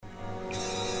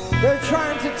They're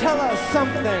trying to tell us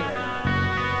something.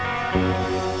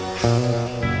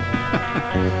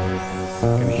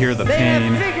 You can hear the They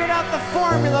pain. have figured out the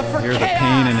formula for Hear the chaos.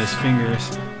 pain in his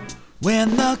fingers.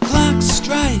 When the clock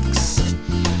strikes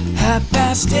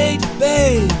 8:30,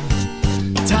 babe,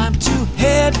 time to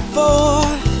head for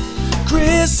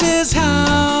Chris's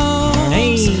house.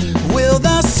 Hey. Will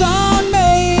the song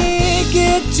make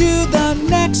it to the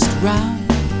next round?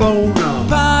 Bono.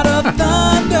 Pot of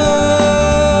thunder.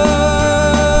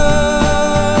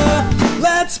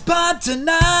 Let's pot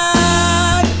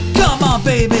tonight. Come on,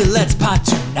 baby, let's pot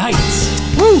tonight.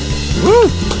 Woo! Woo!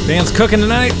 Band's cooking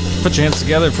tonight. Put your hands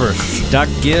together for Doc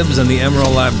Gibbs and the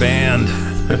Emerald Live Band.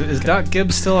 Is Doc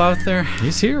Gibbs still out there?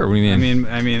 He's here. What do you mean?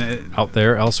 I mean, Out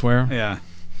there, elsewhere? yeah.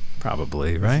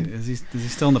 Probably, right? Is he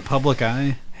still in the public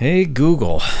eye? Hey,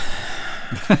 Google.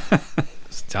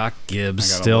 Is Doc Gibbs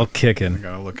still kicking? I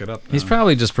gotta look it up now. He's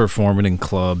probably just performing in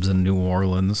clubs in New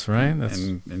Orleans, right? That's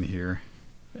in here.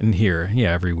 in here.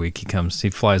 Yeah, every week he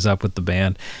flies up with the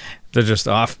band. They're just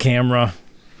off camera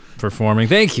performing.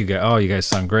 Thank you guys. Oh, you guys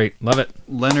sound great. Love it.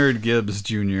 Leonard Gibbs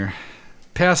Jr.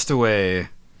 passed away.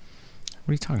 What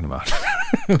are you talking about?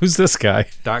 Who's this guy?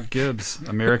 Doc Gibbs,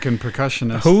 American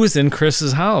percussionist. Who's in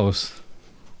Chris's house?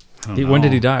 I don't When did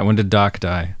know. he die? When did Doc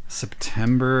die?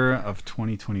 September of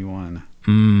 2021.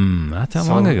 Not that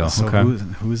long ago. So Okay.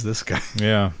 who's this guy?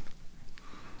 Yeah.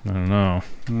 I don't know.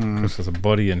 Chris has a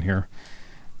buddy in here.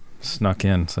 Snuck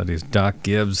in. Said he's Doc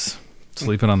Gibbs.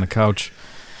 Sleeping on the couch.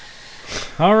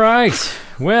 All right.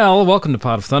 Well, welcome to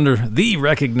Pot of Thunder, the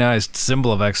recognized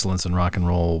symbol of excellence in rock and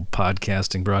roll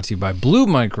podcasting, brought to you by Blue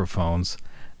Microphones.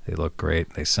 They look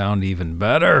great. They sound even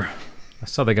better. I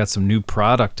saw they got some new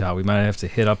product out. We might have to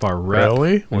hit up our rep.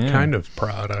 Really? What Yeah. kind of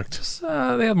product?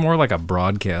 They have more like a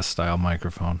broadcast style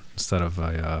microphone instead of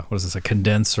a what is this? A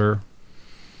condenser.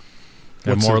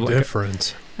 They have What's more the like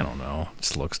difference? I don't know.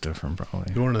 Just looks different,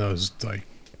 probably. One of those like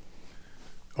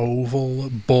oval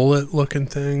bullet looking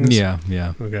things. Yeah.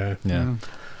 Okay. Yeah.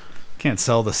 Can't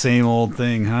sell the same old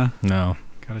thing, huh? No.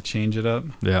 Gotta change it up.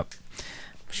 Yep.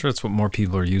 I'm sure it's what more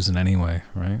people are using anyway,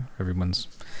 right? Everyone's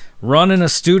running a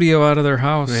studio out of their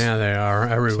house. Yeah, they are.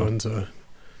 Everyone's a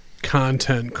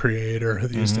content creator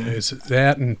these days.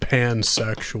 That and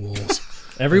pansexuals.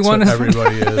 Everyone. That's what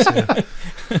everybody is. Yeah.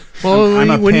 Well, I'm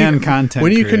a pan you, content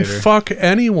when you creator. can fuck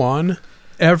anyone,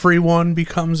 everyone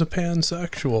becomes a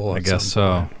pansexual. I at guess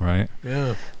some so, point. right?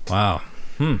 Yeah. Wow.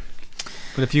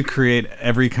 But if you create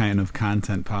every kind of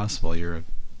content possible, you're a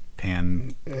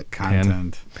pan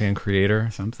content Pan creator.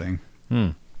 something.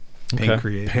 Okay. Pan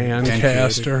creator.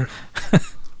 Pancaster.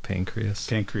 Pancreas.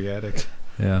 Pancreatic.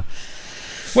 Yeah.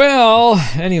 Well,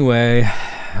 anyway.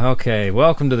 Okay.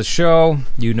 Welcome to the show.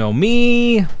 You know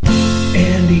me.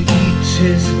 And he eats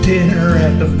his dinner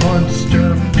at the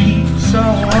Munster Pizza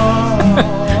Hut,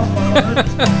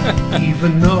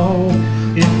 even though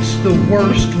it's the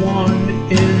worst one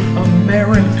in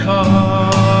America.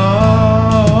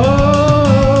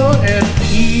 And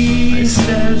he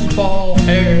says ball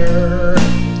hair.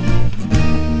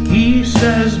 He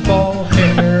says ball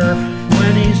hair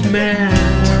when he's mad.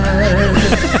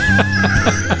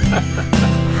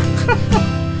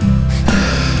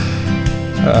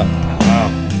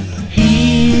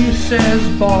 He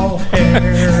says ball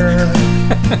hair.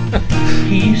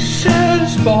 He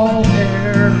says ball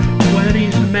hair when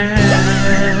he's mad.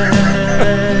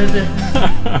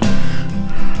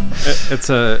 It's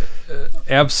a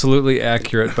absolutely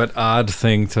accurate but odd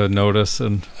thing to notice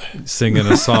and singing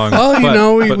a song. Well, you but-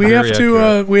 know, but we very have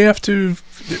accurate. we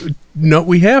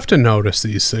have to notice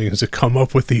these things to come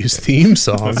up with these theme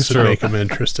songs That's to true. make them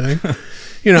interesting.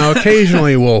 You know,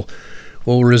 occasionally we'll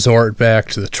resort back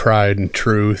to the tried and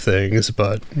true things,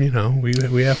 but you know,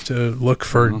 we have to look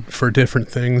for different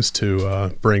things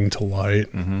to bring to light.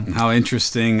 How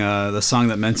interesting. The song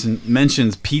that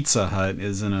mentions Pizza Hut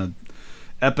is in a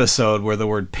episode where the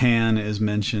word pan is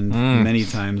mentioned many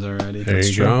times already. There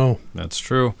you go. That's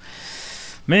true.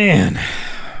 Man,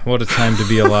 what a time to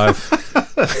be alive.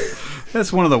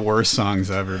 That's one of the worst songs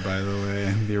ever, by the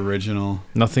way. The original.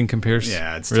 Nothing compares.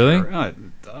 Yeah, it's really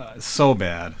so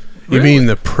bad. You mean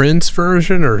the Prince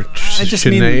version or I just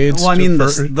mean, Sinead's well, I mean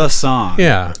version? the song.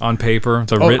 Yeah. on paper,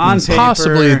 the Oh, written On song. paper,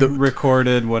 Possibly the-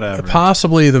 recorded, whatever.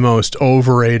 Possibly the most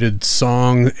overrated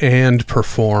song and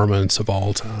performance of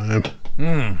all time.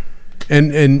 And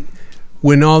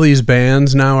when all these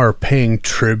bands now are paying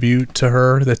tribute to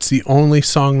her, that's the only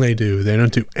song they do. They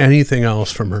don't do anything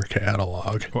else from her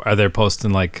catalog. Are they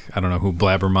posting like, I don't know who,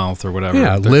 Blabbermouth or whatever?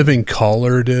 Yeah, Living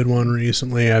Colour did one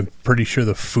recently. I'm pretty sure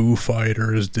the Foo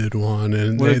Fighters did one,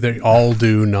 and they all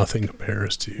do Nothing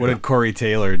Compares to You. What did Corey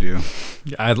Taylor do?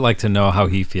 I'd like to know how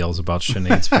he feels about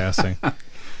Sinead's passing.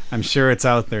 I'm sure it's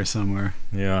out there somewhere.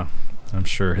 Yeah, I'm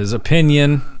sure his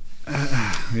opinion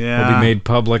Yeah, will be made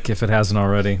public if it hasn't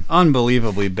already.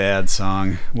 Unbelievably bad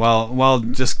song. While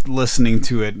just listening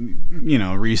to it,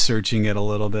 researching it a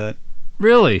little bit.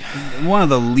 Really? One of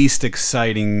the least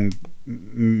exciting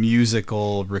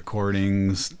musical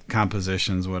recordings,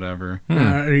 compositions, whatever.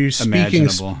 Are you speaking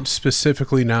Imaginable.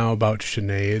 specifically now about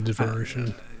Sinead's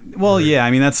version? Well, yeah,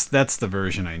 I mean that's the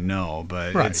version I know,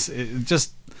 but Right. it's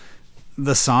just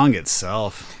the song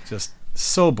itself just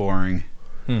so boring.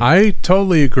 I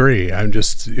totally agree. I'm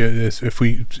just, if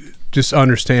we just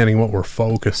understanding what we're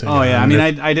focusing on. Oh yeah, I mean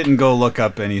I didn't go look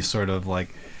up any sort of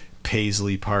like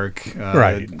Paisley Park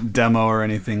demo or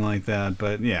anything like that,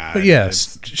 but yeah. But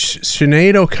yes,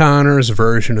 Sinead O'Connor's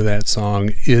version of that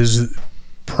song is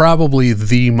probably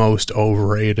the most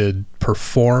overrated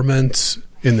performance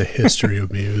in the history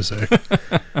of music.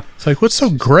 It's like, what's so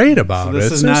great about it?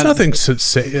 There's nothing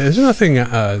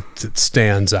that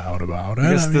stands out about it.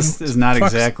 I guess this is not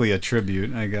exactly a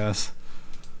tribute, I guess.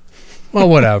 Well,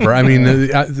 whatever. I mean,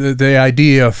 the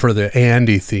idea for the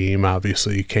Andy theme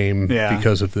obviously came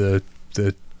because of the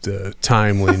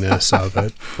timeliness of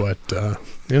it, but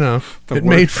it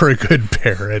made for a good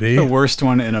parody. The worst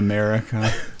one in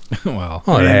America. Well,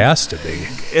 it has to be.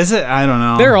 Is it? I don't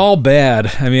know. They're all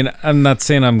bad. I mean, I'm not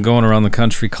saying I'm going around the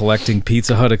country collecting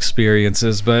Pizza Hut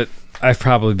experiences, but I've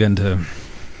probably been to,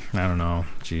 I don't know,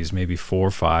 maybe 4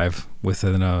 or 5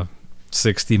 within a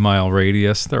 60-mile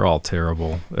radius. They're all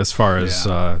terrible as far as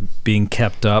being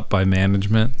kept up by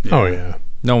management. Yeah. Oh, yeah.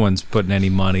 No one's putting any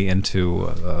money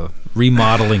into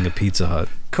remodeling a Pizza Hut.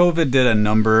 COVID did a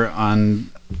number on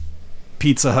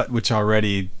Pizza Hut, which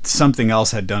already something else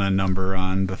had done a number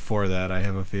on before that, I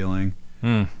have a feeling.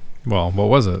 Well, what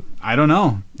was it? I don't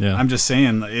know. Yeah. I'm just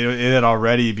saying it had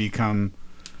already become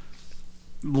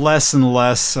less and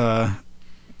less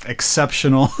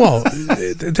exceptional. Well,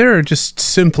 there are just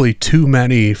simply too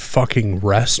many fucking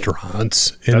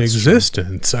restaurants in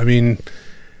existence. True. I mean,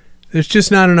 there's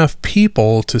just not enough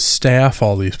people to staff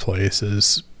all these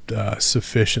places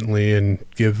sufficiently and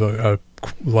give a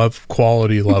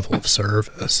quality level of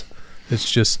service.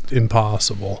 It's just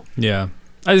impossible. Yeah.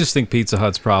 I just think Pizza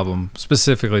Hut's problem,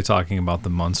 specifically talking about the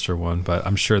Munster one, but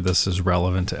I'm sure this is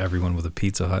relevant to everyone with a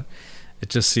Pizza Hut. It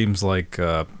just seems like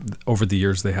over the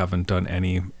years they haven't done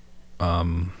any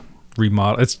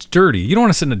remodel. It's dirty. You don't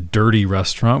want to sit in a dirty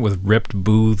restaurant with ripped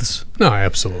booths. No,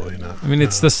 absolutely not. I mean,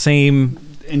 it's the same.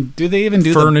 And do they even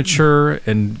do furniture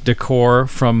and decor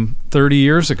from 30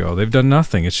 years ago? They've done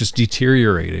nothing. It's just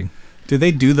deteriorating. Do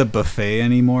they do the buffet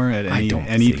anymore at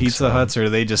any Pizza so. Huts, or do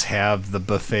they just have the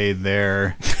buffet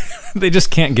there? They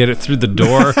just can't get it through the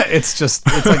door. It's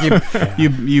like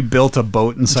you built a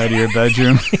boat inside of your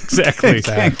bedroom. Exactly. They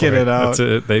can't get it out. That's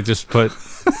it. They just turned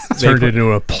it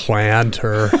into a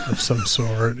planter of some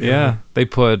sort. Yeah. They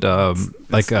put a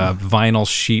vinyl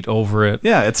sheet over it.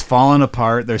 Yeah, it's falling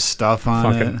apart. There's stuff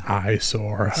on fucking it.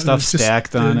 eyesore. Stuff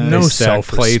stacked on it. No stack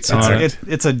plates on it.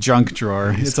 It's a junk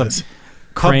drawer. It's a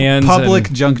crayons public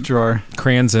junk drawer.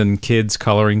 Crayons and kids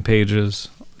coloring pages.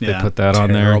 Yeah. They put that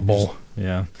on there. Terrible.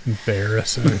 Yeah.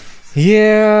 Embarrassing.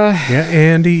 Yeah. Yeah,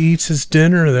 Andy eats his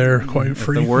dinner there quite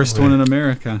frequently. The worst one in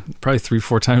America. Probably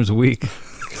 3-4 times a week.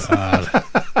 God.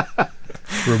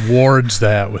 Rewards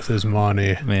that with his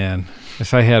money. Man,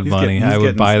 if I had money, I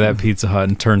would buy that Pizza Hut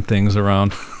and turn things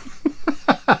around.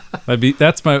 That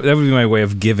would be my way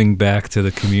of giving back to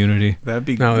the community.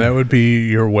 That would be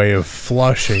your way of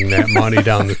flushing that money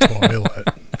down the toilet,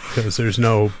 because there's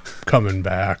no coming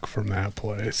back from that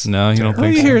place. No, you don't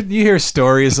think so? You hear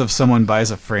stories of someone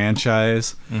buys a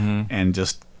franchise and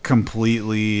just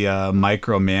completely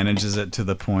micromanages it to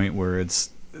the point where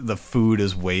the food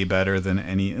is way better than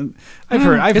any. I've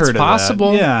heard it's of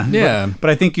possible. that. Yeah. But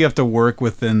I think you have to work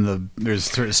within there's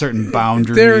certain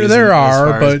boundaries. There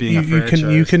are, but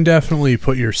you can definitely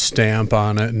put your stamp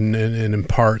on it and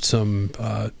impart some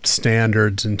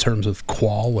standards in terms of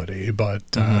quality. But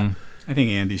I think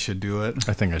Andy should do it.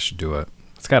 I think I should do it.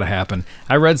 It's got to happen.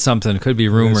 I read something. It could be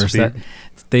rumors that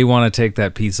they want to take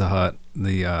that Pizza Hut,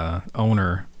 the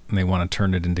owner, and they want to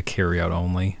turn it into carry-out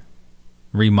only.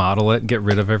 Remodel it, get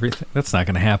rid of everything. That's not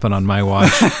going to happen on my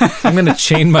watch. I'm going to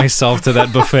chain myself to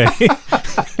that buffet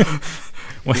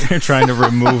when they're trying to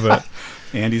remove it.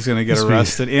 Andy's going to get This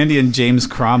arrested. Andy and James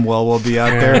Cromwell will be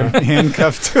out there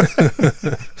handcuffed.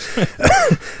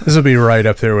 This will be right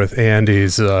up there with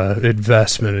Andy's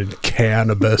investment in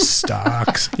cannabis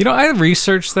stocks. You know, I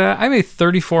researched that. I made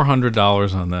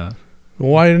 $3,400 on that.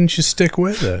 Why didn't you stick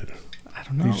with it? I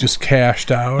don't know. You just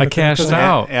cashed out. I cashed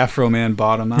out. Afro Man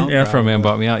bought him out. Afro Man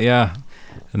bought me out, yeah.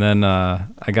 And then I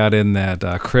got in that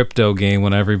crypto game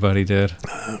when everybody did.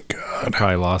 Oh, God. I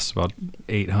probably lost about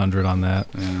 800 on that.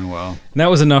 Yeah, well. And that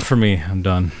was enough for me. I'm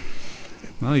done.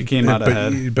 Well, you came out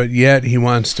ahead. But yet he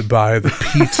wants to buy the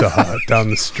Pizza Hut down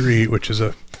the street, which is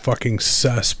a fucking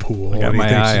cesspool. got And he my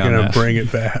thinks eye he's on going that. to bring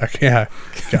it back. Yeah,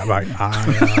 got my eye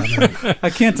on it. I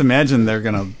can't imagine they're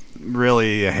going to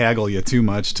really haggle you too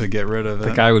much to get rid of it.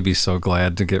 The guy would be so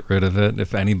glad to get rid of it.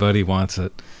 If anybody wants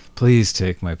it, please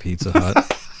take my Pizza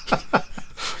Hut.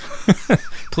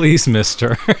 Please,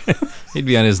 mister. He'd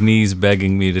be on his knees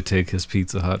begging me to take his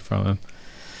Pizza Hut from him.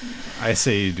 I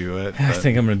say you do it. I but-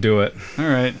 think I'm going to do it. All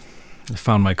right. I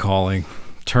found my calling.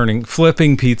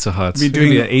 Flipping Pizza Huts. Be It's gonna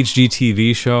doing- an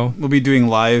HGTV show. We'll be doing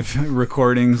live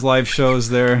recordings, live shows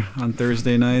there on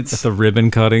Thursday At nights the ribbon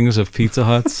cuttings of Pizza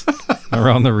Huts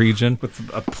around the region. with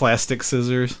plastic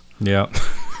scissors. Yeah.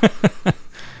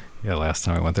 Yeah, last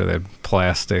time I went there, they had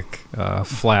plastic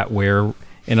flatware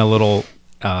in a little,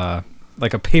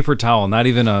 like a paper towel, not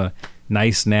even a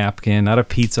nice napkin, not a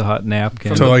Pizza Hut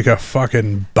napkin. So like a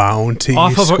fucking bounty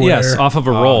off of square. off of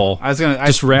a roll. I was gonna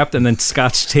just wrapped and then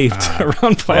scotch taped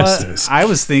around plastic. I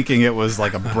was thinking it was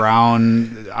like a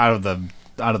brown out of the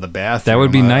bathroom. That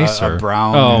would be nicer. A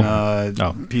brown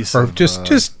piece Or of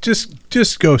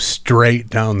just go straight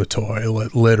down the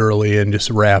toilet, literally, and just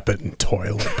wrap it in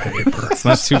toilet paper. It's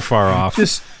not too far off.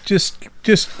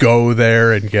 just go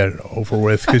there and get it over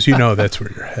with, because you know that's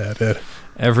where you're headed.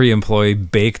 Every employee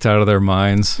baked out of their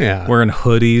minds, Yeah. wearing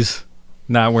hoodies,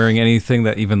 not wearing anything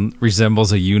that even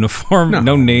resembles a uniform,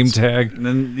 no name tag. And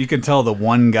then you can tell the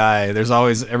one guy. There's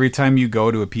always, every time you go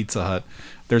to a Pizza Hut,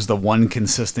 there's the one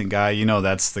consistent guy. You know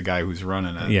that's the guy who's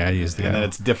running it. Yeah, he's the And guy. then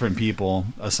it's different people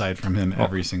aside from him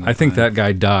every single time. I think that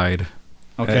guy died.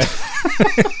 Okay.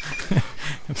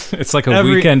 It's like a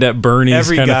weekend at Bernie's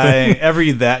Every kind guy, of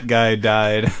thing. that guy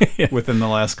died Yeah. within the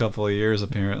last couple of years,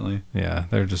 apparently. Yeah,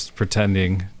 they're just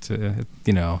pretending to,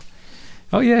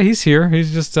 oh yeah, he's here.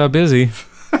 He's just busy.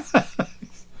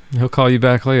 He'll call you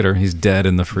back later. He's dead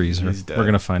in the freezer. He's dead. We're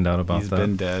going to find out about He's that.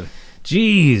 been dead.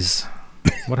 Jeez.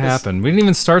 What happened? We didn't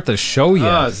even start the show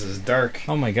yet. Oh, this is dark.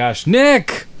 Oh my gosh.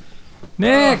 Nick!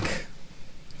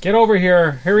 Get over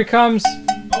here. Here he comes.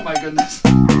 Oh my goodness.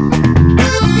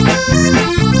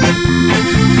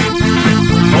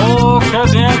 Polka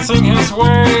dancing his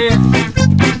way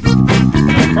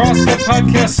across the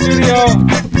podcast studio.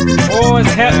 Oh,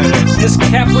 his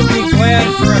cap would be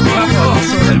glad for a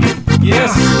copper.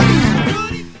 Yes.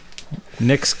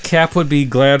 Nick's cap would be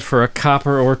glad for a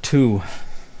copper or two.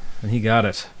 And he got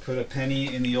it. Put a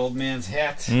penny in the old man's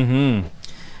hat. Mm-hmm.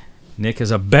 Nick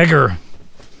is a beggar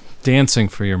dancing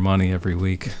for your money every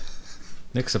week.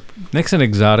 Nick's an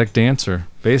exotic dancer,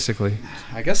 basically.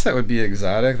 I guess that would be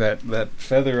exotic. That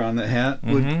feather on the hat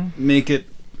would make it,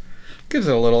 gives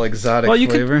it a little exotic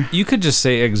flavor. You could just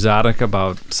say exotic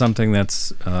about something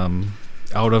that's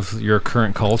out of your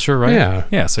current culture, right? Yeah.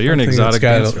 Yeah, so you're an Something exotic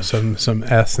that's dancer. got some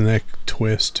ethnic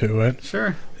twist to it.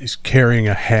 Sure. He's carrying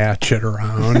a hatchet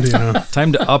around, you know.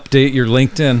 Time to update your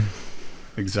LinkedIn.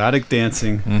 Exotic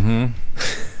dancing.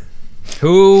 Mm-hmm.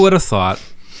 Who would have thought?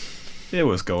 It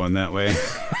was going that way.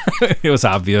 It was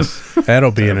obvious.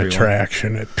 That'll be an everyone.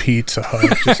 attraction at Pizza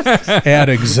Hut. Just add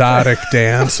exotic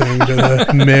dancing to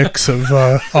the mix of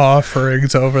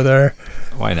offerings over there.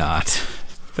 Why not?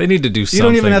 They need to do something. You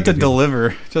don't even have to give you-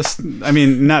 deliver.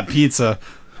 Not pizza.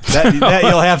 That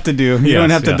you'll have to do. You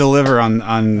don't have to deliver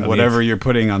on whatever you're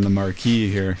putting on the marquee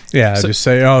here. Yeah, just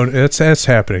say, that's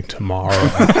happening tomorrow.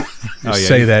 Just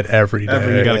say that every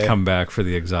day. You got to come back for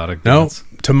the exotic No, dance.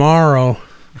 tomorrow.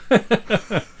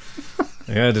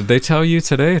 Yeah, did they tell you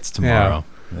today? It's tomorrow.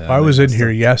 Yeah, I was in here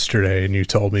yesterday and you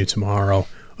told me tomorrow.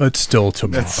 It's still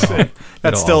tomorrow.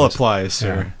 That still always- applies,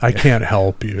 sir. Yeah, I can't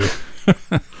help you.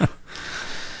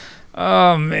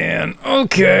 Oh, man.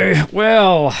 Okay.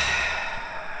 Well,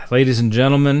 ladies and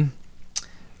gentlemen,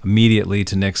 immediately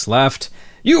to Nick's left.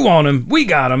 You want him. We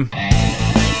got him.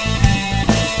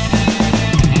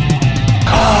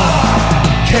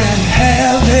 Can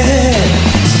have it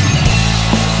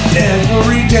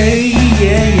every day,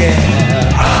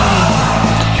 yeah.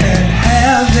 I can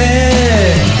have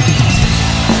it.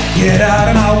 Get out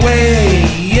of my way,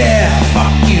 yeah.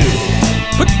 Fuck you.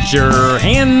 Put your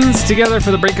hands together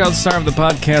for the breakout star of the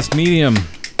podcast medium.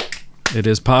 It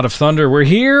is Pot of Thunder. We're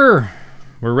here.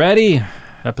 We're ready.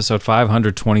 episode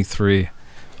 523.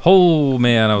 Oh,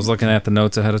 man, I was looking at the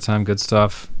notes ahead of time. Good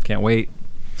stuff. Can't wait.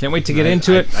 Can't wait to get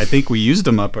into it. I think we used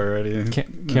them up already.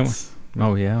 Can't we?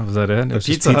 Oh, yeah. Was that it? It was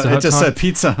just Pizza Hut. It just talk? said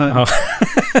Pizza Hut.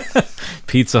 Oh.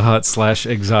 Pizza Hut /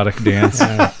 exotic dance.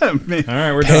 Man. All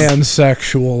right, we're done.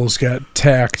 Pansexuals got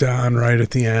tacked on right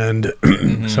at the end,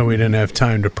 so we didn't have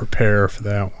time to prepare for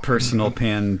that one. Personal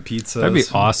pan pizza. That'd be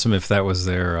awesome if that was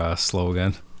their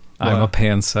slogan. I'm a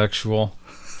pansexual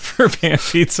for pan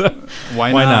pizza.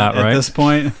 Why Why not? not, right? At this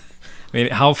point, I mean,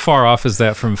 how far off is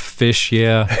that from Fish?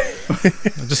 Yeah,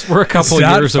 we're a couple It's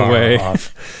not years far away.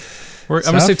 off. I'm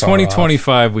gonna not say far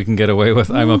 2025. We can get away with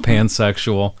I'm a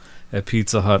pansexual at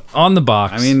Pizza Hut on the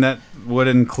box. I mean that would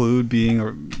include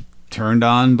being turned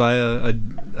on by a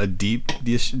deep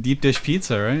dish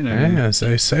pizza, right? I mean, Yeah, as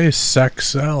they say, sex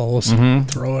sells.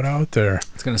 Throw it out there.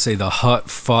 it's gonna say the Hut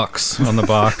fucks on the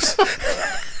box.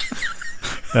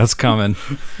 That's coming.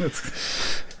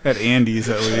 at Andy's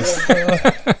at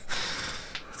least.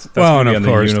 Well, and gonna be of on the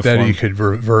course, then uniform. you could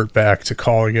revert back to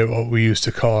calling it what we used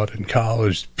to call it in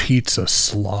college, pizza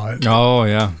slut, Oh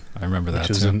yeah, I remember that which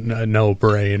is too. a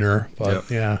no-brainer. But Yep.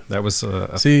 yeah, That was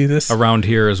see this. around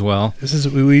here as well. This is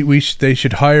they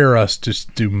should hire us to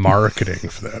do marketing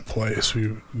for that place.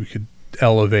 We could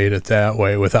elevate it that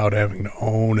way without having to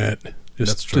own it.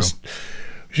 That's true.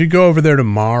 We should go over there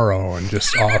tomorrow and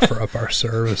just offer up our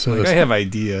services. Like, I have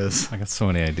ideas. I got so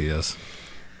many ideas.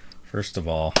 First of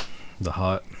all, the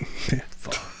Hut.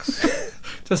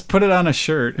 Just put it on a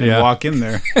shirt and Yeah. walk in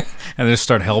there. And just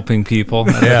start helping people.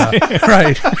 Yeah,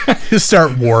 right. Just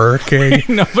start working.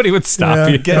 Nobody would stop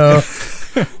you.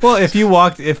 Well,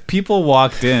 if people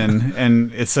walked in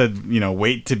and it said,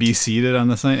 wait to be seated on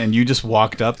the sign, and you just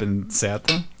walked up and sat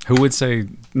there, Who would say,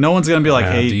 no one's gonna be like,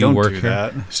 Yeah. hey, Do you don't work do here?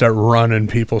 that. Start running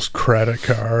people's credit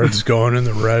cards, going in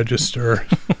the register,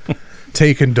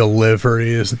 taking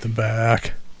deliveries at the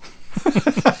back.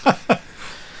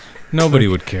 nobody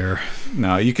would care?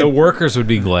 No, you The can. workers would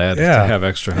be glad to Yeah. have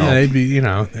extra help. Yeah, they'd be,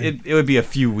 It would be a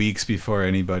few weeks before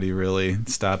anybody really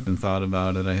stopped and thought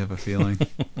about it. I have a feeling.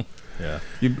 Yeah.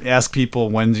 You ask people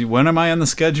when am I on the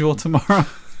schedule tomorrow?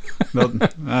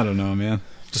 I don't know, man.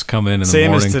 Just come in the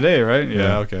Same morning. as today, right? Yeah.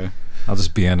 Yeah. Okay. I'll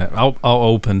just be in it. I'll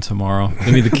open tomorrow.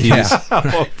 Give me the keys.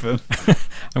 I'll open.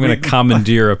 I'm going to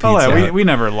commandeer a pizza. Oh, yeah, Hut. we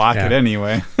never lock Yeah. it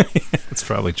anyway. That's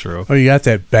probably true. Oh, you got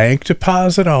that bank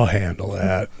deposit? I'll handle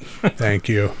that. Thank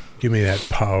you. Give me that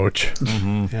pouch.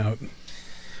 Yeah.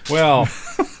 Well,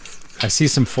 I see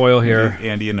some foil here.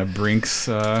 Andy in a Brinks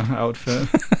outfit.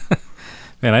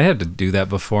 Man, I had to do that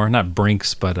before. Not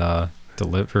Brinks, but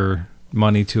deliver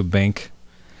money to a bank.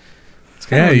 It's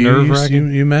kind Yeah, of you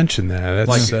nerve-wracking. you mentioned that.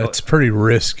 That's pretty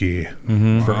risky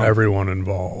for everyone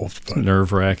involved. But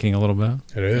Nerve-wracking a little bit.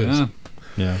 it is.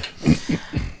 Yeah. Yeah.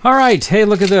 All right. Hey,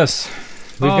 look at this.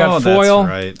 We've got that's foil.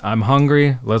 right. I'm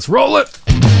hungry. Let's roll it.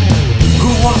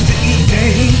 Who wants to eat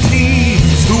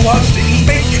dainties? Who wants to eat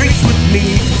baked treats with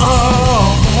me?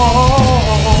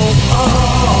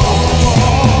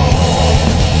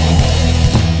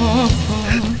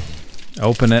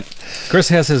 Open it. Chris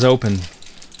has his open.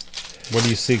 What do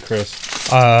you see, Chris?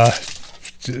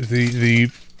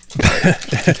 The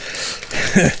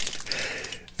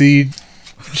the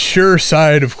sure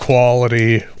side of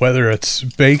quality, whether it's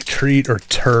baked treat or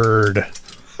turd,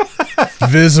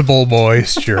 visible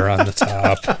moisture on the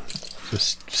top.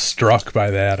 Just struck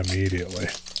by that immediately.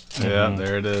 Yeah,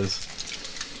 there it is.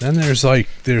 Then there's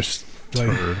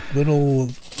little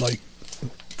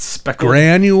Speckled.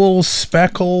 granules,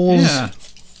 speckles. Yeah,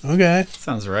 Okay.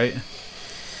 sounds right.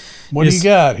 What do Yes. you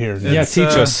got here? Nick? Yeah, It's, teach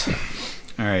us.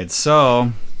 All right,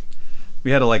 so we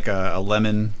had a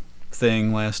lemon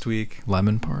thing last week.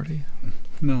 Lemon party.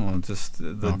 No, just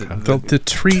The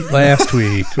treat last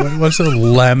week. What was a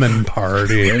lemon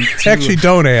party? Actually,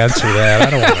 don't answer that. I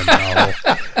don't want to know.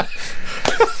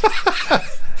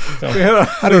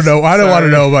 I don't know. I don't want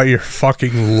to know about your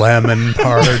fucking lemon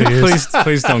parties.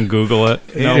 Please don't Google it.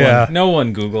 Yeah. No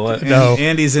one Google it. No.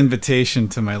 Andy's invitation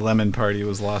to my lemon party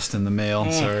was lost in the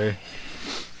mail. Sorry.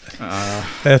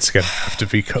 That's gonna have to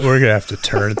be. We're gonna have to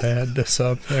turn that into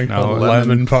something. No, a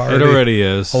lemon party. It already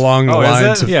is. Along the Oh, is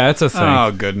lines it? of. Yeah, it's a thing.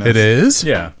 Oh goodness. It is.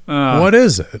 Yeah. What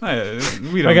is it?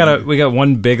 We don't. We got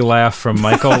one big laugh from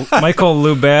Michael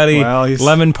Lubatti. Well, he's-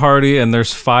 Lemon party, and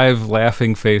there's 5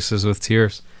 laughing faces with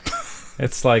tears.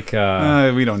 It's like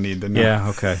we don't need to know. yeah,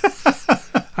 okay.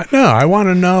 No, I want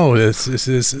to know.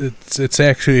 It's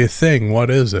actually a thing.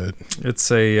 What is it? It's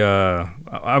a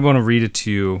I want to read it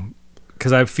to you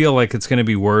because I feel like it's going to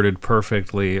be worded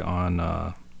perfectly on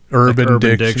Urban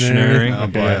Dictionary. Oh,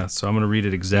 boy. Yeah, so I'm going to read it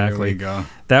There exactly. we go.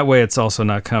 That way, it's also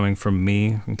not coming from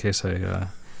me in case I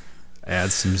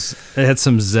It had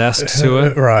some zest to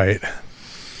it. Right.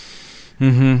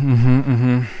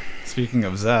 Speaking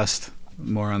of zest,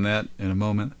 more on that in a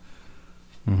moment.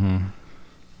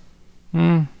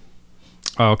 Oh,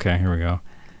 okay, here we go.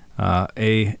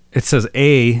 It says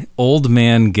a old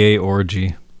man gay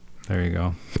orgy. There you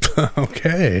go.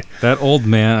 Okay. That old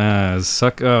man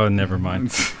Oh, never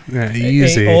mind. Yeah,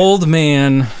 easy. A old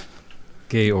man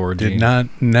gay orgy.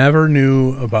 Never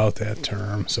knew about that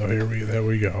term. So there we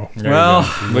go. There Well,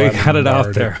 you go. We got it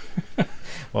out there.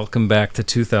 Welcome back to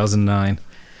 2009.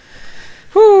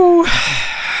 Woo. All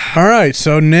right.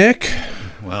 So Nick,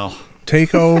 Well,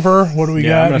 take over. What do we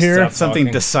Yeah, I'm got gonna here? stop something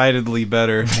talking. decidedly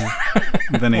better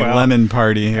than a Well, lemon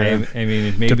party here. I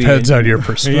mean, maybe Depends on your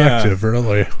perspective,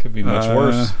 really. Could be much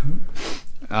worse.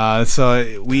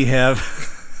 So we have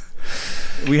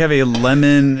a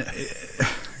lemon.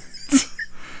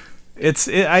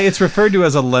 It's referred to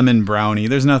as a lemon brownie.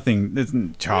 There's nothing, it's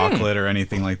chocolate or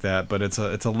anything like that, but it's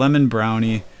a lemon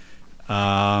brownie.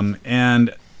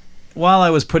 And while I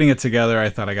was putting it together, I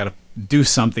thought I got to do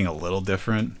something a little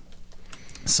different.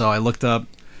 So I looked up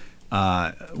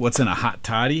what's in a hot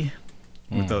toddy.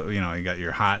 With the, you got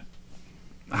your hot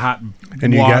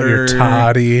And you got your water,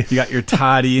 toddy. You got your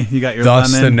toddy. You got your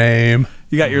Thus lemon. the name.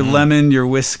 You got your lemon, your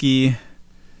whiskey.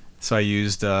 So I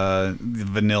used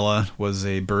vanilla, was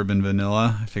a bourbon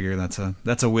vanilla. I figure that's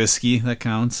a whiskey, that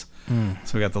counts.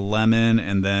 So we got the lemon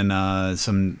and then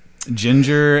some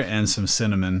ginger and some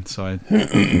cinnamon. So I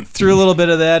threw a little bit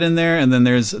of that in there, and then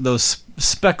there's those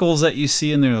speckles that you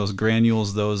see in there, those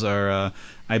granules. Those are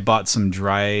I bought some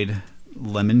dried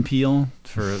lemon peel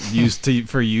for use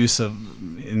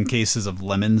in cases of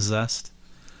lemon zest,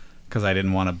 because I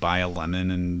didn't want to buy a lemon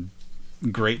and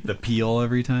grate the peel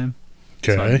every time.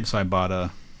 Okay. So I bought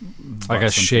a Like a something.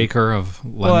 shaker of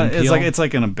lemon peel. It's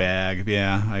like in a bag.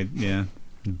 Yeah,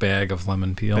 bag of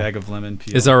lemon peel. bag of lemon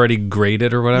peel. Is already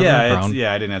grated or whatever. yeah, brown.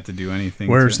 I didn't have to do anything.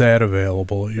 Where's to it. that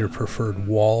available? At your preferred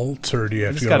Walt, or do you I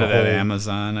have just to go got to it at Whole-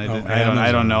 Amazon. I don't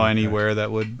Amazon, know okay. anywhere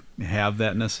that would have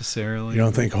that necessarily. You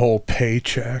don't think Whole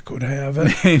Paycheck would have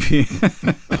it? Maybe.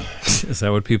 Is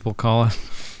that what people call it?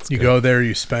 You go there,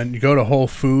 you go to Whole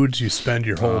Foods, you spend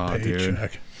your whole Oh, dude.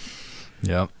 paycheck.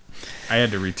 Yep. I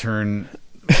had to return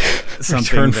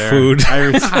something Return there. food.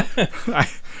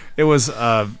 It was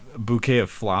a bouquet of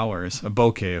flowers.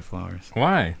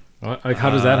 Why? Like, how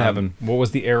does that happen? What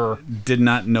was the error? Did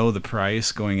not know the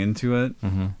price going into it,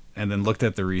 and then looked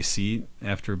at the receipt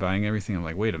after buying everything. I'm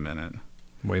like, wait a minute,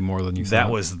 Way more than you that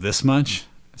thought. was this much.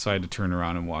 So I had to turn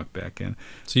around and walk back in.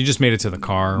 So you just made it to the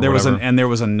car. Or There was whatever. there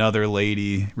was another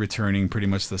lady returning pretty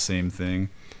much the same thing.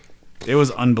 It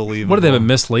was unbelievable. What did they have it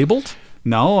mislabeled?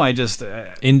 No, I just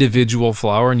Individual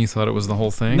flower, and you thought it was the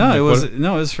whole thing? no. Like, It was what-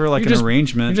 no. It was for like You're an just-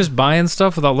 arrangement. You're just buying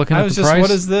stuff without looking I at was the just, price.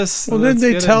 what is this? Well, Let's did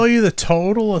they get tell it. you the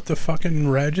total at the fucking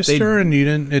register, and you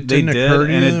didn't? It They didn't did, occur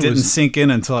to you, and that it didn't was- sink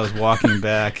in until I was walking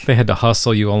back. They had to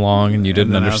hustle you along, and you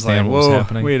didn't And then I was understand like, what was whoa,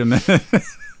 happening. Wait a minute.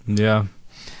 Yeah.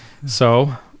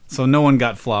 So. So no one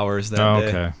got flowers that day.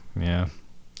 Okay. Yeah.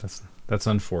 That's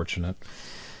unfortunate.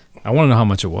 I want to know how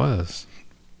much it was.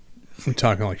 I'm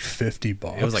talking like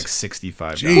 $50. It was like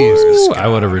 $65. Jesus. I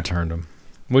would have returned them.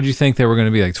 What did you think they were going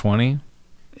to be, like 20?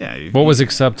 Yeah. What was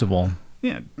acceptable?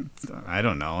 Yeah, I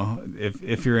don't know.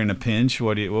 If you're in a pinch,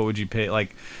 what would you pay?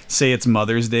 Like, say it's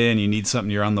Mother's Day and you need something,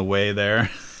 you're on the way there.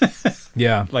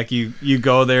 Yeah. Like you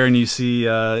go there and you see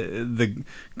the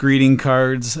greeting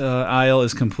cards aisle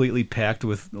is completely packed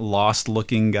with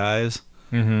lost-looking guys.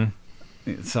 Mm-hmm.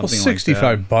 Something Well,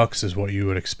 $65 bucks is what you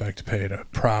would expect to pay at a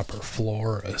proper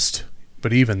florist,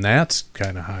 but even that's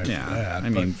kind of high like that. for Yeah, that. I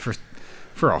mean,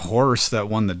 for a horse that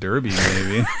won the Derby,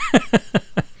 maybe.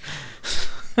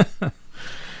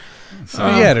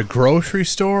 yeah, at a grocery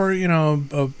store,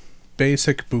 a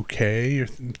basic bouquet, you're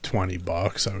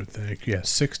 $20, I would think. Yeah,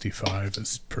 65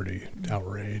 is pretty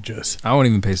outrageous. I won't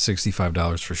even pay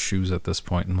 $65 for shoes at this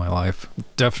point in my life.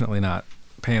 Definitely not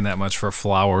paying that much for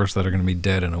flowers that are going to be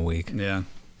dead in a week. Yeah.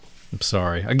 I'm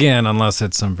sorry. Again, unless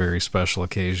it's some very special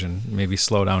occasion. Maybe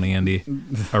Slow Down Andy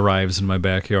arrives in my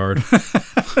backyard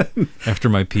after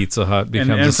my Pizza Hut becomes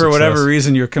a And for success. whatever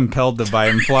reason, you're compelled to buy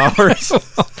him flowers.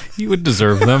 You would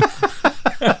deserve them.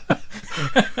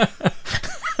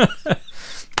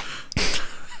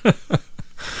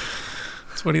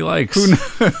 That's what he likes.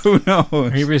 Who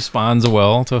knows? He responds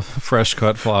well to fresh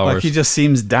cut flowers. Like he just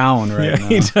seems down right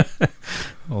now.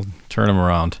 I'll turn him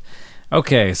around.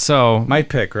 Okay, so My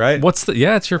pick, right? what's the?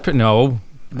 Yeah, it's your pick. No,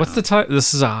 what's the title?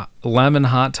 This is a lemon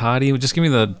hot toddy. Just give me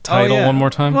the title one more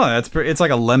time. Well, it's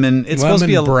like a lemon. It's supposed to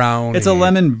be a Lemon brownie. It's a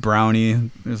lemon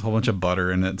brownie. There's a whole bunch of butter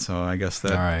in it, so I guess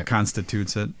that All right.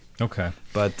 constitutes it. Okay.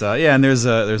 But and there's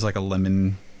like a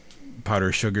lemon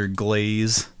powder sugar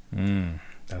glaze.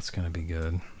 That's gonna be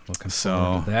good. Looking So-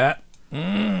 forward to that.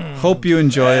 Hope you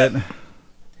enjoy it.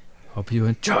 Hope you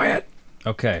enjoy it.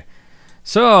 Okay.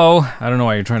 So, I don't know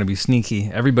why you're trying to be sneaky.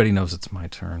 Everybody knows it's my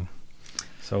turn.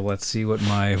 So, let's see what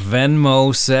my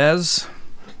Venmo says.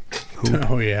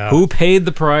 Oh yeah. Who paid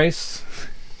the price?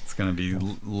 It's gonna be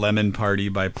Lemon Party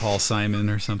by Paul Simon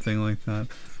or something like that.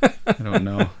 I don't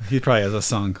know. He probably has a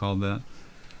song called that.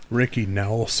 Ricky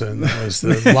Nelson. That was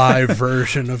the live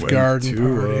version of Garden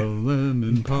Party.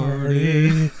 Lemon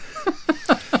Party.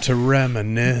 To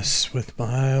reminisce with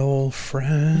my old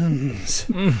friends.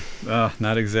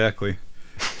 Not exactly.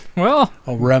 Well,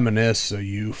 I'll reminisce a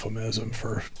euphemism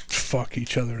for fuck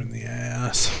each other in the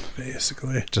ass,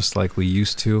 basically. just like we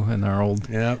used to in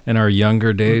Yep. our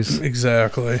younger days.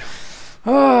 Exactly.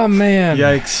 Oh man.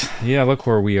 Yikes. Yeah, look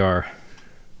where we are.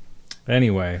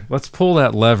 Anyway, let's pull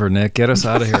that lever, Nick. Get us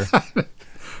out of here.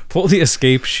 Pull the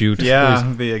escape chute. Yeah,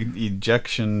 please. the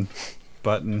ejection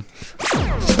button.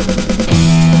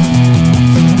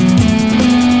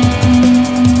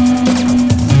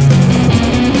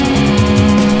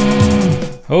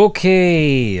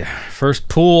 Okay. First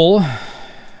pull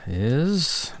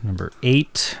is number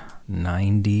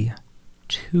 892.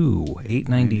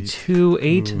 892.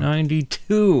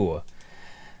 892.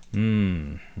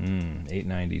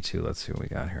 892. Let's see what we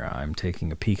got here. I'm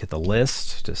taking a peek at the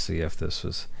list to see if this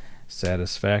was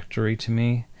satisfactory to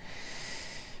me.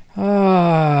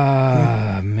 Man.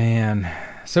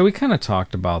 So we kind of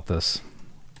talked about this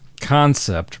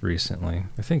concept recently.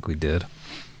 I think we did.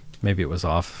 Maybe it was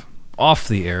off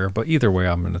the air, but either way,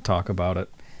 I'm going to talk about it.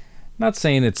 Not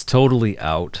saying it's totally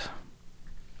out,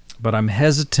 but I'm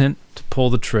hesitant to pull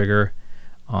the trigger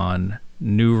on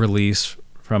new release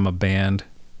from a band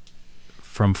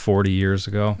from 40 years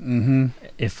ago. Mm-hmm.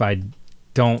 If I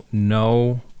don't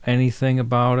know anything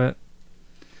about it,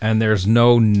 and there's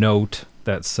no note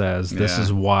that says this Yeah.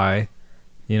 is why,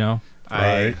 you know?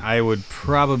 Right. I would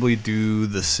probably do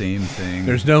the same thing.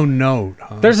 There's no note,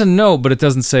 huh? There's a note, but it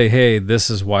doesn't say, hey, this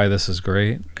is why this is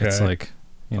great. It's Okay. like,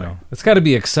 you know, it's got to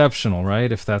be exceptional, right?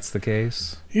 If that's the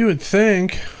case. You would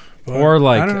think. But Or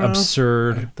like I don't know.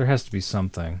 absurd. There has to be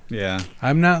something. Yeah.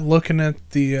 I'm not looking at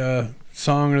the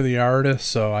song or the artist,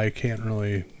 so I can't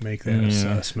really make that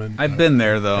assessment. I've but been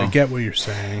there though. I get what you're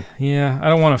saying. Yeah, I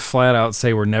don't want to flat out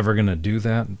say we're never going to do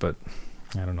that, but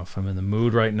I don't know if I'm in the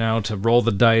mood right now to roll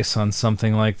the dice on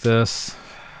something like this.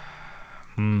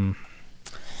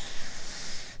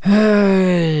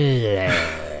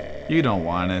 You don't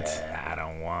want it. I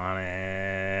don't want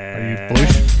it. Are you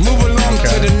Bush? Move along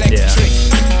to the next Yeah. trick.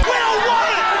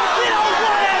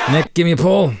 Nick, give me a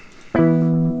pull.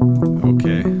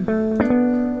 Okay.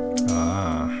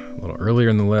 A little earlier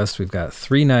in the list, we've got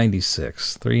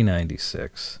 396.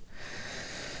 396.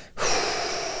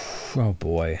 Oh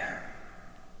boy.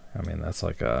 I mean, that's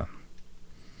like a...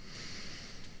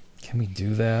 Can we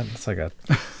do that? It's like a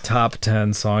top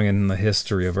 10 song in the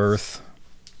history of Earth.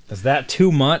 Is that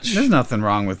too much? There's nothing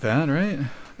wrong with that, right?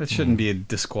 That shouldn't be a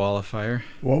disqualifier.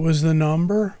 What was the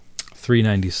number?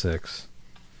 396.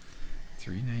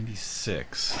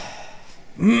 396.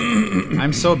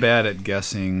 I'm so bad at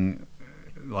guessing,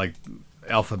 like,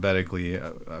 alphabetically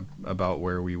about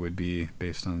where we would be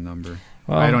based on the number.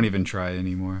 Well, I don't even try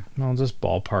anymore. Well, just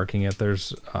ballparking it.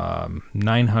 There's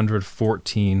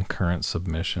 914 current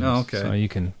submissions. Oh, okay. So you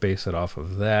can base it off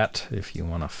of that if you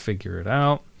want to figure it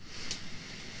out.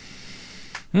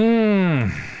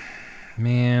 Man.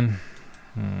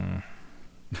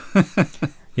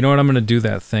 You know what? I'm going to do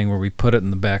that thing where we put it in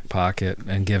the back pocket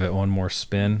and give it one more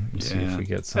spin and see if we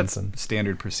get something. That's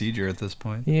standard procedure at this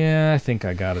point. Yeah, I think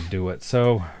I got to do it.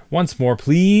 So once more,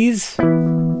 please.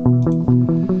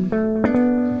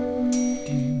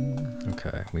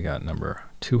 Okay, we got number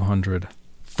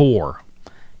 204.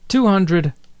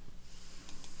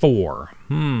 204.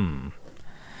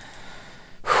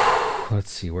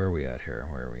 Let's see, where are we at here?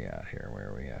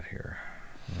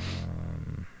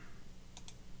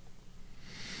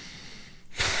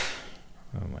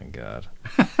 Oh my God.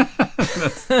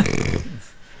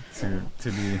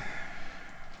 To be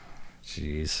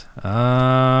Jeez.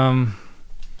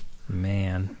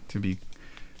 Man. to be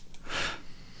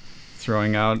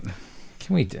throwing out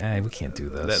Can we can't do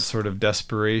this. that sort of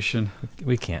desperation.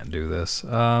 We can't do this.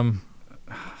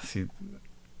 See,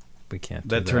 We can't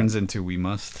do that turns into we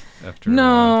must after a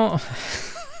No.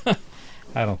 while.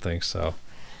 I don't think so.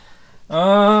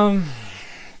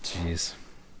 Jeez.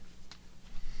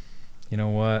 You know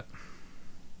what?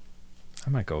 I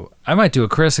might do a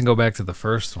Chris and go back to the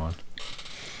first one.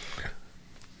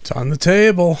 It's on the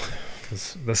table.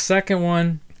 'Cause the second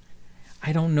one,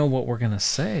 I don't know what we're gonna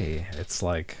say. It's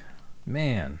like,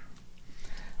 man.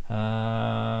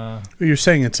 You're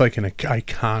saying it's like an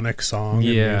iconic song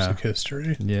in Yeah. music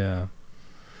history. Yeah.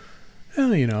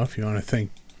 Well, you know, if you want to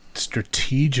think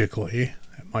strategically,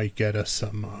 it might get us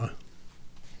some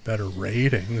better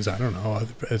ratings. I don't know,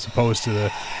 as opposed to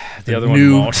The other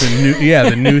one won't.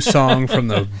 the new song from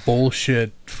the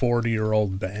bullshit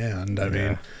 40-year-old band. I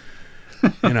mean,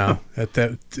 you know,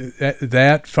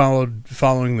 that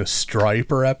following the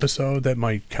Striper episode, that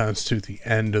might constitute the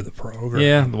end of the program.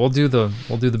 Yeah, we'll do the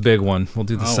big one. We'll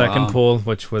do the second wow. pull,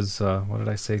 which was what did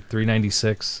I say?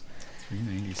 396.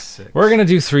 396. We're gonna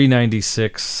do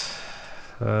 396.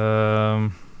 All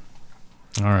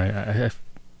right. I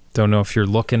don't know if you're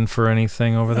looking for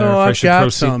anything over there. Oh, if I I've should got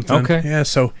proceed. something. Okay. Yeah,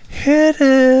 so hit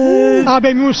it.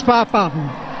 Habemus papam.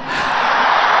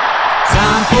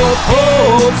 Time for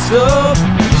Pope stuff.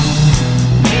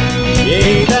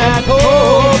 Yeah, that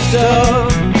Pope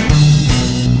stuff.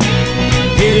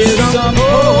 Here's some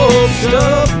Pope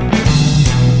stuff.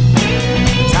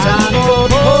 Time for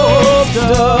Pope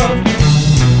stuff.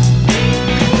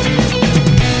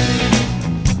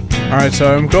 All right,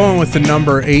 so I'm going with the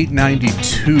number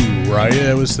 892, right?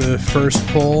 That was the first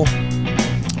pull.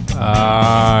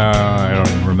 I don't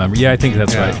even remember. Yeah, I think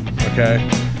that's right. Okay.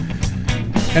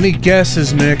 Any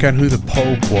guesses, Nick, on who the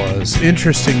Pope was?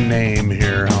 Interesting name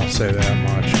here, I'll say that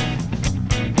much.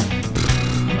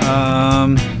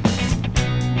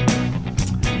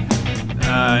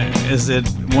 Is it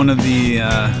one of the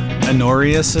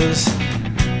Honoriuses?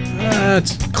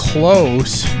 It's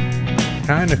close.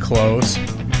 Kind of close.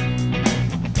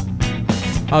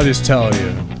 I'll just tell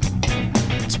you.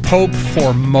 It's Pope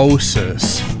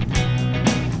Formosus.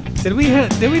 Did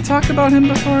we talk about him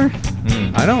before?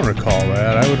 I don't recall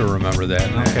that. I would have remembered that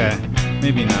name. Okay,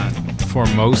 maybe not.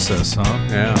 Formosus, huh?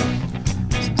 Yeah.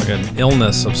 It's like an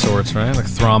illness of sorts, right? Like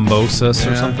thrombosis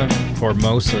or Yeah. something.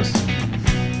 Formosus.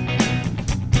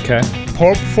 Okay.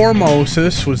 Pope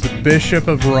Formosus was the Bishop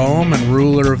of Rome and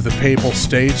ruler of the Papal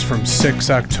States from 6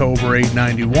 October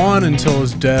 891 until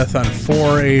his death on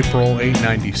 4 April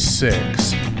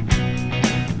 896.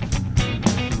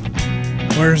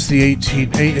 Where's the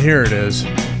 18... Here it is.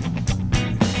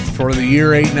 For the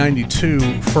year 892,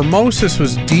 Formosus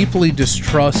was deeply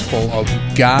distrustful of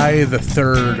Guy III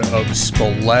of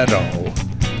Spoleto,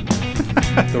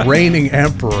 the reigning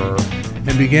emperor,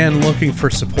 and began looking for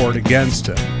support against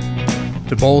him.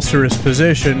 To bolster his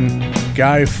position,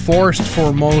 Guy forced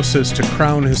Formosus to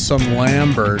crown his son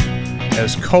Lambert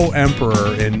as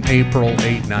co-emperor in April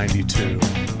 892.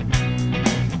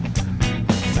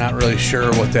 Not really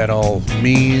sure what that all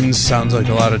means. Sounds like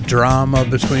a lot of drama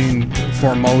between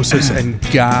Formosus and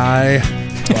Guy.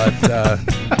 But,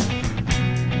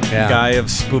 yeah. Guy of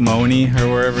Spumoni or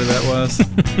wherever that was.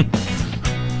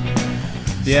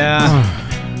 Yeah.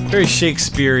 Very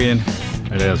Shakespearean.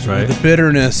 It is, right? The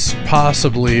bitterness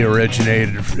possibly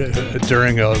originated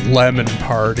during a lemon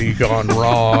party gone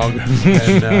wrong,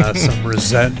 and some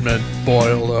resentment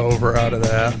boiled over out of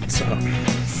that. So,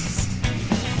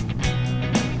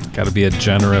 Got to be a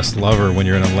generous lover when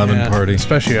you're in a lemon yeah, party.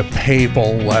 especially a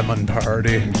papal lemon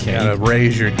party. You gotta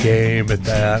raise your game at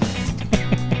that.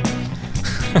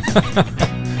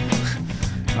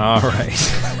 All right.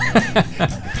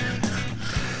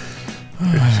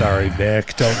 Sorry,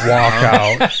 Nick. Don't walk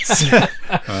out.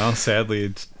 Well, sadly,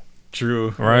 it's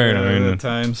true. Right, I mean, at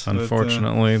times. but,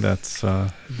 Unfortunately, that's...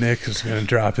 Nick is gonna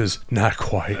drop his not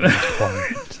quite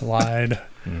line.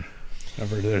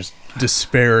 Whenever there's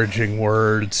disparaging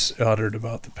words uttered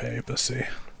about the papacy.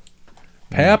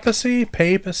 Papacy?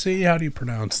 How do you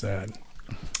pronounce that?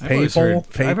 I've always heard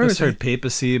Papacy?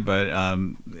 papacy, but a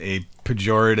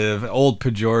old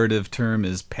pejorative term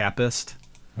is papist,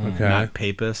 Okay. not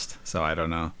papist. So I don't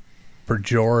know.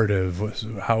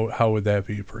 Pejorative. How would that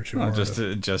be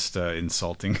pejorative? Just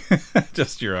insulting.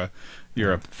 Just you're a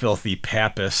filthy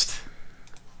papist.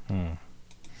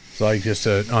 It's like just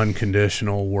an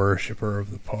unconditional worshiper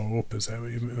of the Pope. Is that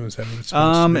what it's supposed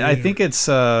to be? I think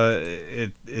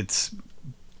it's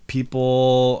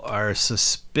people are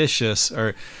suspicious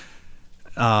or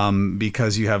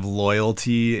because you have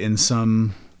loyalty to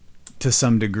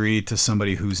some degree to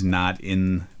somebody who's not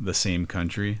in the same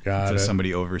country, Got it.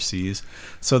 somebody overseas.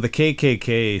 So the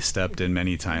KKK stepped in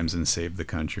many times and saved the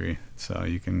country. So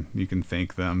you can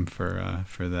thank them for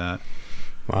that.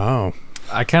 Wow.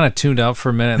 I kind of tuned out for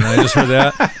a minute, and then I just heard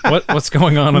that. What's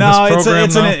going on No, this program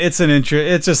now?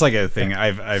 it's just like a thing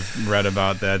I've read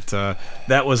about that.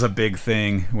 That was a big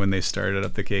thing when they started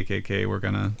up the KKK.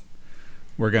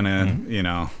 We're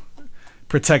gonna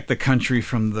protect the country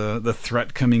from the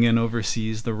threat coming in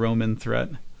overseas, the Roman threat.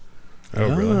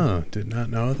 Oh, really? Did not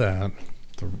know that.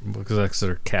 Because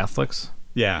they're Catholics?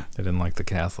 Yeah. They didn't like the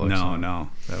Catholics. No.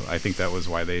 I think that was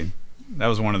why that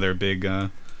was one of their big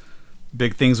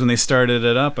things when they started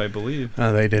it up, I believe.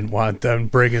 They didn't want them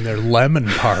bringing their lemon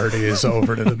parties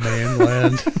over to the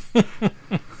mainland.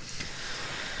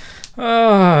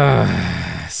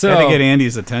 So had to get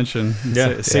Andy's attention.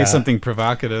 Say something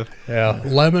provocative. Yeah,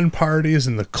 lemon parties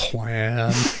and the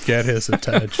Klan get his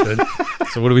attention.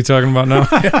 So what are we talking about now?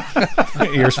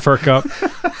 Ears perk up.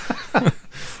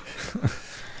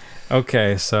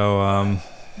 Okay, so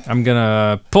I'm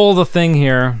gonna pull the thing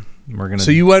here. So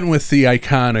you went with the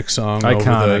iconic song over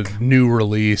the new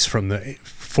release from the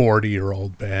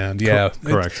 40-year-old band. Yeah,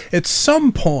 correct. At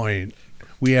some point,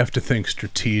 we have to think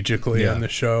strategically on the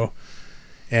show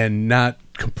and not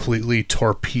completely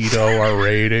torpedo our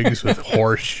ratings with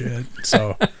horse shit.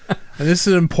 So this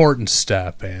is an important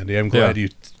step, Andy. I'm glad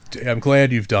you've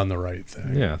done the right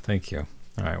thing. Yeah, thank you.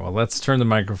 All right, well, let's turn the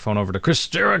microphone over to Chris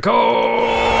Jericho.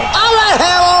 All right,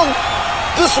 Hamill.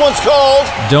 This one's called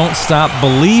Don't Stop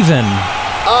Believin'.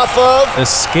 Off of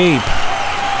Escape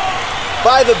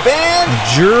by the band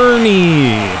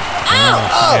Journey.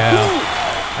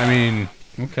 I mean,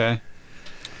 okay.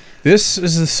 This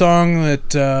is a song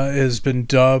that has been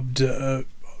dubbed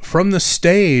from the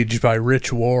stage by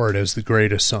Rich Ward as the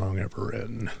greatest song ever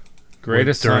written.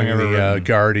 Greatest song ever written. written.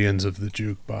 Guardians of the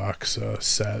Jukebox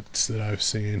sets that I've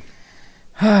seen.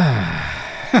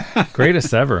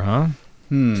 Greatest ever, huh?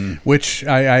 Which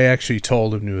I actually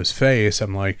told him to his face.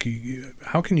 I'm like,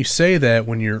 how can you say that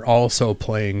when you're also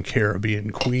playing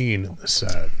Caribbean Queen in the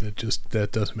set?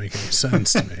 That doesn't make any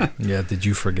sense to me. Yeah, did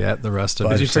you forget the rest of it?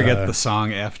 Did you forget the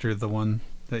song after the one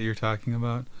that you're talking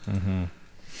about? Mm-hmm.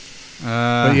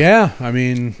 But yeah, I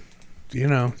mean,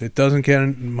 it doesn't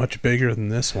get much bigger than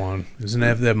this one. Doesn't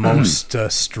have the most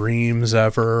streams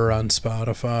ever on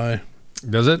Spotify.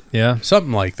 Does it? Yeah.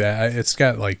 Something like that. It's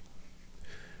got like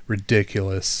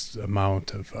ridiculous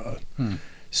amount of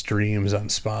streams on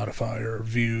Spotify or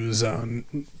views on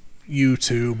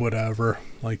YouTube, whatever,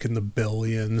 like in the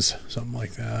billions, something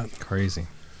like that. Crazy.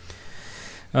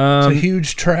 It's a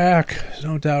huge track,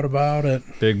 no doubt about it.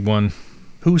 Big one.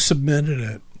 Who submitted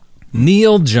it?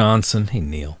 Neil Johnson. Hey,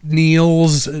 Neil.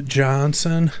 Niels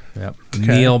Johnson. Yep. Okay.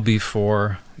 Neil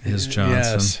before his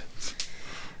Johnson. Yes.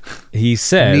 He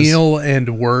says Kneel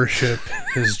and worship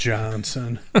his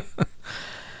Johnson.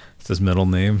 It's his middle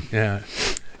name. Yeah.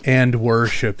 And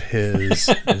worship his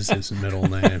is his middle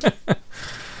name.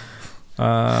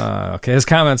 Okay, his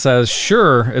comment says,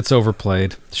 sure, it's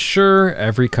overplayed. Sure,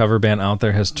 every cover band out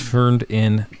there has turned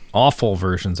in awful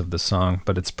versions of this song,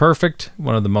 but it's perfect.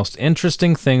 One of the most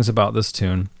interesting things about this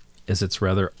tune is its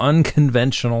rather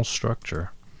unconventional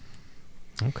structure.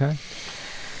 Okay.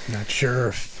 Not sure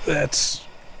if that's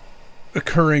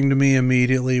occurring to me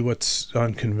immediately what's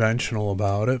unconventional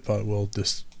about it, but we'll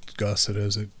discuss it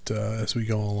as we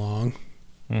go along.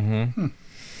 Mm-hmm.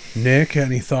 Nick,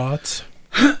 any thoughts?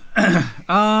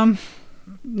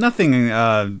 Nothing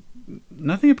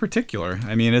in particular.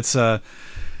 I mean, it's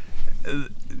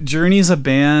Journey's a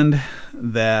band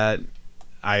that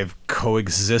I've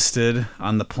coexisted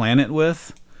on the planet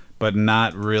with, but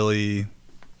not really,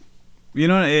 you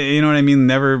know what I mean?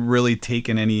 Never really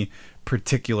taken any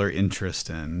particular interest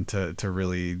in to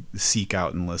really seek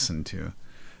out and listen to.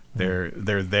 They're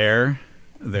there.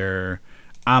 They're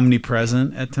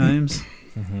omnipresent at times.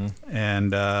 Mm-hmm.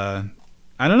 And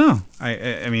I don't know.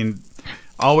 I mean,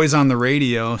 always on the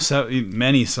radio. So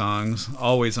many songs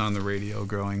always on the radio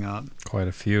growing up. Quite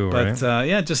a few, but, right?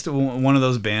 Yeah, just one of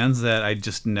those bands that I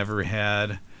just never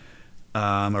had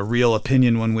a real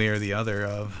opinion one way or the other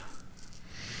of.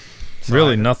 So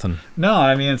really, nothing. No,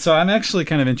 I mean, so I'm actually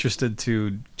kind of interested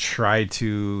to try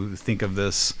to think of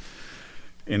this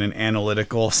in an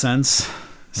analytical sense,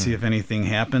 see if anything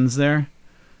happens there.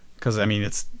 Because, I mean,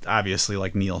 it's obviously,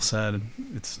 like Neil said,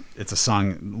 it's a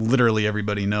song literally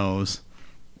everybody knows.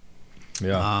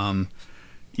 Yeah.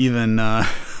 Even,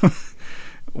 what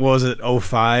was it,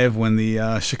 2005 when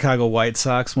the Chicago White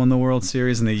Sox won the World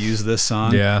Series and they used this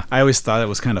song? Yeah. I always thought it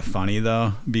was kind of funny,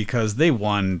 though, because they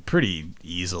won pretty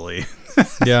easily.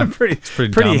 Yeah. pretty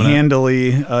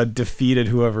handily defeated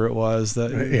whoever it was. The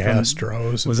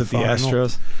Astros. Was it the final.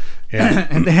 Astros? Yeah.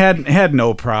 And they had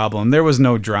no problem. There was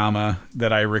no drama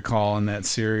that I recall in that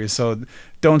series. So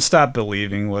Don't Stop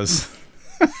Believing was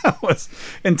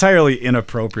entirely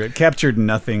inappropriate. Captured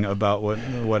nothing about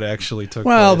what actually took place.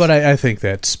 Well, but I think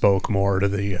that spoke more to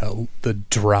the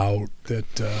drought,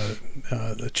 that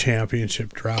the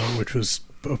championship drought, which was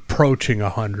approaching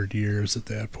 100 years at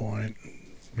that point.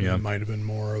 Yeah. It might have been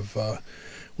more of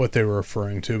what they were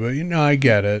referring to. But, I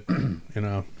get it.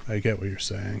 I get what you're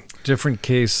saying. Different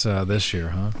case this year,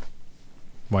 huh?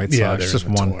 White Yeah, Sox, they're just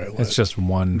in the one. toilet. It's just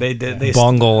one. They did.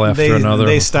 bungle after another.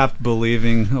 They stopped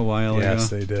believing a while Yes,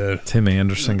 ago. they did. Tim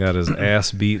Anderson got his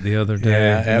ass beat the other day.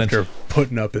 Yeah, and then- after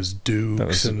putting up his dukes. That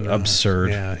was and,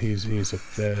 absurd. Yeah, he's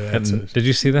Did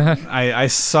you see that?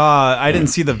 I didn't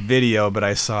see the video, but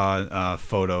I saw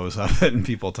photos of it and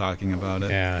people talking about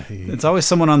it. yeah. It's always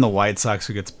someone on the White Sox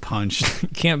who gets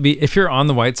punched. Can't be. If you're on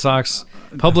the White Sox,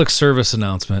 public service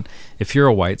announcement, if you're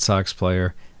a White Sox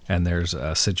player and there's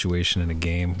a situation in a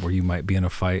game where you might be in a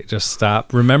fight, just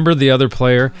stop. Remember the other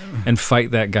player and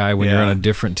fight that guy when you're on a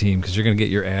different team, because you're going to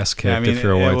get your ass kicked if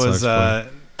you're a White Sox player.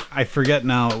 I forget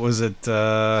now. Was it?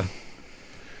 Well,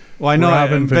 I know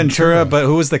Robin Ventura, but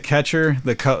who was the catcher?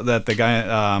 The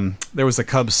guy. There was the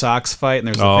Cubs Sox fight, and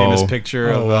there's a famous picture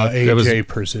of AJ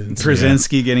Przinsky.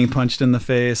 Przinsky getting punched in the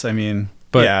face. I mean,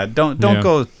 But-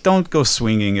 don't go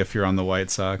swinging if you're on the White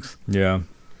Sox. Yeah.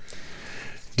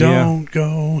 Don't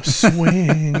go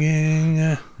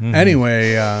swinging.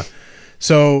 Anyway,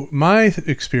 so my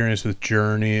experience with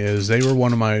Journey is they were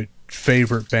one of my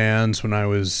favorite bands when I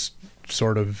was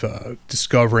sort of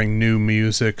discovering new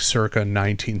music circa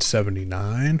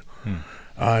 1979.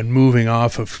 And moving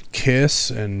off of Kiss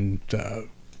and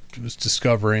was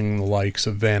discovering the likes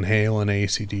of Van Halen,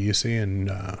 AC/DC,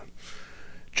 and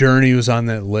Journey was on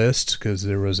that list because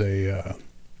there was a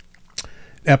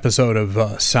episode of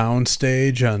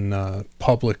Soundstage on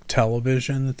public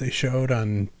television that they showed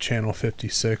on Channel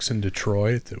 56 in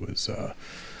Detroit. There was a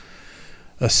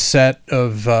set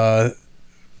of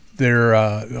their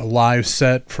a live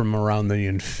set from around the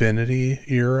Infinity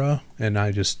era, and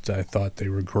I thought they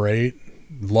were great.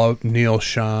 Neil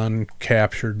Schon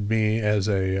captivated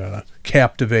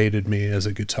me as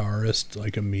a guitarist,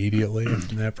 like immediately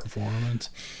in that performance.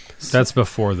 That's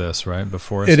before this, right?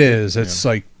 Before It is. It's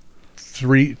like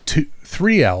three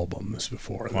albums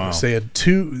before this. Wow. They had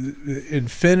two: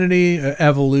 Infinity,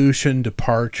 Evolution,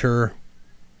 Departure,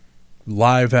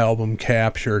 live album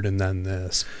Captured, and then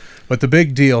this. But the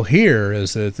big deal here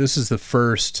is that this is the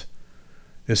first.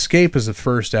 Escape is the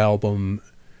first album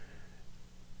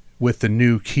with the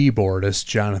new keyboardist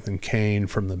Jonathan Cain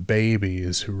from the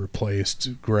Babies, who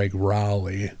replaced Greg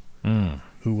Rowley,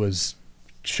 who was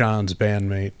Sean's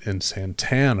bandmate in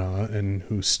Santana and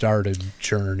who started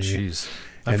Journey. Jeez,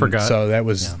 I And forgot. So that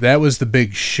was the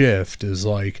big shift. Is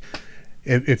like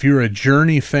if you're a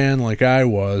Journey fan like I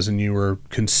was, and you were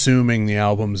consuming the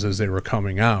albums as they were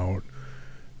coming out,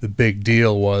 the big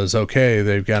deal was, okay,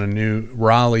 they've got a new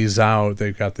Raleigh's out.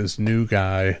 They've got this new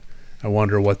guy. I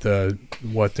wonder what they're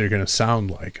going to sound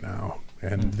like now.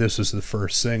 And this is the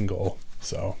first single.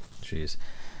 So Jeez.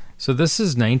 So this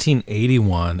is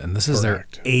 1981, and this is their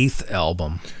Correct. 8th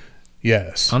album.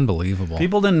 yes, Unbelievable.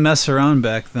 People didn't mess around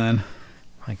back then.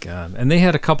 My God. And they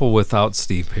had a couple without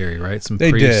Steve Perry, right? Some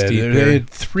they did. pre-Steve They Perry. had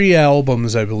 3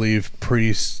 albums, I believe,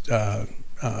 pre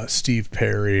Steve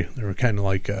Perry. They were kind of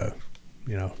like a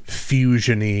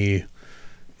fusion-y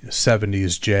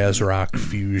 70s jazz rock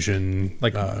fusion,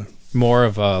 Like more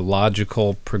of a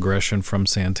logical progression from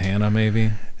Santana,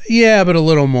 maybe? yeah, but a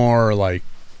little more like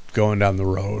going down the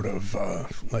road of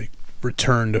like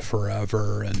Return to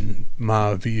Forever and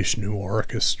Mahavishnu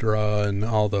Orchestra and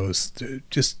all those.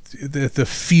 Just the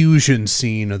fusion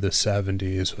scene of the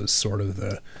 70s was sort of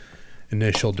the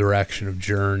initial direction of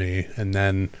Journey, and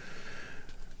then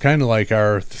kind of like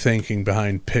our thinking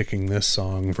behind picking this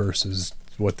song versus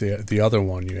what the other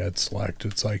one you had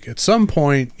selected. It's like at some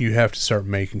point you have to start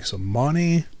making some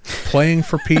money, playing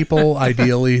for people,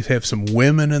 ideally have some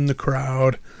women in the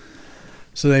crowd.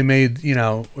 So they made,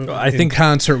 in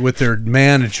concert with their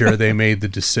manager, they made the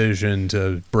decision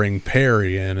to bring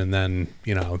Perry in, and then,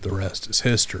 the rest is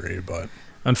history. But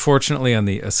Unfortunately, on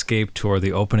the Escape tour,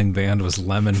 the opening band was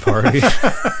Lemon Party.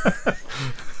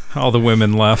 All the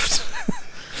women left.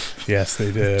 yes,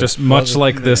 they did. Just much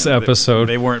like this episode.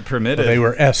 They weren't permitted. They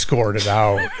were escorted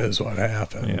out, is what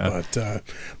happened. Yeah.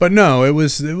 But no, it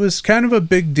was kind of a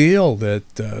big deal,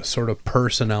 that sort of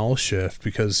personnel shift,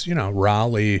 because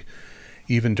Raleigh,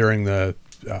 even during the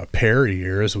Perry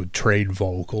years, would trade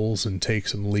vocals and take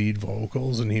some lead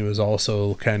vocals, and he was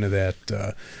also kind of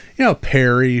that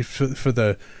Perry for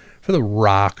the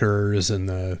rockers and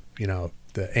the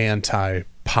anti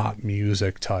pop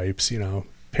music types.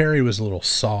 Perry was a little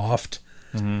soft.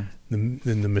 And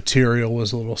the material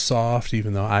was a little soft,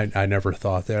 even though I never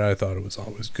thought that. I thought it was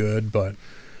always good, but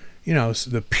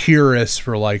the purists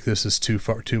were like, this is too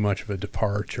much of a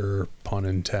departure, pun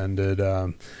intended,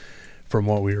 from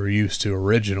what we were used to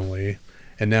originally.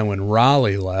 And then when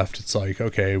Raleigh left, it's like,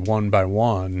 okay, one by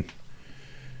one,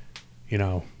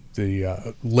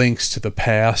 the links to the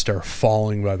past are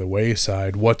falling by the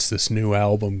wayside. What's this new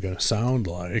album going to sound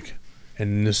like?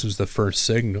 And this was the first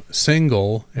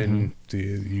single, and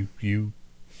you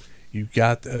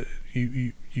got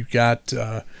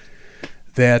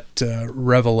that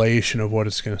revelation of what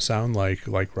it's going to sound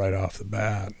like right off the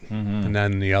bat. And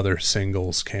then the other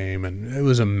singles came, and it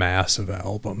was a massive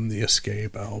album, the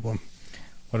Escape album.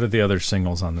 What are the other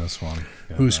singles on this one?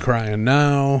 Who's Crying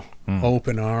Now?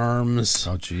 Open Arms.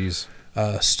 Oh, geez.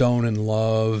 Stone in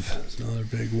Love is another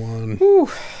big one. Whew.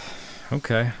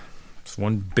 Okay. It's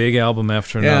one big album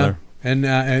after another. And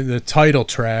the title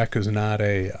track is not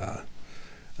a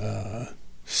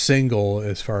single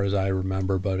as far as I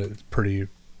remember, but it's pretty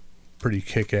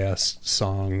kick-ass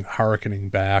song, hearkening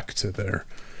back to their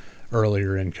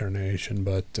earlier incarnation.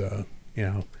 But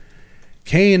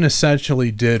Kane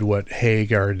essentially did what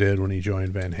Hagar did when he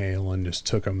joined Van Halen, just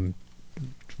took him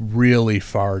really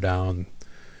far down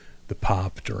the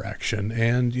pop direction,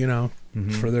 and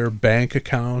for their bank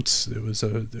accounts, it was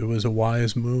a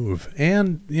wise move,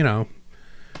 and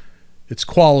it's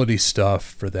quality stuff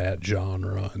for that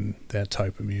genre and that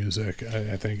type of music.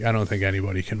 I don't think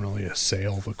anybody can really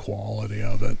assail the quality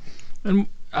of it. And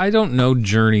I don't know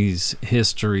Journey's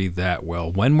history that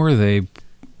well. When were they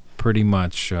pretty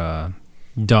much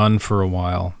done for a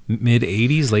while? Mid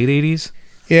 80s, late 80s?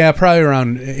 Yeah, probably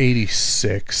around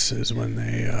 86 is when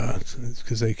they,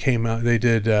 because they came out, they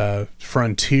did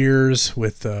Frontiers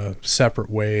with Separate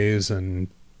Ways and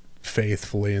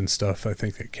Faithfully and stuff. I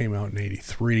think that came out in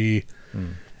 83.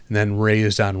 And then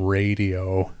Raised on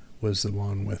Radio was the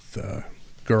one with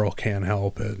Girl Can't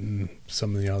Help It and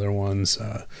some of the other ones.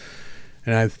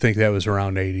 And I think that was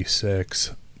around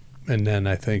 86. And then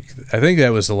I think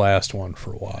that was the last one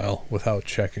for a while without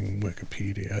checking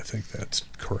Wikipedia. I think that's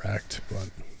correct. But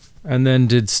and then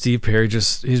did Steve Perry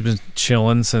he's been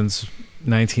chilling since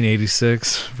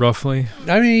 1986, roughly?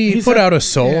 I mean, he put out a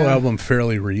solo album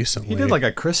fairly recently. He did like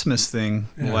a Christmas thing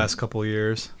in the last couple of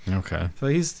years. Okay. So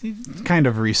he's kind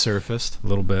of resurfaced. A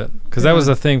little bit. Because that was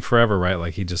the thing forever, right?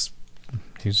 Like he was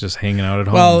just hanging out at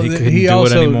home. Well, he couldn't do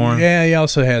it anymore. Yeah, he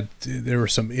also there were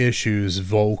some issues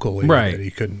vocally right. that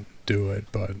he couldn't do it,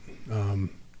 but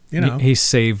he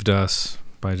saved us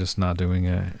by just not doing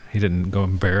it. He didn't go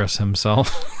embarrass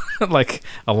himself like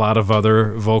a lot of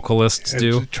other vocalists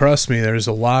do. Trust me, there's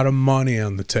a lot of money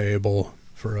on the table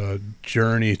for a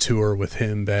Journey tour with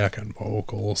him back on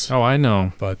vocals. Oh, I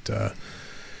know. But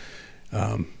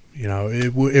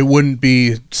it wouldn't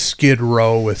be Skid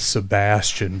Row with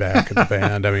Sebastian back in the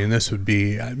band. I mean, this would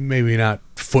be maybe not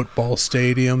football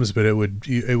stadiums, but it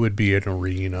would be an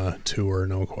arena tour,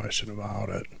 no question about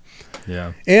it.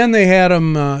 Yeah. And they had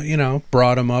him,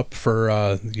 brought him up for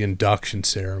the induction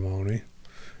ceremony.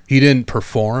 He didn't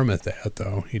perform at that,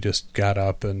 though. He just got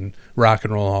up and Rock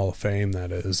and Roll Hall of Fame, that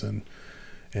is,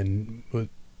 and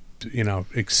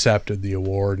accepted the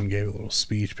award and gave a little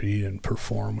speech, but he didn't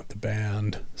perform with the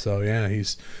band. So yeah,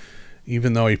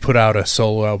 even though he put out a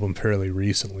solo album fairly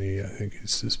recently, I think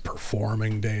his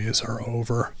performing days are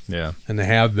over. Yeah. And they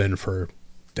have been for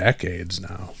decades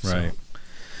now. Right.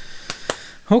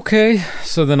 Okay,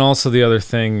 so then also the other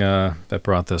thing that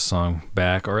brought this song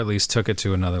back, or at least took it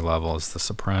to another level, is the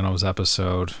Sopranos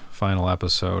episode, final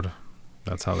episode.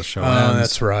 That's how the show ends.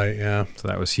 That's right, yeah. So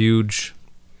that was huge.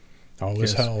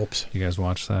 Always helps. You guys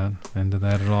watched that? Into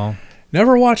that at all?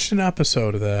 Never watched an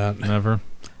episode of that. Never?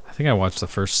 I think I watched the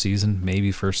first season,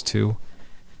 maybe first two.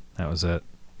 That was it.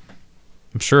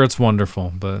 I'm sure it's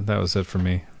wonderful, but that was it for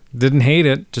me. Didn't hate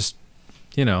it, just,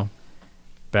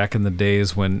 back in the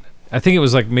days when... I think it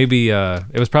was like maybe...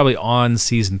 it was probably on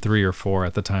season 3 or 4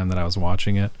 at the time that I was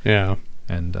watching it. Yeah.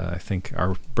 And I think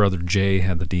our brother Jay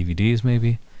had the DVDs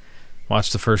maybe.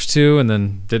 Watched the first 2 and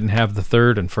then didn't have the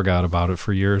third and forgot about it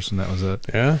for years, and that was it.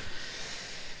 Yeah.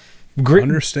 Great.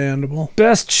 Understandable.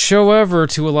 Best show ever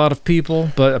to a lot of people,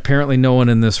 but apparently no one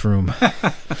in this room.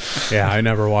 Yeah, I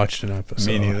never watched an episode.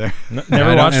 Me neither.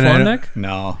 Never watched one, Nick?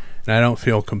 No. And I don't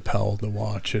feel compelled to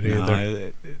watch it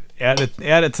either. Add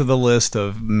it to the list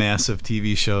of massive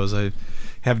TV shows I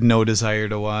have no desire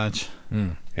to watch.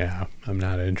 Yeah, I'm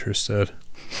not interested.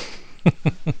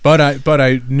 But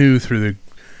I knew through the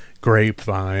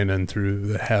grapevine and through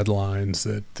the headlines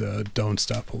that Don't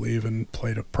Stop Believin'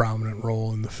 played a prominent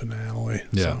role in the finale.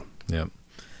 Yeah, so. yeah.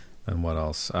 And what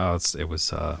else? It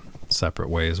was Separate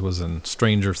Ways was in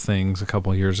Stranger Things a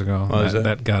couple of years ago.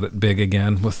 That got it big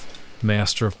again with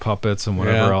Master of Puppets and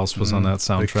whatever else was on that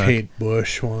soundtrack. The Kate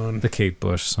Bush one. The Kate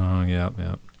Bush song, yeah.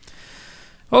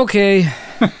 Okay.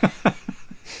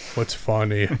 what's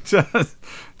funny.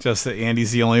 Just that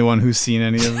Andy's the only one who's seen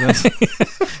any of this.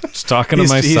 Just talking to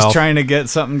myself. He's trying to get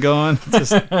something going.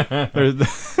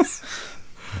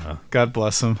 God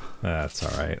bless him. That's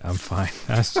all right. I'm fine.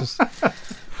 That's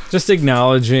just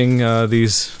acknowledging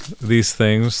these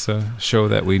things to show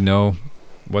that we know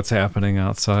what's happening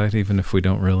outside, even if we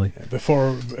don't really.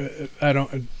 Before,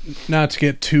 not to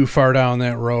get too far down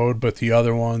that road, but the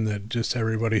other one that just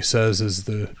everybody says is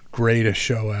the greatest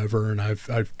show ever, and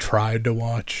I've tried to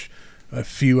watch a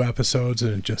few episodes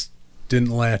and it just didn't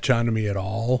latch onto me at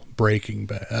all. Breaking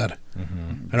Bad.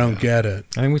 I don't get it.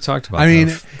 I think we talked about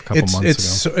that a couple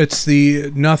months ago. It's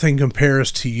the nothing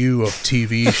compares to you of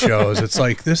TV shows. It's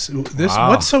like this. Wow.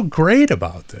 What's so great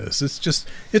about this?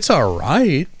 It's all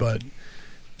right, but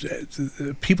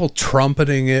people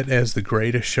trumpeting it as the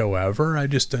greatest show ever, I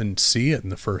just didn't see it in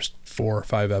the first 4 or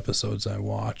 5 episodes I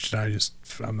watched.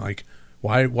 I'm like,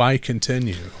 why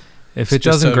continue? If it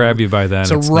doesn't grab you by then,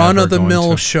 it's a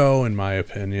run-of-the-mill show, in my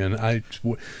opinion.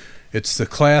 It's the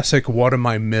classic "what am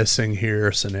I missing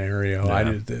here" scenario.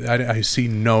 Yeah. I see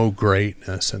no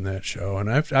greatness in that show, and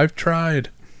I've tried.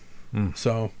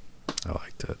 So I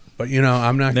liked it. But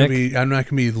I'm not gonna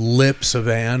be lips of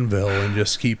anvil and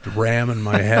just keep ramming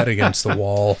my head against the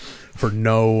wall for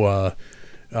no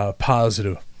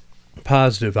positive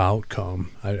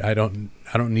outcome. I don't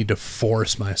need to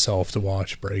force myself to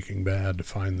watch Breaking Bad to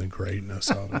find the greatness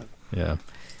of it. Yeah.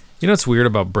 You know what's weird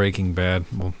about Breaking Bad?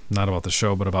 Well, not about the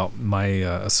show, but about my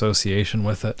association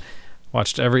with it.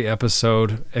 Watched every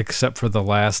episode except for the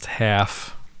last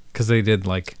half, because they did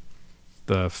like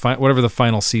whatever the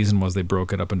final season was. They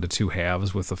broke it up into 2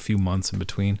 halves with a few months in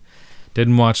between.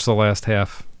 Didn't watch the last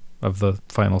half of the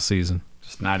final season.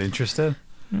 Just not interested.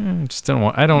 Just didn't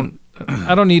want. I don't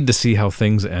need to see how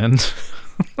things end.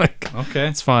 Okay,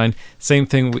 it's fine. Same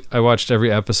thing. I watched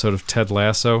every episode of Ted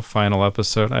Lasso, final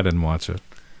episode. I didn't watch it.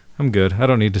 I'm good. I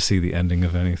don't need to see the ending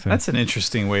of anything. That's an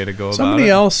interesting way to go about it. Somebody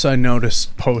else I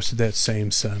noticed posted that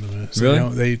same sentiment. So,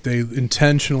 really? They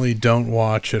intentionally don't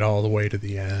watch it all the way to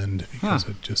the end because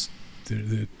it just,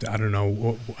 I don't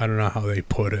know how they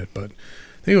put it, but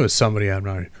I think it was somebody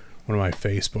one of my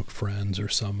Facebook friends or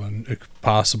someone,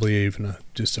 possibly even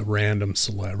just a random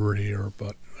celebrity,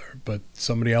 but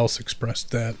somebody else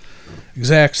expressed that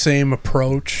exact same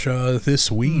approach this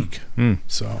week.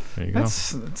 So there you go.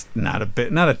 That's not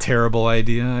a terrible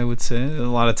idea, I would say. A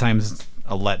lot of times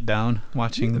a letdown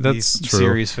watching the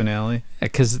series finale.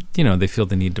 Because, they feel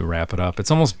the need to wrap it up.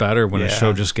 It's almost better when a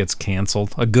show just gets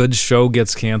canceled. A good show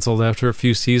gets canceled after a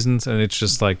few seasons, and it's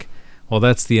just like, well,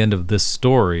 that's the end of this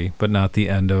story, but not the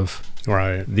end of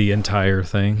the entire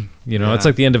thing. It's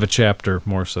like the end of a chapter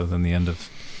more so than the end of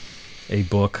a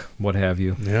book, what have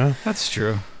you. Yeah, that's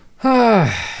true.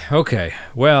 Okay,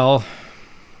 well,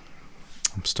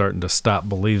 I'm starting to stop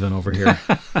believing over here.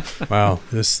 Wow,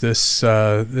 this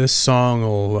song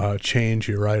will change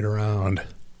you right around.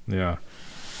 Yeah.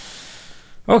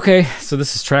 Okay, so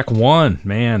this is track 1,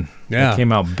 man. Yeah, it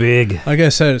came out big. Like I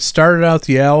said, it started out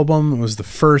the album. It was the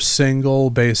first single.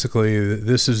 Basically,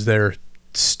 this is their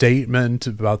statement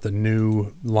about the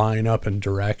new lineup and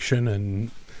direction,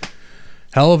 and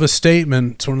hell of a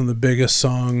statement. It's one of the biggest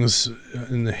songs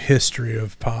in the history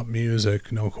of pop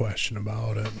music, no question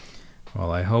about it.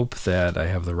 Well, I hope that I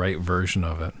have the right version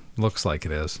of it. Looks like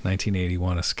it is.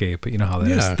 1981 Escape, but you know how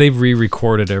that is. They've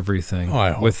re-recorded everything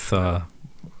with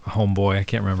homeboy, I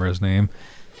can't remember his name,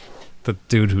 the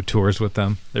dude who tours with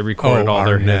them. They recorded all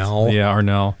their hits. Yeah,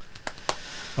 Arnell.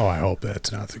 Oh, I hope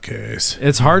that's not the case.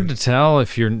 It's hard to tell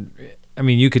if you're... I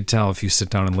mean, you could tell if you sit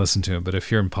down and listen to it, but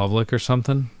if you're in public or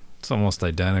something, it's almost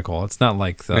identical. It's not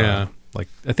like like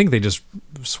I think they just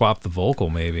swapped the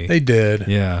vocal, maybe. They did.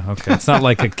 Yeah, okay. It's not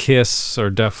like a Kiss or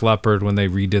Def Leppard when they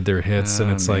redid their hits,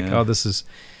 and it's like, oh, this is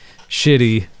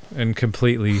shitty and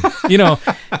completely...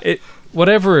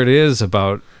 whatever it is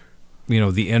about...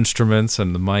 the instruments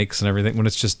and the mics and everything, when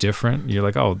it's just different, you're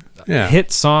like, hit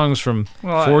songs from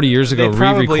 40 years ago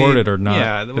re-recorded or not.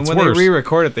 Yeah, when they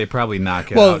re-record it, they probably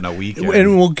knock it out in a weekend.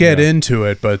 And we'll get into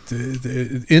it, but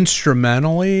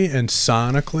instrumentally and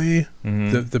sonically,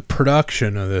 the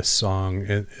production of this song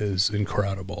is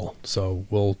incredible. So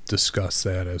we'll discuss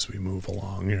that as we move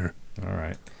along here. All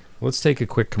right. Let's take a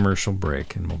quick commercial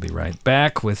break, and we'll be right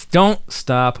back with Don't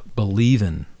Stop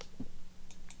Believin'.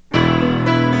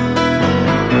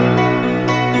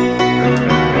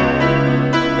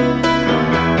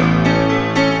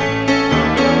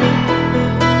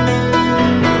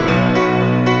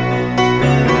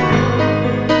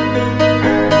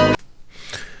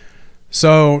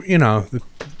 So, the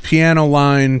piano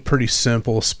line, pretty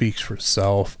simple, speaks for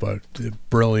itself, but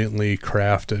brilliantly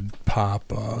crafted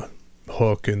pop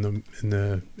hook in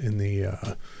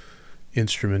the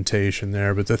instrumentation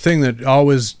there. But the thing that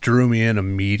always drew me in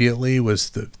immediately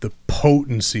was the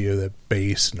potency of the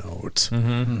bass notes. You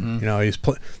know,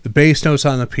 the bass notes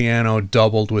on the piano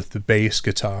doubled with the bass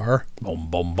guitar. Boom,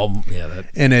 boom, boom. Yeah, that.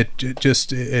 And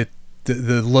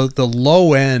the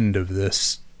low end of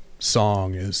this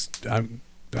song is a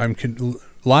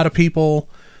lot of people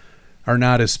are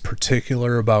not as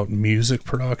particular about music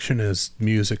production as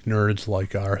music nerds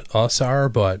like us are,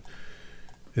 but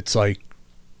it's like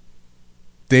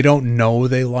they don't know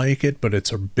they like it, but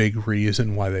it's a big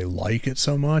reason why they like it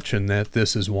so much, and that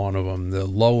this is one of them. The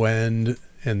low end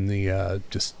and the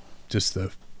just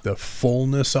the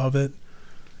fullness of it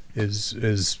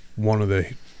is one of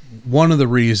the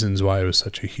reasons why it was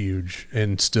such a huge,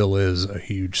 and still is a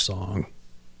huge song.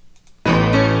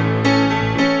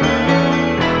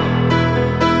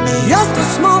 Just a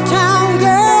small town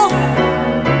girl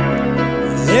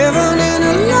living in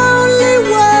a lonely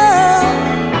world.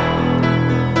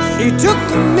 She took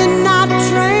the midnight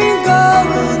train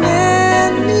going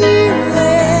anywhere.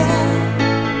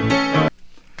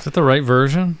 Is that the right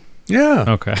version? Yeah.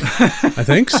 Okay. I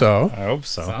think so. I hope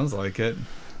so. Sounds like it.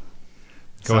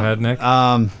 Go ahead, Nick.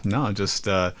 No, just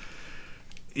I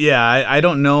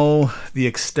don't know the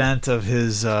extent of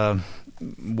his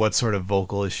what sort of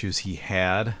vocal issues he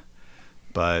had,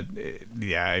 but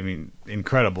yeah, I mean,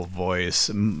 incredible voice,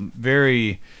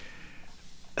 very,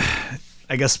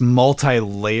 I guess,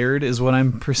 multi-layered is what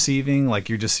I'm perceiving. Like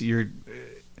you're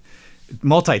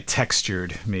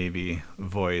multi-textured, maybe,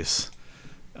 voice.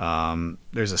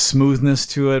 There's a smoothness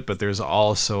to it, but there's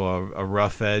also a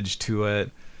rough edge to it.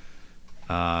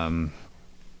 And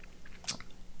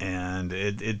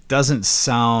it doesn't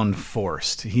sound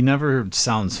forced. He never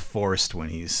sounds forced when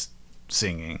he's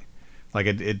singing. Like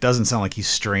it doesn't sound like he's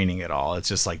straining at all. It's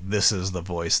just like, this is the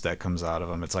voice that comes out of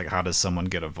him. It's like, how does someone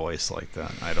get a voice like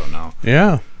that? I don't know.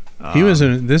 Yeah.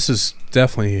 This is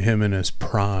definitely him in his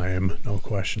prime, no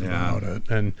question about it.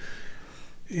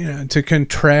 And to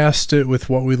contrast it with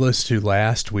what we listened to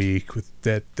last week with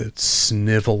that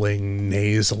sniveling,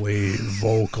 nasally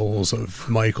vocals of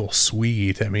Michael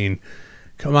Sweet. I mean,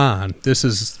 come on. This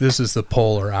is the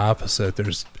polar opposite.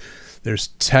 There's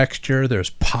texture,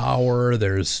 there's power,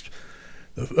 there's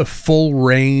a full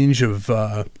range of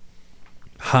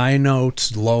high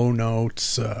notes, low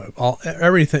notes,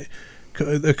 everything.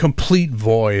 The complete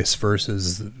voice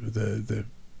versus the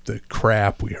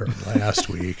crap we heard last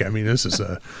week. I mean, this is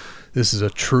a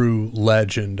true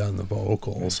legend on the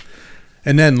vocals.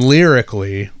 And then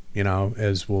lyrically,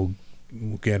 as we'll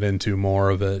get into more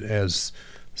of it as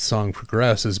the song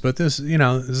progresses, but this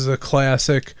is a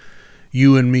classic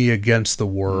you and me against the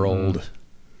world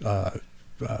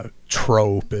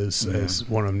trope is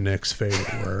one of Nick's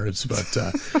favorite words. But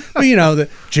the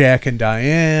Jack and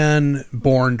Diane,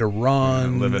 Born to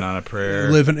Run, Living on a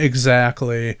Prayer,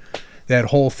 exactly. That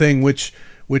whole thing, which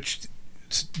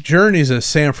Journey's a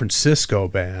San Francisco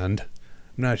band.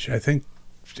 I'm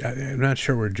not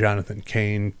sure where Jonathan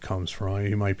Cain comes from.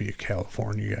 He might be a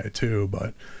California guy too,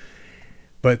 but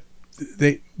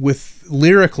they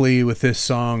lyrically with this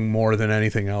song more than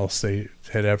anything else they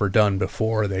had ever done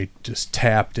before, they just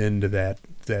tapped into that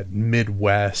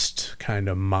Midwest kind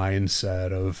of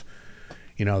mindset of,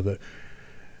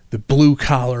 the blue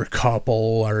collar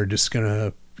couple are just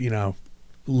gonna,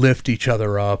 lift each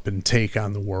other up and take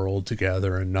on the world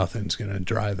together, and nothing's going to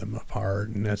drive them apart.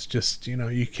 And that's just,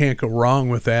 you can't go wrong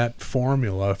with that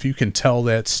formula. If you can tell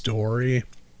that story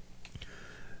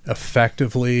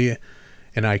effectively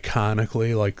and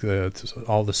iconically, like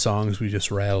all the songs we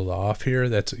just rattled off here,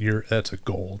 that's a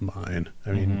gold mine.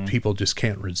 I mean, people just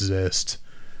can't resist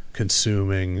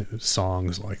consuming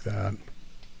songs like that.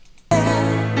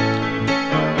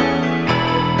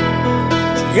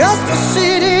 Just a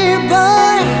city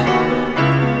boy,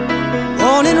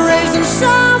 born and raised in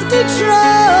South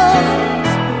Detroit.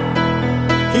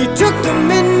 He took the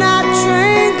midnight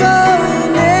train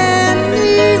going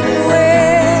anywhere.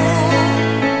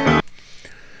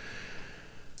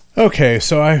 Okay,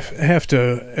 so I have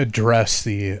to address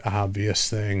the obvious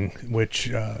thing,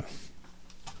 which,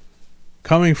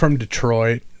 coming from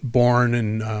Detroit, born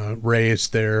and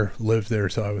raised there, lived there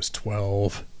till I was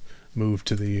 12.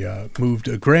 Moved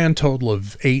a grand total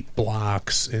of 8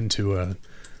 blocks into a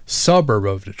suburb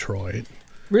of Detroit.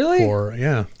 Really?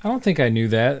 I don't think I knew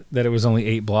that it was only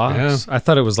 8 blocks. Yeah. I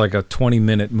thought it was like a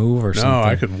 20-minute move or something. No,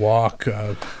 I could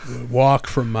walk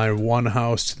from my one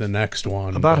house to the next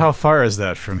one. About how far is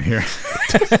that from here?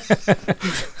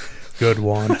 Good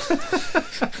one.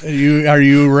 Are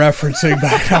you referencing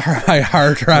back our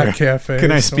Hard Rock Cafe?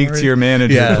 Can I speak to your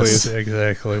manager, yes, please?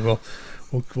 Exactly.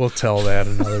 we'll tell that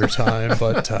another time.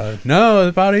 But no,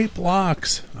 about 8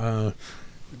 blocks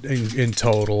in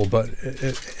total. But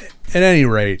at any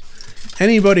rate,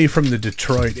 anybody from the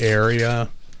Detroit area,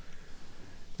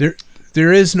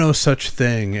 there is no such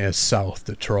thing as South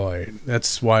Detroit.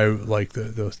 That's why, like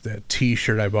that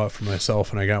T-shirt I bought for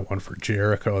myself, and I got one for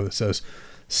Jericho that says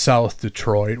South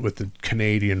Detroit with the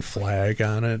Canadian flag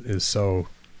on it, is so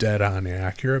dead on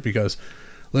accurate, because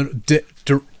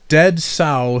dead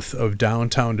south of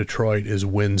downtown Detroit is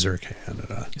Windsor,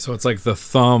 Canada. So it's like the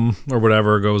thumb or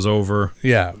whatever goes over.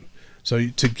 Yeah. So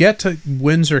to get to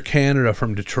Windsor, Canada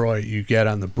from Detroit, you get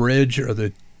on the bridge or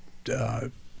the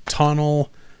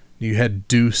tunnel. You head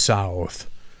due south.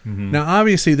 Mm-hmm. Now,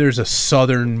 obviously, there's a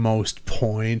southernmost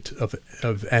point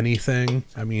of anything.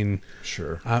 I mean,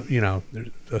 sure. There's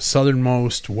a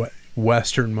southernmost,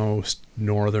 westernmost,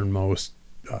 northernmost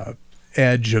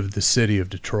edge of the city of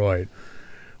Detroit.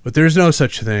 But there's no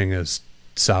such thing as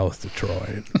South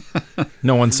Detroit.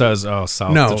 No one says, "Oh,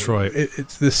 South Detroit."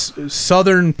 It's this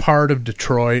southern part of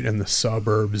Detroit, and the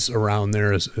suburbs around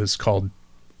there is called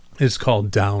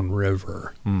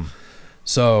downriver. Mm.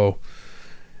 So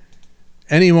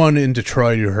anyone in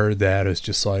Detroit who heard that is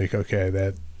just like, okay,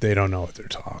 that they don't know what they're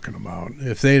talking about.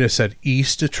 If they'd have said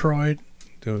East Detroit,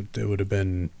 there would have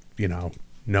been,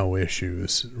 no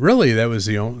issues. Really, it's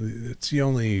the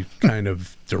only kind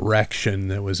of direction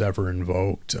that was ever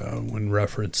invoked when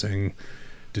referencing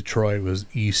Detroit was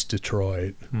East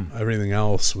Detroit. Everything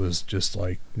else was just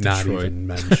like not Detroit. Even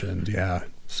mentioned. Yeah.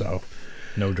 So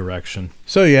no direction.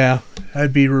 So yeah,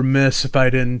 I'd be remiss if I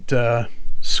didn't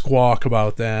squawk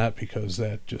about that, because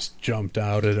that just jumped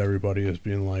out at everybody as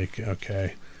being like,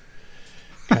 okay,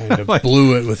 kind of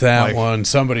blew it with that one.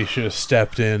 Somebody should have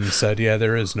stepped in and said, yeah,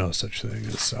 there is no such thing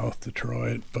as South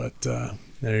Detroit. But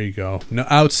there you go. No,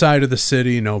 outside of the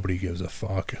city, nobody gives a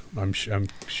fuck. I'm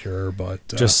sure, but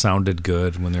just sounded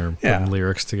good when they're putting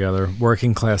lyrics together.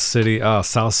 Working class city.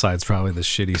 South Side's probably the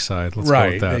shitty side. Let's go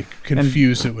with that. They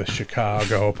confuse it with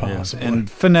Chicago, possibly.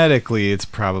 And phonetically, it's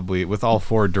probably, with all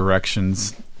 4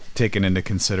 directions taken into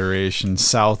consideration,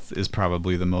 South is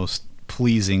probably the most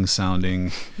pleasing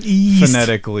sounding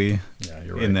phonetically. Yeah,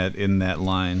 you're right. in that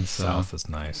line. So. South is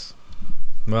nice.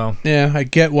 Well, yeah, I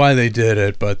get why they did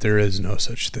it, but there is no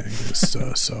such thing as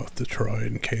South Detroit,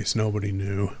 in case nobody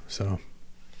knew. So.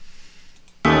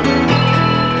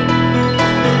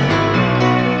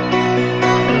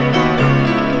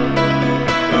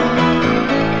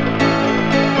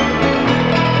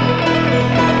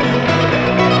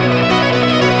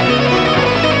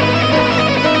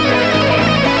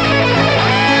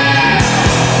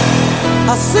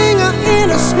 A singer in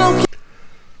a smoky.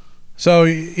 So,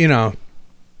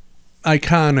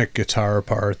 iconic guitar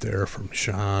part there from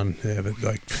Sean. They have it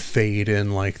like fade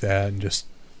in like that and just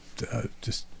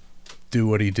do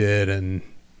what he did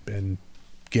and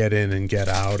get in and get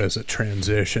out as a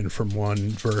transition from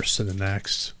one verse to the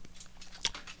next.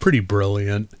 Pretty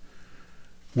brilliant.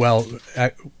 Well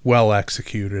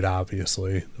executed,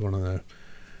 obviously. One of the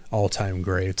all-time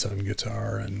greats on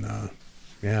guitar. And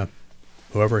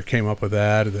whoever came up with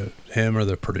that, him or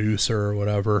the producer or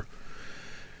whatever,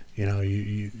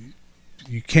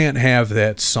 you can't have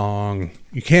that song.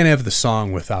 You can't have the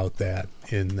song without that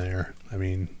in there. I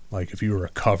mean, like if you were a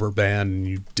cover band and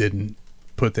you didn't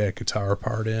put that guitar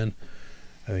part in,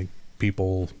 I think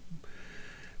people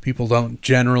don't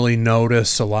generally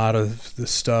notice a lot of the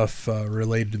stuff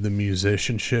related to the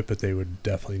musicianship, but they would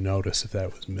definitely notice if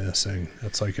that was missing.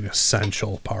 That's like an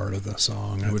essential part of the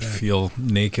song. I would feel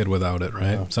naked without it,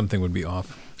 right? Yeah. Something would be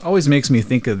off. Always makes me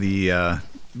think of the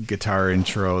guitar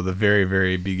intro, the very,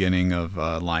 very beginning of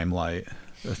Limelight.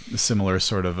 A similar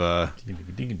sort of a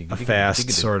fast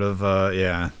sort of,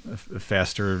 a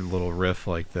faster little riff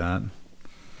like that.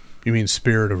 You mean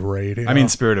Spirit of Radio? I mean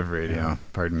Spirit of Radio. Yeah.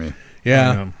 Pardon me.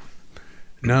 Yeah.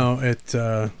 No, it.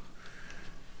 I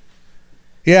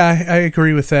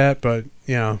agree with that, but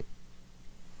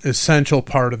essential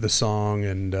part of the song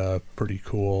and pretty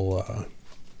cool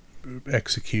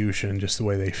execution, just the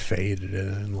way they faded it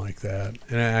in like that.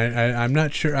 And I'm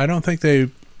not sure. I don't think they.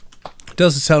 It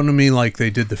doesn't sound to me like they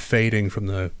did the fading from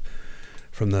the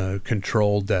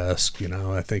control desk.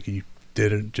 I think he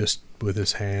did it just with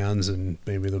his hands and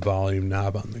maybe the volume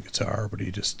knob on the guitar, but he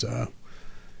just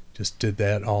did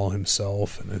that all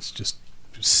himself, and it's just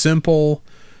simple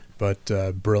but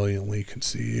brilliantly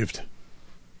conceived.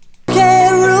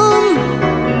 Room,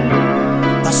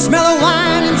 the smell of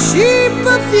wine and cheap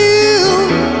perfume.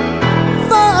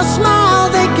 For a smile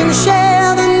they can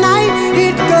share the night.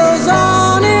 It goes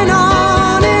on and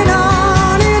on and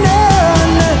on and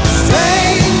on.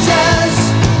 Strangers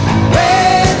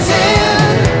waiting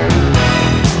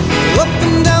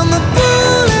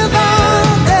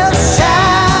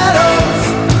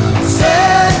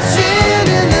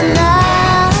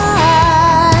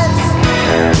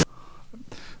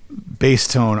bass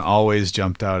tone always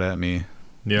jumped out at me.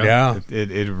 Yeah.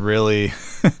 It really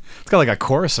it's got like a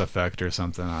chorus effect or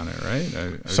something on it,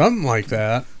 right? Something like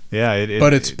that. Yeah,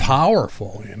 but it's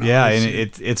powerful, you know. Yeah, and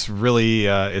it's really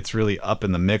up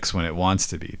in the mix when it wants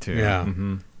to be too. Yeah,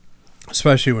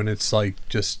 especially when it's like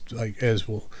just like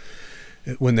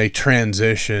when they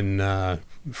transition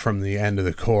from the end of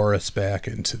the chorus back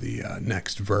into the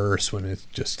next verse, when it's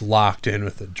just locked in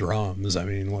with the drums. I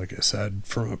mean, like I said,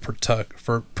 from a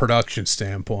production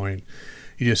standpoint,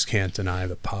 you just can't deny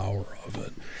the power of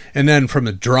it. And then from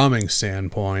a drumming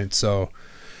standpoint, so.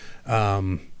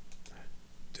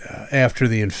 After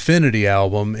the Infinity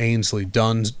album, Ainsley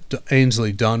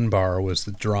Dunbar was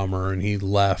the drummer, and he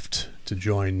left to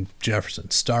join Jefferson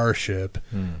Starship.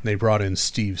 They brought in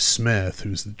Steve Smith,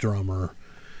 who's the drummer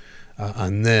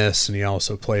on this, and he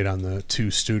also played on the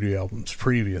 2 studio albums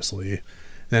previously.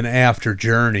 Then after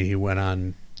Journey, he went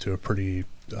on to a pretty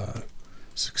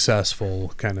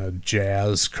successful kind of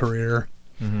jazz career,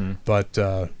 but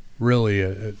really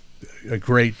a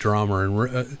great drummer and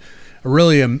a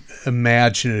really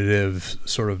imaginative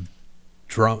sort of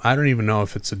drum. I don't even know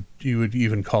if you would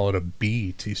even call it a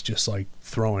beat. He's just like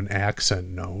throwing accent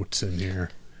notes in here.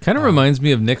 Kind of reminds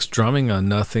me of Nick's drumming on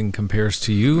Nothing Compares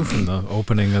to You from the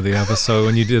opening of the episode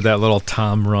when you did that little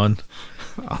tom run.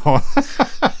 Oh.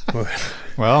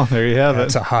 Well, there you have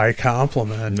That's it. a high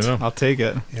compliment. Yeah. I'll take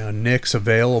it. Yeah, Nick's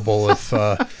available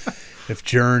if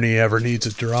Journey ever needs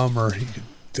a drummer. He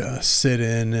could sit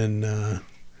in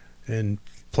and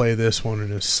play this one in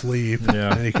his sleep.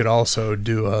 Yeah. And he could also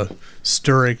do a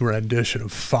stirring rendition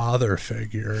of Father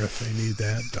Figure if they need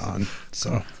that done.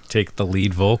 So take the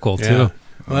lead vocal too.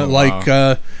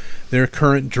 Their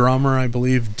current drummer, I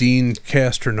believe, Dean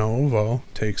Castronovo,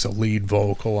 takes a lead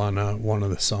vocal on one of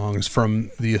the songs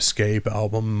from the Escape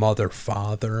album. Mother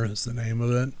Father is the name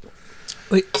of it.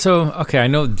 Wait, so okay, I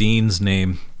know Dean's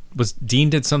name. Was Dean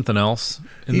did something else?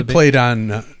 He played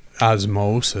on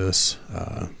Osmosis,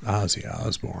 Ozzy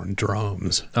Osbourne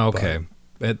drums. Okay,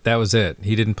 that was it.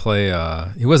 He didn't play.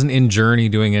 He wasn't in Journey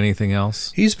doing anything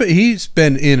else. He's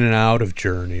been in and out of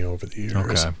Journey over the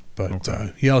years. Okay,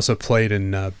 but he also played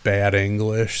in Bad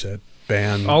English, that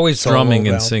band. Always drumming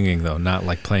and singing though, not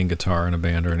like playing guitar in a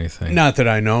band or anything. Not that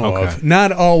I know of.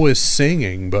 Not always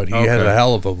singing, but he had a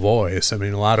hell of a voice. I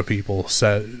mean, a lot of people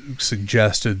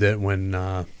suggested that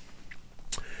when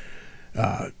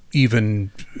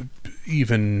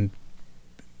even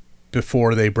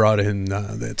before they brought in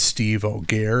that Steve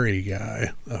O'Gary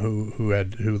guy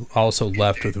who also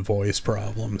left with voice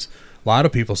problems, a lot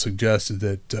of people suggested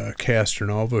that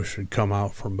Castronovo should come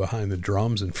out from behind the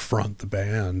drums and front the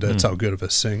band. That's how good of a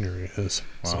singer he is.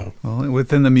 Wow. So. Well,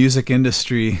 within the music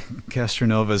industry,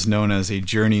 Castronova is known as a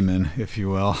journeyman, if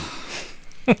you will.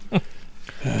 Oh,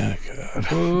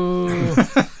 God. Ooh.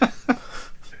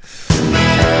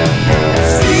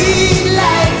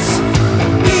 Streetlights,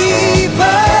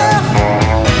 people,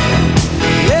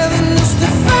 living just to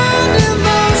find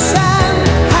emotion,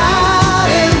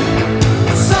 hiding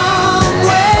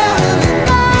somewhere in the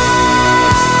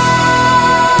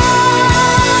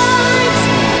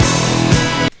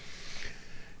night.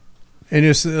 And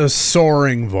just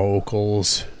soaring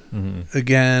vocals.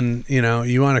 Again, you know,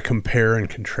 you want to compare and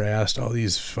contrast all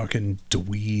these fucking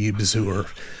dweebs who are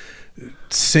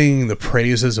singing the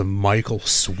praises of Michael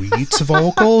Sweet's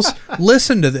vocals.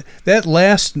 Listen to that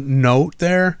last note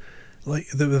there. Like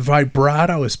the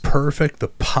vibrato is perfect. The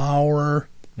power,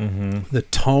 the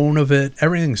tone of it,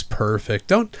 everything's perfect.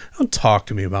 Don't talk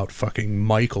to me about fucking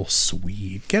Michael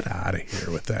Sweet. Get out of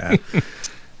here with that.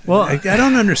 Well, I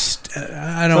don't understand.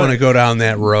 I don't want to go down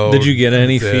that road. Did you get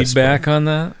any feedback on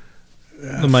that?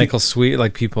 The Michael Sweet,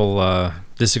 like people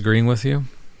disagreeing with you?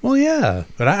 Well, yeah,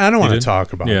 but I don't want to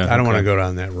talk about it. I don't want to go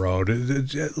down that road.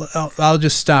 I'll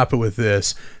just stop it with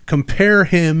this. Compare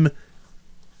him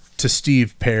to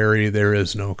Steve Perry. There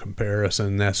is no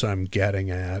comparison. That's what I'm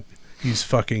getting at. He's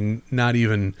fucking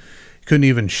couldn't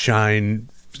even shine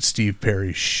Steve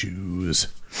Perry's shoes.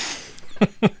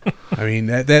 I mean,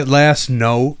 that last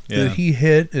note that he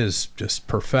hit is just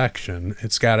perfection.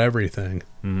 It's got everything.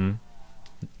 Mm-hmm.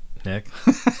 Nick?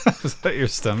 Is that your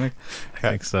stomach? I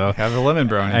think so. Have a lemon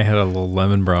brownie. I had a little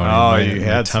lemon brownie. Oh, you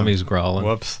had my tummy's some. growling.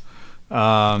 Whoops.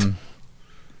 And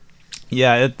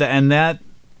that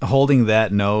holding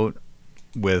that note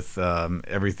with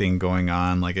everything going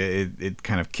on, like it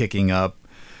kind of kicking up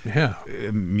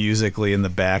musically in the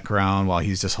background while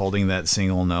he's just holding that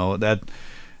single note. That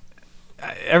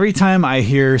every time I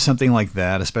hear something like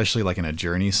that, especially like in a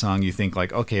Journey song, you think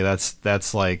like, okay,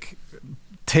 that's like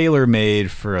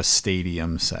tailor-made for a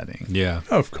stadium setting. Yeah.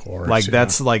 Of course. Like yeah.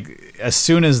 that's like as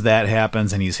soon as that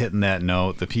happens and he's hitting that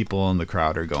note, the people in the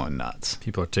crowd are going nuts.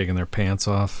 People are taking their pants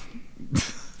off.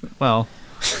 Well,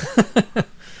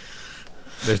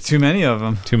 there's too many of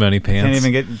them. Too many pants.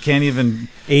 Can't even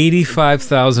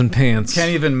 85,000 pants.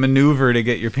 can't even maneuver to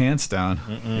get your pants down.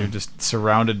 You're just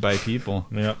surrounded by people.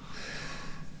 Yep.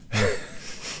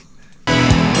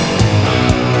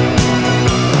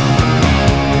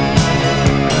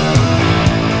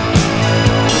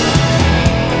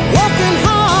 Working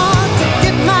hard to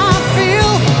get my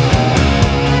fill.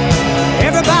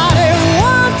 Everybody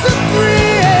wants a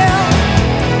thrill.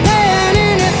 Paying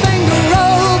anything to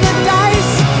roll the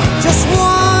dice. Just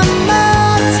one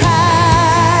more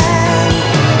time.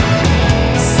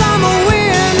 Some will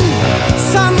win,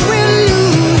 some will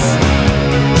lose.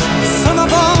 Some are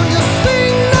born to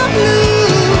sing the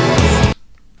blues.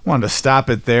 Wanted to stop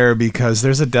it there because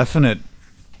there's a definite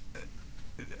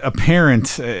apparent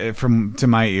to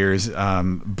my ears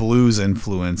blues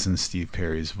influence in Steve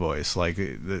Perry's voice. Like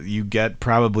you get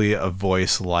probably a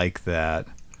voice like that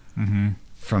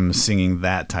from singing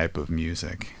that type of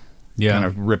music. Yeah. Kind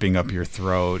of ripping up your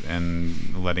throat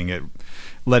and letting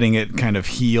it kind of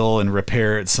heal and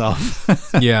repair itself.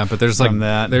 Yeah, but there's From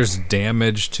that. there's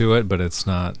damage to it, but it's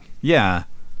not Yeah.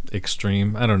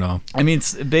 extreme. I don't know. I mean,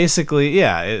 it's basically,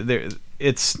 yeah,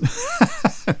 it's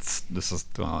this is,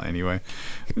 well, anyway,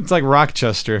 it's like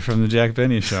Rochester from the Jack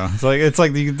Benny Show. It's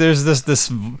like there's this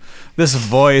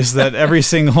voice that every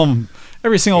single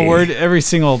word, every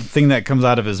single thing that comes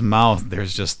out of his mouth,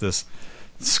 there's just this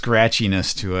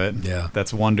scratchiness to it. Yeah.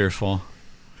 That's wonderful.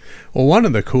 Well, one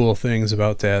of the cool things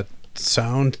about that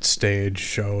soundstage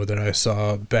show that I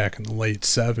saw back in the late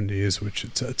 70s, which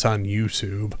it's on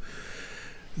YouTube,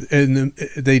 and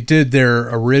they did their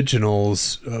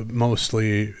originals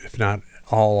mostly, if not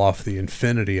all, off the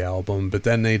Infinity album, but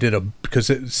then they did because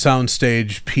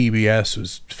Soundstage PBS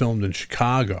was filmed in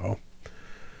Chicago,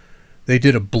 they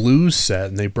did a blues set,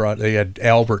 and they had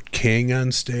Albert King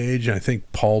on stage, and I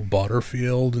think Paul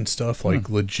Butterfield and stuff, like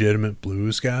legitimate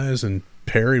blues guys, and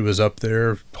Perry was up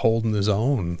there holding his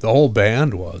own. The whole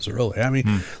band was, really. I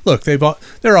mean, look,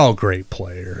 they're all great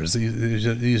players.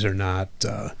 These are not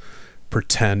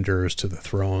pretenders to the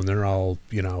throne. They're all,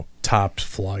 top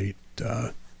flight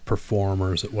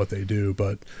performers at what they do.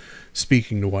 But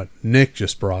speaking to what Nick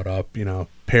just brought up,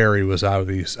 Perry was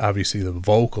obviously the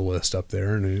vocalist up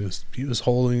there, and he was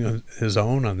holding his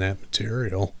own on that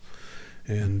material.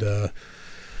 And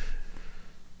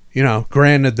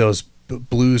granted, those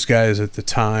blues guys at the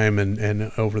time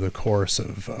and over the course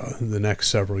of the next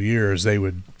several years, they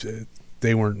weren't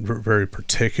very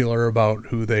particular about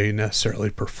who they necessarily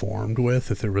performed with.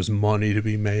 If there was money to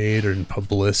be made and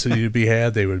publicity to be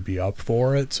had, they would be up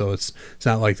for it. So it's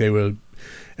not like they would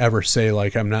ever say,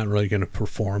 like, I'm not really going to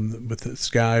perform with this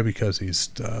guy because he's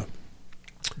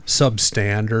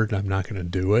substandard. I'm not going to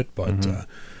do it. But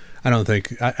I don't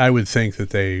think I would think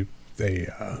that they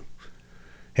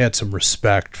had some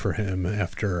respect for him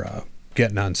after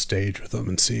getting on stage with him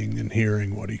and seeing and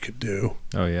hearing what he could do.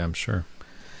 Oh yeah, I'm sure.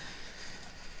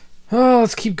 Oh,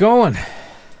 let's keep going.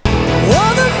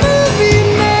 Well, the movie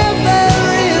never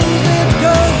ends. It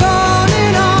goes on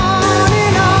and on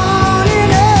and on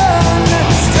and on.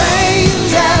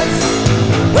 Strangers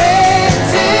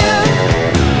waiting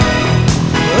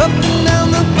up and down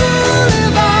the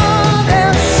boulevard.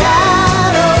 Their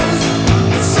shadows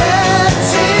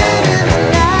searching in the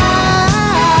night.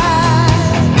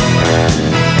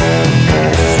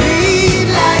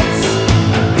 Streetlights,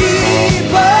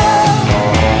 people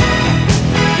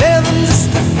living just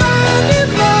to find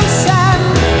emotion,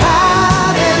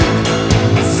 hiding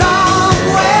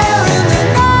somewhere in the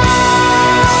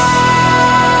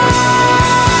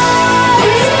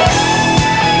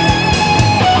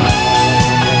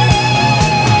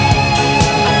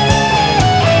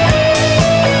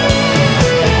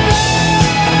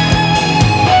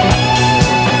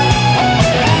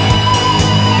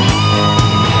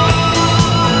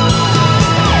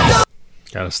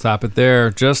Got to stop it there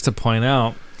just to point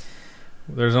out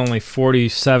there's only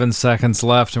 47 seconds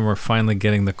left, and we're finally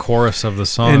getting the chorus of the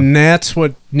song. And that's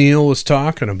what Neil was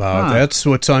talking about. Huh. That's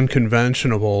what's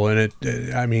unconventional. And it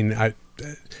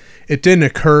didn't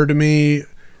occur to me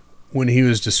when he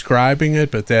was describing it,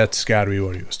 but that's got to be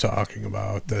what he was talking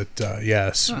about. That,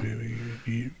 yes,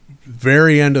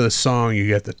 very end of the song, you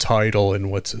get the title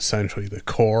and what's essentially the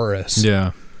chorus,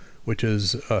 Yeah. which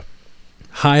is a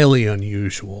highly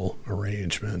unusual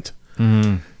arrangement.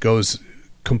 Goes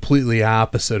completely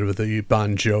opposite of the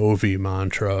Bon Jovi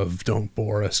mantra of "Don't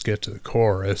bore us, get to the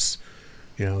chorus."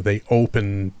 They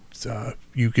open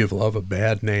You Give Love a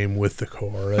Bad Name with the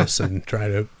chorus and try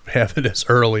to have it as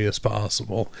early as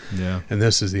possible. Yeah. And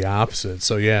this is the opposite.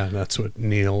 So, yeah, that's what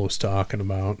Neil was talking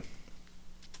about.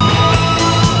 Don't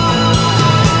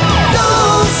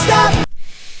stop.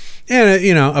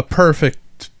 And, a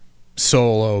perfect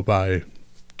solo by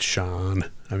Sean.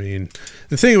 I mean,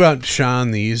 the thing about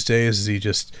Sean these days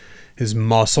is his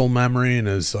muscle memory and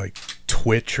his like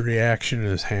twitch reaction in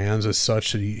his hands is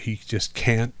such that he just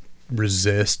can't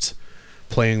resist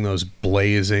playing those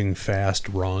blazing fast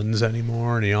runs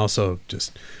anymore. And he also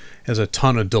just has a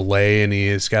ton of delay, and he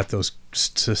has got those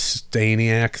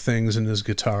Staniac things in his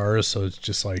guitars. So it's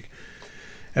just like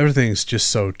everything's just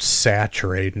so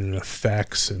saturated in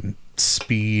effects and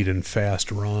speed and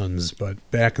fast runs. But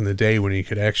back in the day when he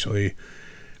could actually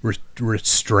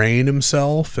restrain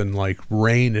himself and like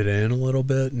rein it in a little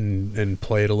bit and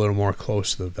play it a little more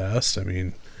close to the vest, I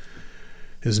mean,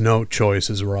 his note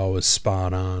choices were always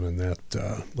spot on, and that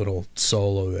little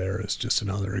solo there is just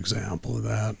another example of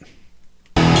that.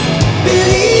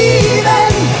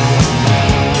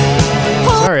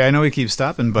 Sorry, I know we keep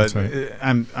stopping, but right.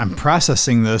 I'm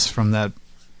processing this from that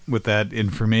with that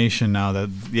information now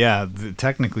that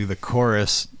technically the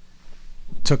chorus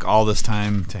took all this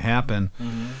time to happen.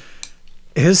 Mm-hmm.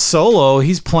 His solo,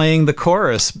 he's playing the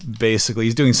chorus basically.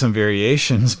 He's doing some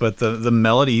variations, but the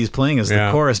melody he's playing is the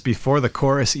chorus before the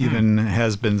chorus even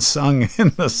has been sung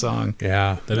in the song.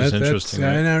 Yeah, that is interesting.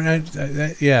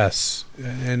 Right? Yes,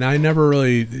 and I never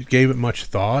really gave it much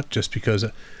thought, just because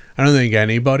I don't think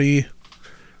anybody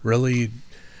really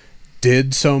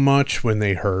did so much when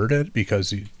they heard it,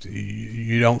 because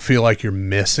you don't feel like you're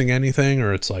missing anything,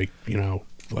 or it's like,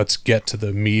 let's get to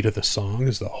the meat of the song,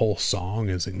 as the whole song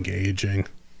is engaging.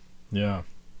 Yeah.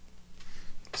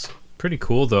 It's pretty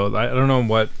cool, though. I don't know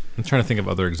I'm trying to think of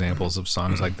other examples of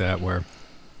songs like that where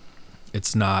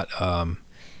it's not an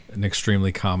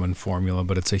extremely common formula,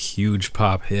 but it's a huge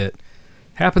pop hit.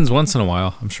 Happens once in a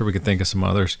while. I'm sure we could think of some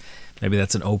others. Maybe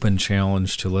that's an open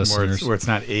challenge to listeners. Where it's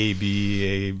not A, B,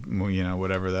 A,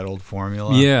 whatever, that old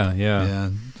formula. Yeah. Yeah,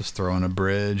 just throw in a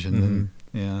bridge and then,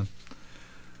 yeah.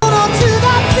 On to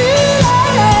that feeling,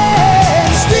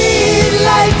 street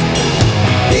light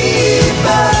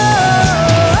people.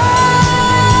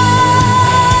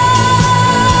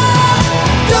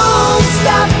 Don't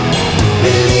stop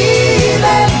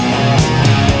believing.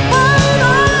 Hold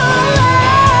on,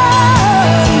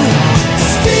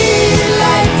 street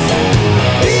light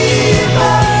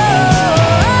people.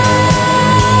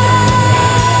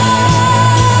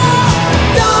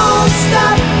 Don't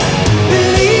stop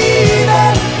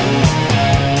believing.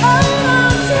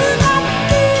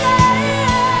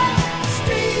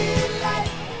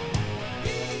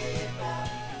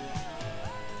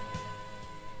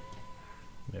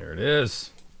 There it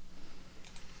is.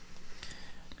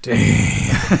 Damn.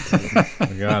 I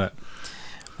got it.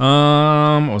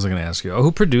 What was I going to ask you? Oh,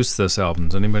 who produced this album?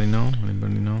 Does anybody know?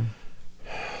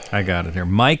 I got it here.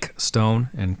 Mike Stone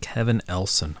and Kevin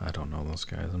Elson. I don't know those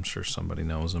guys. I'm sure somebody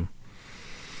knows them.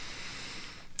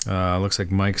 Looks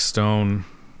like Mike Stone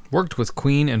worked with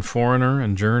Queen and Foreigner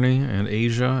and Journey and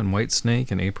Asia and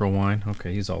Whitesnake and April Wine.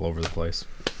 Okay, he's all over the place.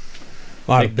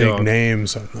 A lot of big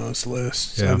names on those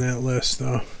lists. Yeah. On that list,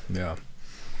 though. Yeah.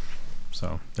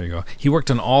 So there you go. He worked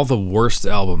on all the worst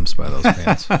albums by those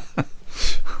bands.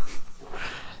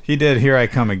 He did Here I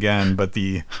Come Again, but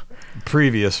the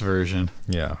previous version.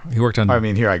 Yeah, he worked on.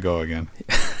 Here I go again.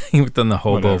 He worked on the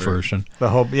hobo version.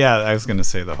 Yeah, I was going to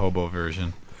say the hobo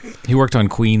version. He worked on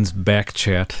Queen's Back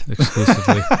Chat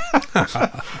exclusively.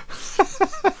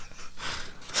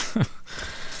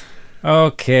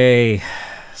 Okay,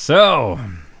 so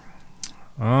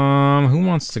who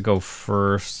wants to go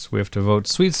first? We have to vote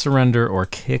Sweet Surrender or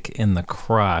Kick in the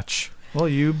Crotch. Well,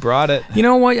 you brought it. You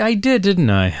know what? I did, didn't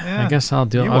I? Yeah. I guess I'll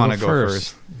do. You I'll want to go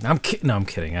first? I'm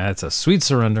kidding. It's a Sweet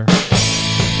Surrender.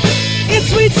 It's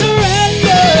Sweet Surrender.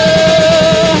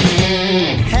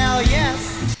 Hell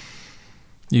yes.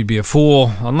 You'd be a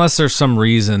fool unless there's some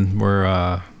reason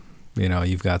where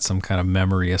you've got some kind of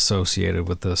memory associated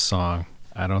with this song.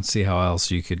 I don't see how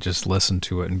else you could just listen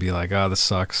to it and be like, this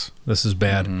sucks. This is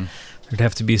bad. Mm-hmm. There'd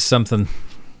have to be something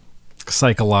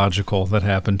psychological that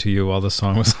happened to you while the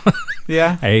song was on.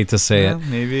 Yeah. I hate to say it.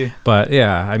 Maybe. But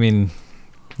yeah, I mean,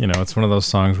 it's one of those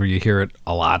songs where you hear it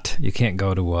a lot. You can't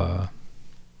go to a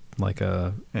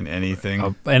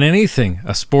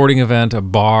sporting event, a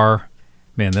bar.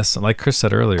 Man, this, like Chris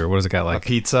said earlier, what has it got, like? A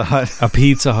Pizza Hut. A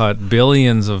Pizza Hut.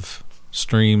 Billions of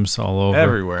streams all over.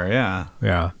 Everywhere, yeah.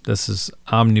 Yeah, this is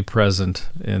omnipresent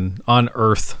on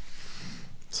Earth.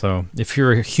 So if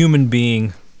you're a human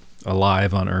being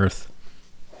alive on Earth,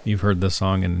 you've heard this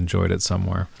song and enjoyed it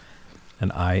somewhere.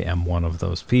 and I am one of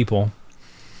those people.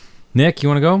 Nick, you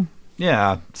want to go?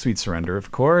 Yeah, Sweet Surrender,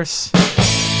 of course.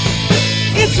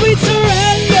 It's Sweet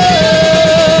Surrender.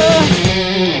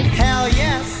 Hell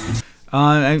yes.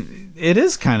 It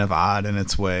is kind of odd in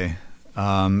its way.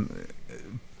 A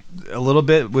little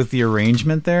bit with the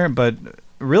arrangement there, but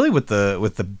really with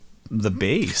the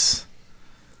bass.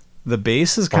 The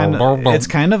bass is kind of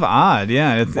kind of odd.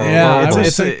 Yeah,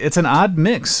 it's an odd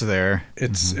mix there.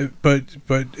 But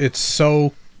it's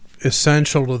so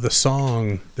essential to the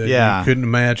song that you couldn't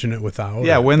imagine it without.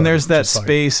 Yeah, it, when but there's that just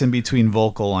space in between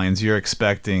vocal lines, you're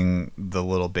expecting the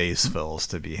little bass fills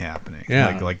to be happening.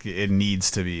 Yeah, like it needs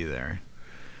to be there.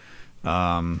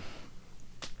 So,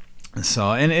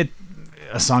 and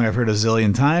a song I've heard a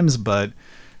zillion times, but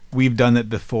we've done it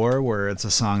before where it's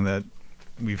a song that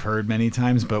we've heard many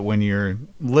times, but when you're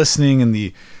listening in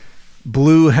the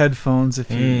blue headphones, if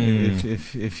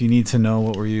you need to know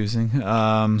what we're using, So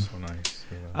nice.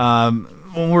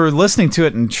 when we're listening to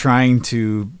it and trying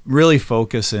to really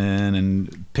focus in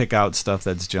and pick out stuff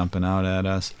that's jumping out at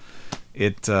us,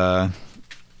 it's a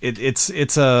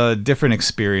different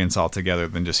experience altogether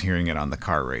than just hearing it on the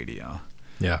car radio.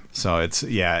 Yeah. So it's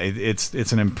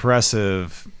an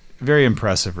impressive, very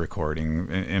impressive recording,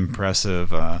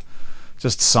 impressive,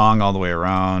 just song all the way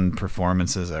around,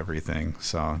 performances, everything.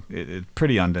 So it's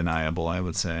pretty undeniable, I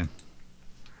would say.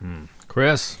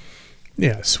 Chris?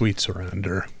 Yeah, Sweet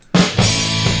Surrender.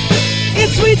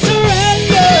 It's Sweet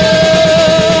Surrender.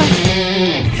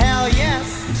 Hell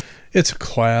yes. It's a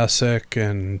classic,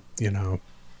 and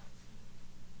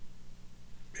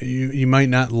you might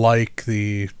not like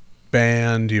the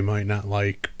band, you might not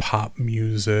like pop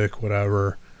music,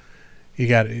 whatever. You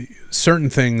got certain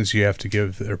things you have to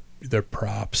give their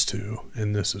props to,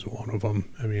 and this is one of them.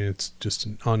 I mean, it's just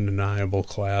an undeniable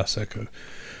classic,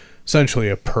 essentially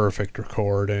a perfect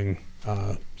recording,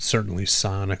 certainly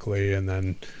sonically, and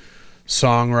then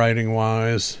songwriting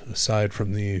wise, aside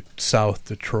from the South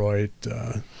Detroit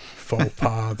faux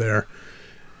pas there,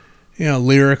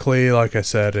 lyrically, like I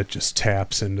said, it just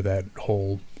taps into that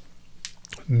whole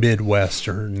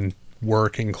Midwestern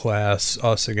working class,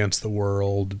 us against the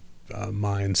world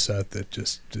mindset that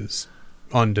just is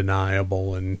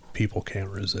undeniable, and people can't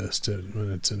resist it when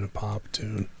it's in a pop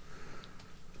tune.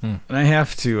 And I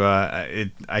have to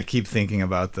I keep thinking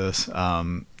about this,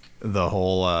 the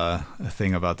whole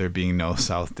thing about there being no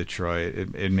South Detroit.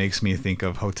 It makes me think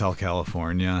of Hotel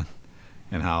California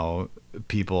and how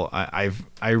people I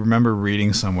remember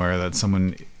reading somewhere that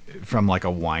someone from like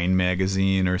a wine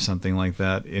magazine or something like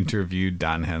that interviewed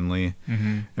Don Henley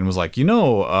and was like,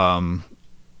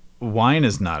 wine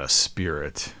is not a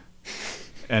spirit.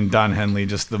 And Don Henley,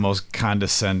 just the most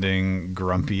condescending,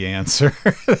 grumpy answer.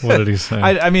 What did he say?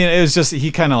 I mean, it was just, he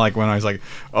kind of like, when I was like,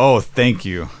 oh, thank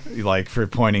you, like, for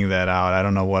pointing that out. I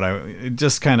don't know what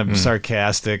just kind of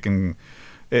sarcastic, and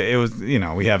it was,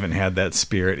 we haven't had that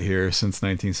spirit here since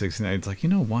 1969. It's like,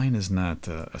 wine is not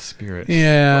a spirit.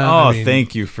 Yeah. Oh,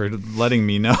 thank you for letting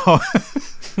me know.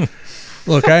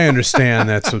 Look, I understand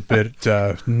that's a bit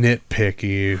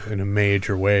nitpicky in a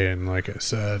major way, and like I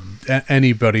said,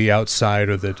 anybody outside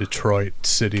of the Detroit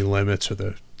city limits or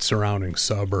the surrounding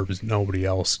suburbs, nobody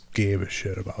else gave a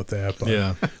shit about that. But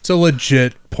Yeah. it's a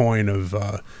legit point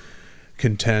of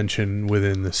contention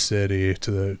within the city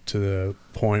to the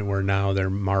point where now they're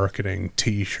marketing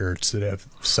T-shirts that have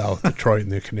South Detroit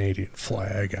and the Canadian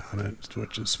flag on it,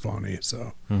 which is funny.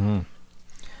 So. Mm-hmm.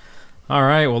 All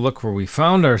right, well, look where we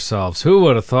found ourselves. Who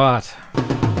would have thought?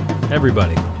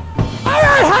 Everybody. All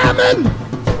right, Hammond!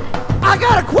 I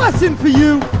got a question for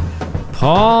you.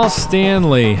 Paul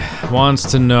Stanley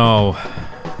wants to know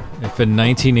if in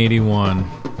 1981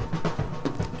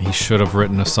 he should have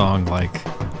written a song like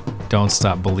Don't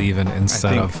Stop Believin'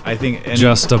 instead of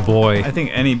Just a Boy. I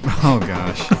think oh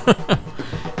gosh.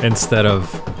 Instead of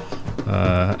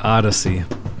Odyssey.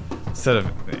 Instead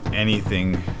of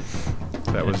anything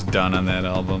that was done on that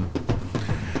album.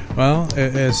 Well,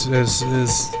 as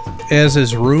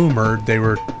is rumored,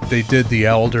 they did The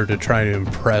Elder to try to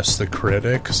impress the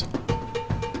critics.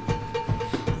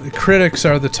 The critics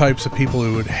are the types of people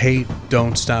who would hate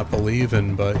Don't Stop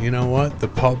Believin', but you know what? The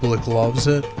public loves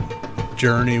it.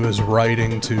 Journey was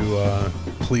writing to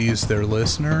please their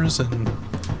listeners, and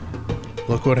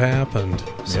look what happened.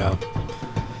 So. Yeah.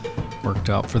 Worked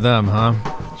out for them, huh?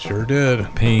 Sure did.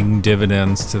 Paying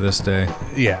dividends to this day.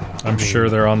 Yeah. I'm sure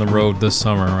they're on the road this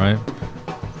summer, right?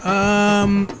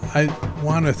 I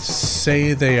want to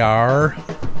say they are.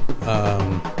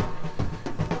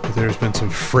 There's been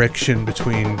some friction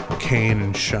between Kane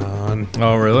and Sean.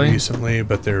 Oh, really? Recently,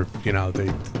 but they're,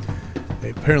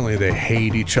 apparently they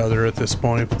hate each other at this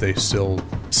point, but they still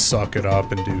suck it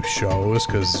up and do shows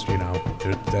because,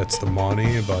 that's the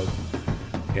money. But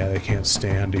yeah, they can't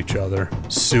stand each other,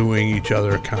 suing each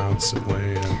other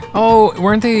constantly. And Oh,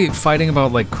 weren't they fighting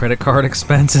about like credit card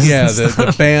expenses? yeah, and the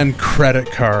stuff? band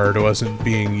credit card wasn't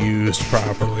being used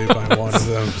properly by one of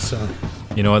them. So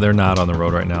You know what? They're not on the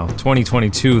road right now.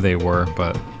 2022 they were,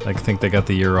 but I think they got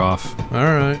the year off. all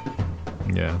right.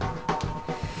 Yeah.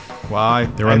 Well,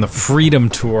 They were on the Freedom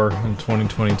Tour in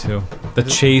 2022. The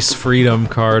Chase Freedom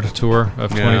Card Tour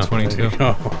of Yeah, 2022. there you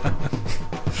go.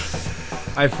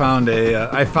 I found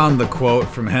the quote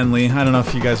from Henley. I don't know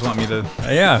if you guys want me to.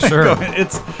 Yeah, sure.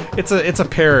 It's a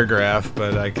paragraph,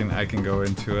 but I can go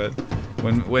into it.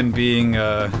 When being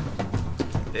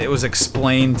it was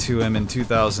explained to him in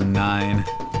 2009.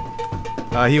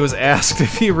 He was asked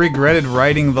if he regretted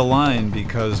writing the line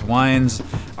because wines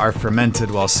are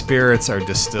fermented while spirits are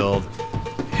distilled.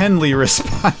 Henley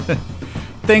responded,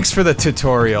 "Thanks for the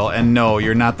tutorial, and no,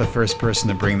 you're not the first person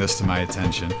to bring this to my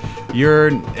attention. You're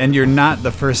not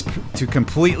the first to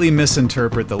completely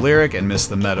misinterpret the lyric and miss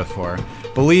the metaphor.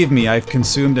 Believe me, I've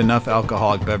consumed enough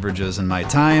alcoholic beverages in my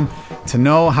time to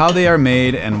know how they are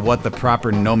made and what the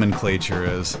proper nomenclature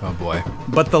is." Oh boy.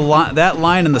 But that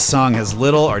line in the song has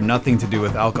little or nothing to do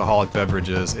with alcoholic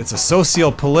beverages. It's a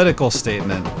socio-political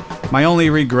statement. My only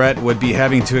regret would be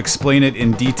having to explain it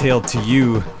in detail to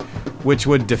you, which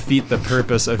would defeat the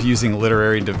purpose of using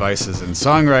literary devices in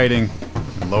songwriting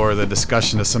and lower the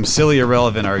discussion to some silly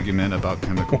irrelevant argument about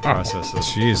chemical processes.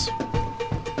 Jeez.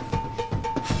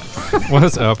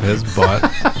 What's up his butt?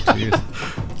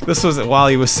 Jeez. This was while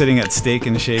he was sitting at Steak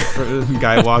and Shake. The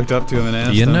guy walked up to him and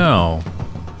asked him.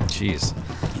 Jeez.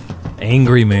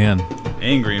 Angry man.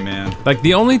 Angry man. Like,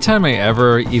 the only time I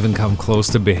ever even come close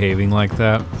to behaving like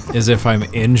that is if I'm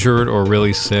injured or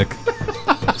really sick.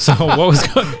 So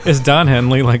is Don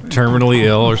Henley like terminally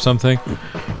ill or something?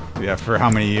 Yeah, for how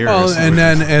many years? Well, and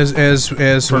then as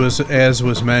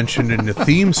was mentioned in the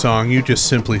theme song, you just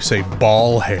simply say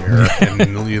ball hair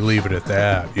and you leave it at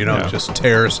that. You don't just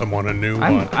tear someone a new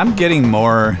one. I'm getting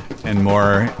more and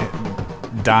more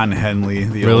Don Henley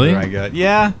the Really? older I get.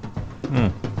 Yeah.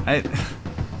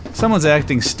 Someone's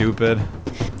acting stupid.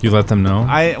 You let them know?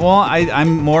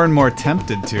 I'm more and more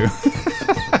tempted to.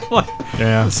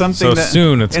 Yeah. Something so that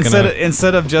soon it's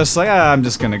instead of just like I'm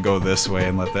just gonna go this way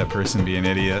and let that person be an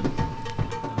idiot.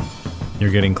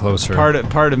 You're getting closer. Part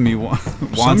of me wants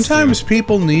Sometimes to.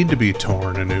 people need to be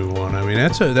torn a new one. I mean,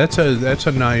 that's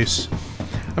a nice.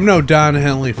 I'm no Don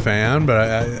Henley fan, but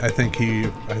I think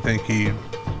he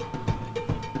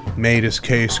made his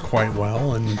case quite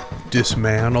well and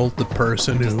dismantled the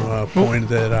person who pointed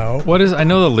that out. I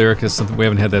know the lyric is something we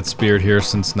haven't had that spirit here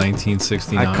since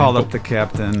 1969. I called up the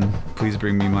captain. Please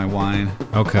bring me my wine.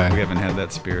 Okay. We haven't had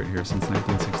that spirit here since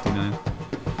 1969.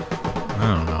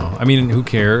 I don't know. I mean, who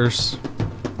cares?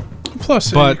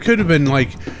 Plus, But- it could have been like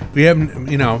we haven't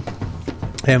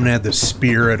had the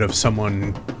spirit of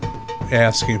someone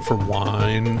asking for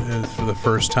wine for the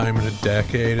first time in a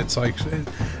decade. It's like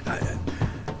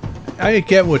I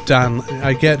get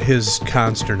I get his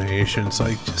consternation. It's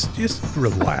like just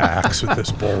relax with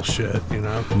this bullshit,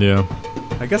 Yeah.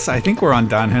 I think we're on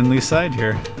Don Henley's side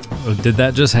here. Did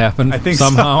that just happen? I think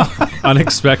somehow,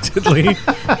 unexpectedly.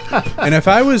 And if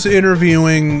I was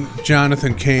interviewing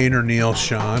Jonathan Cain or Neil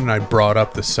Sean and I brought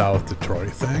up the South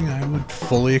Detroit thing, I would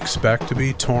fully expect to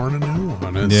be torn a new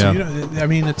one. It's,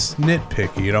 it's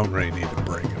nitpicky. You don't really need to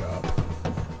bring it up.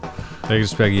 They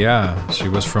just be like, yeah, she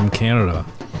was from Canada.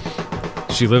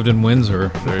 She lived in Windsor.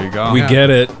 There you go. We get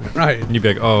it. Right. And you'd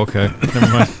be like, oh, okay. Never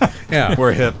mind. Yeah.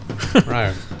 We're hip.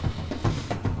 Right.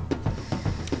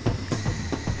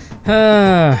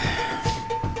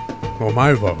 Well,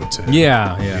 my vote's in.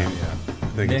 Yeah. I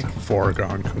think it's a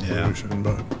foregone conclusion,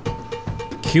 but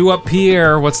Cue up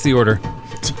Pierre. What's the order?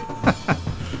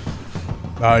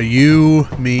 you,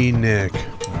 me, Nick.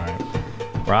 All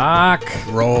right. Rock.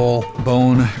 Roll.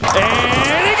 Bone.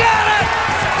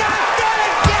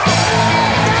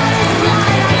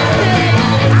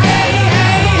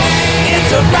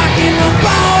 It's a rockin'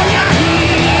 ball, yeah.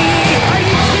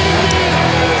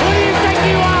 Who do you think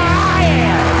you are? I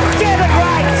am. Get it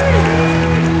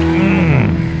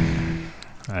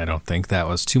right. I don't think that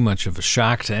was too much of a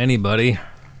shock to anybody.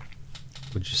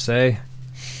 Would you say?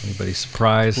 Anybody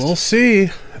surprised? We'll see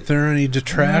if there are any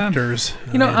detractors.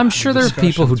 I'm sure there's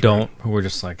people who discussions, who are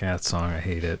just like, that song, I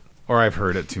hate it. Or I've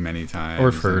heard it too many times. Or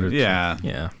I've heard it. Yeah.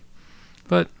 Yeah.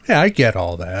 But Yeah, I get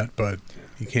all that, but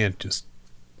you can't just.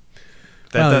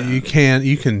 You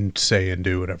can say and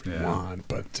do whatever you want,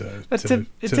 but it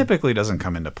typically doesn't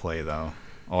come into play though.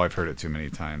 I've heard it too many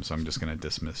times, so I'm just going to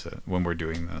dismiss it when we're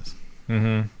doing this.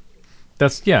 Mm-hmm.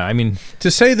 That's, yeah, I mean...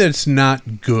 To say that it's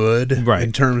not good right.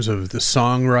 in terms of the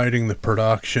songwriting, the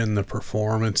production, the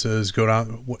performances, go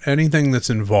down, anything that's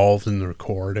involved in the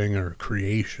recording or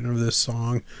creation of this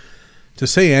song, to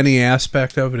say any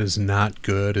aspect of it is not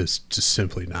good is just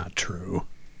simply not true.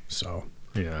 So,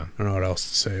 yeah. I don't know what else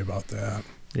to say about that.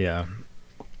 Yeah.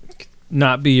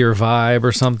 Not be your vibe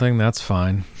or something, that's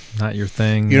fine. Not your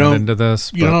thing. You not don't, into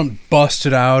this. You don't bust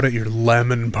it out at your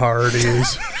lemon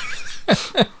parties.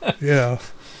 Yeah.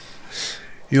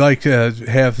 You like to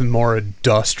have more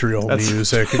industrial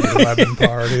music at your lemon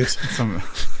parties.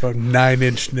 About 9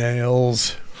 Inch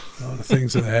Nails,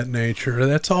 things of that nature.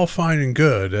 That's all fine and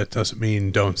good. That doesn't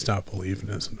mean Don't Stop Believin'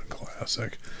 isn't a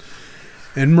classic.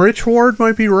 And Rich Ward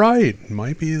might be right. It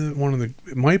might be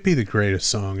the greatest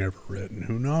song ever written.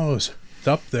 Who knows? It's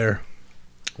up there.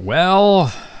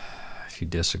 Well, if you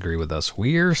disagree with us,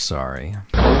 we're sorry.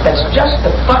 That's just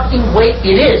the fucking way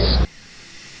it is.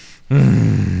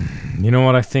 You know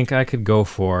what I think I could go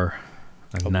for?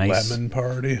 A nice lemon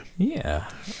party? Yeah.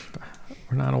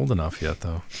 We're not old enough yet,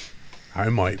 though. I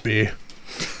might be.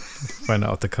 Find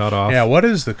out the cutoff. Yeah, what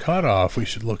is the cutoff? We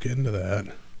should look into that.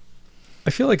 I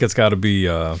feel like it's got to be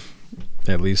at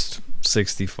least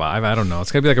 65. I don't know.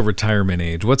 It's got to be like a retirement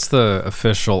age. What's the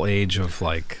official age of,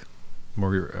 like,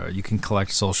 where you can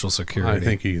collect Social Security? I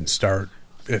think you can start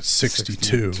at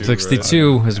 62.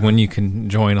 62 is when you can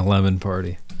join a lemon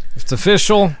party. If it's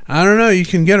official. I don't know. You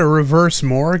can get a reverse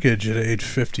mortgage at age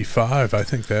 55. I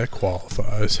think that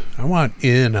qualifies. I want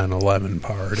in on a lemon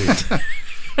party.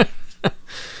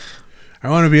 I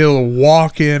want to be able to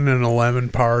walk in an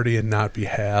 11 party and not be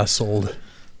hassled.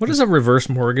 What is a reverse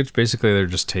mortgage? Basically, they're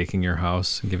just taking your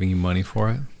house and giving you money for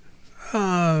it.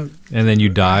 And then you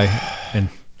die, and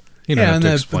you don't have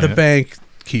to explain the bank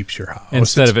keeps your house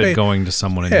instead of it going to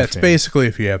someone in your it's family. Basically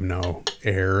if you have no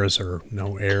heirs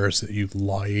that you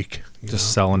like,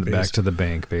 just selling it back to the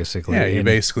bank, basically. Yeah, you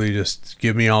basically just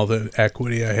give me all the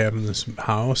equity I have in this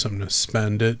house. I'm going to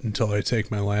spend it until I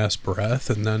take my last breath,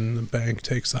 and then the bank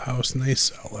takes the house and they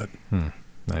sell it.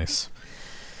 Nice.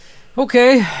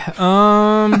 Okay. You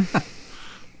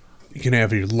can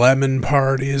have your lemon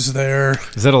parties there.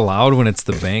 Is it allowed when it's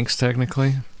the banks,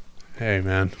 technically? Hey,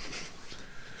 man.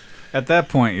 At that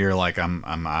point, you're like, I'm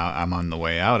on the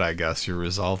way out. I guess you're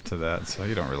resolved to that, so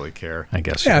you don't really care. I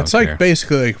guess. Yeah, it's like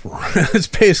basically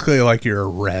like you're a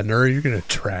renter. You're gonna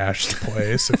trash the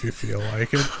place if you feel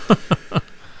like it.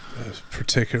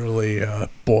 Particularly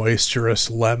boisterous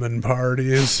lemon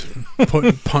parties,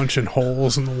 punching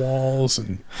holes in the walls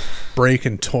and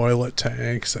breaking toilet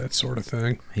tanks, that sort of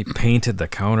thing. He painted the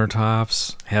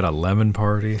countertops. Had a lemon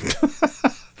party.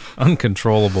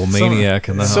 Uncontrollable maniac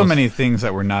in the house. So many things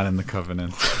that were not in the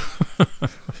covenant.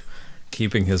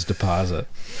 Keeping his deposit.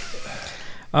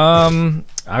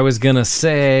 I was gonna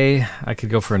say I could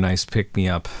go for a nice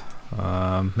pick-me-up.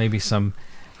 Maybe some.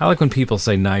 I like when people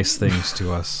say nice things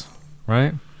to us,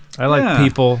 right? I like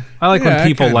people. I like when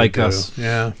people like us.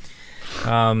 Yeah.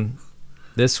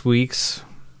 This week's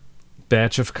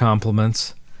batch of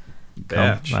compliments.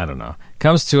 I don't know.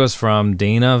 Comes to us from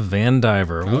Dana Van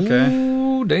Diver. Okay.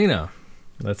 Ooh, Dana.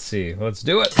 Let's see. Let's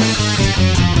do it.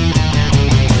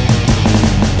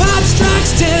 Pod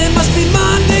strikes 10, must be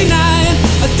Monday night.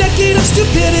 A decade of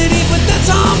stupidity, but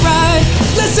that's alright.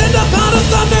 Listen to Pod of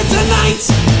Thunder tonight.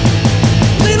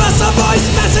 Leave us a voice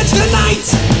message tonight.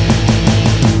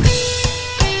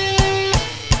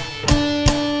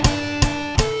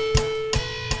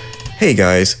 Hey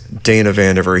guys, Dana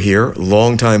Vandiver here,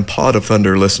 longtime Pod of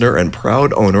Thunder listener and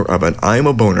proud owner of an I'm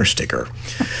a Boner sticker.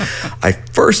 I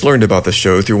first learned about the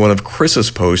show through one of Chris's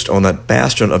posts on that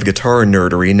bastion of guitar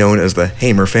nerdery known as the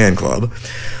Hamer Fan Club.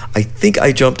 I think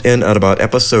I jumped in at about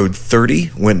episode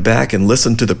 30, went back and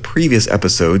listened to the previous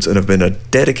episodes, and have been a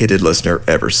dedicated listener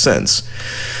ever since.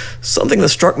 Something that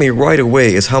struck me right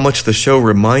away is how much the show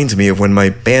reminds me of when my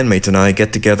bandmates and I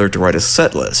get together to write a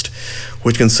set list,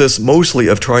 which consists mostly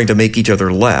of trying to make each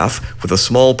other laugh with a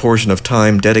small portion of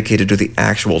time dedicated to the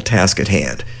actual task at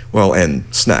hand. Well, and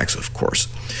snacks, of course.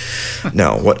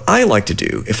 Now, what I like to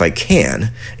do, if I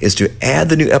can, is to add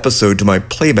the new episode to my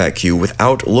playback queue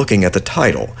without looking at the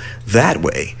title. That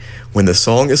way, when the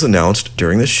song is announced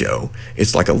during the show,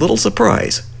 it's like a little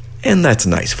surprise, and that's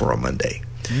nice for a Monday.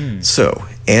 So,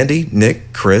 Andy,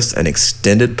 Nick, Chris, and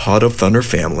extended Pod of Thunder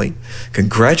family,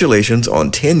 congratulations on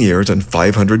 10 years and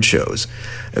 500 shows.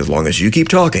 As long as you keep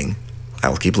talking,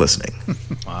 I'll keep listening.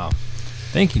 Wow.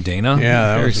 Thank you, Dana. Yeah,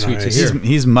 that very was sweet nice. to hear.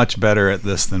 He's much better at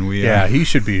this than we are. Yeah, he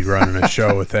should be running a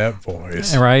show with that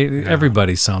voice. Right? Yeah.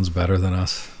 Everybody sounds better than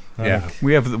us. Yeah.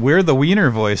 We're the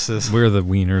wiener voices. We're the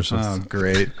wieners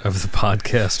great. of the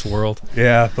podcast world.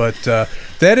 Yeah, but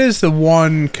that is the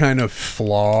one kind of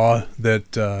flaw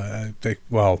that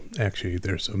actually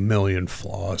there's a million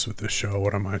flaws with the show.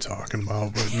 What am I talking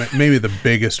about? But maybe the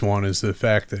biggest one is the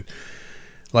fact that,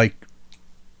 like,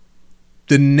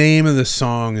 the name of the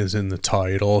song is in the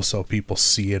title, so people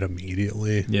see it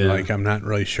immediately. Yeah. Like, I'm not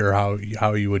really sure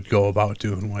how you would go about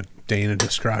doing what Dana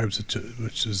describes it to,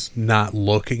 which is not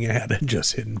looking at it,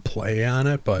 just hitting play on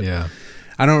it. But Yeah.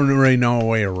 I don't really know a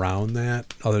way around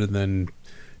that other than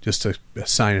just to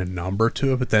assign a number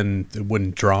to it, but then it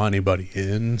wouldn't draw anybody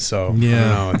in. So Yeah, I don't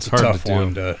know, it's a hard tough to do.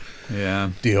 one to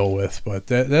deal with. But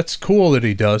that's cool that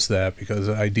he does that, because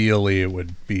ideally it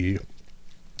would be,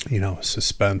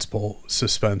 suspenseful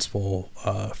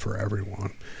for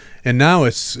everyone. And now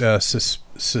it's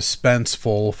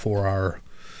suspenseful for our,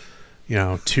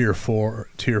 tier 4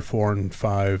 and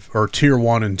 5, or tier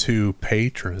 1 and 2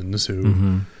 patrons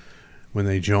who, when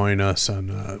they join us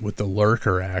on with the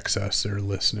lurker access, they're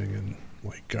listening in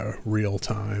like real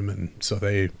time, and so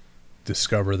they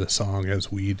discover the song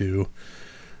as we do.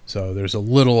 So there's a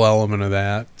little element of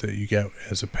that you get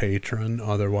as a patron.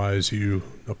 Otherwise, you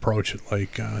approach it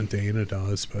like Dana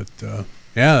does. But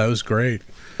yeah, that was great.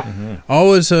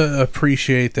 Always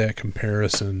appreciate that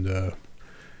comparison to,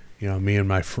 me and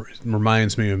my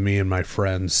reminds me of me and my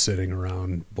friends sitting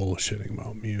around bullshitting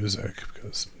about music,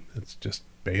 because it's just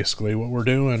basically what we're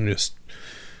doing. Just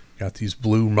got these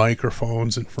blue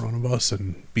microphones in front of us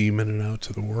and beaming it out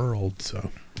to the world. So.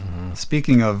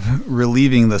 Speaking of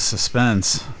relieving the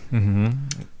suspense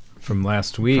from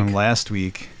last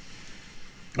week.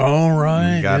 All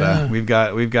right. We've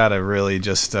got to really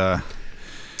just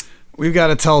we've got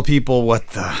to tell people what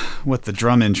the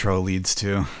drum intro leads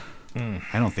to. I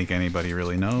don't think anybody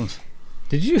really knows.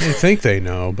 Did you? They think they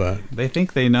know, but they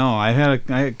think they know. I had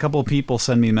a couple of people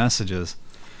send me messages.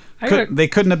 They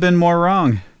couldn't have been more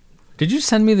wrong. Did you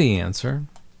send me the answer?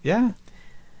 Yeah.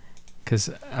 Because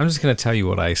I'm just going to tell you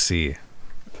what I see.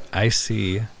 I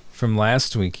see from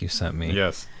last week you sent me.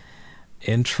 Yes.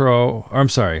 Answer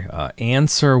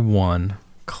 1,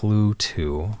 Clue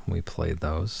 2. We played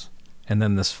those. And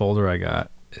then this folder I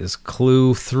got is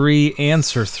Clue 3,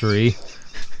 Answer 3.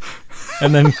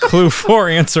 And then Clue 4,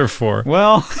 Answer 4.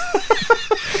 Well,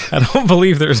 I don't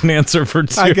believe there's an answer for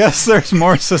 2. I guess there's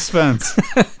more suspense.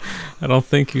 I don't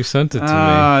think you sent it to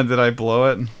me. Did I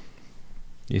blow it?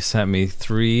 You sent me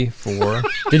 3, 4.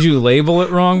 Did you label it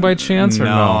wrong by chance or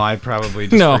no? I probably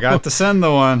just forgot to send the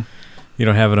one. You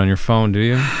don't have it on your phone, do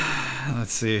you?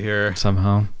 Let's see here.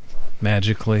 Somehow.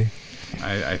 Magically.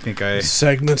 I think This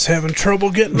segment's having trouble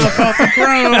getting up off the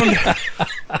ground.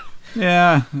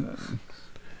 Yeah.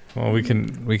 Well, we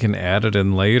can add it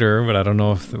in later, but I don't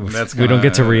know if we don't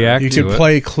get to react to it. You could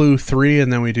play Clue 3,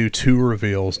 and then we do 2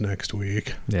 reveals next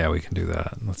week. Yeah, we can do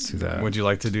that. Let's do that. Would you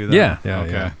like to do that? Yeah.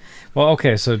 Okay. Yeah. Well,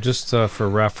 okay, so just for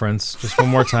reference, just one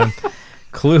more time.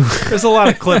 Clue. There's a lot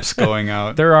of clips going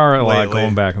out. There are a lot lately.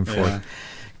 going back and forth. Yeah.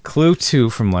 Clue 2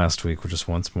 from last week, just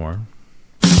once more.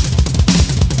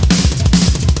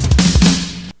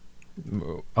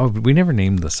 Oh, we never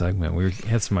named the segment. We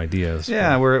had some ideas.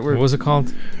 Yeah, what was it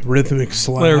called? Rhythmic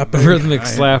slapping. Rhythmic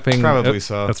slapping. Probably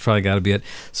so. That's probably got to be it.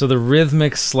 So the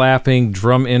rhythmic slapping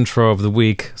drum intro of the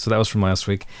week. So that was from last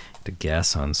week. To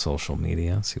guess on social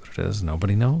media, see what it is.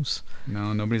 Nobody knows.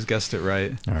 No, nobody's guessed it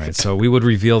right. All right, so we would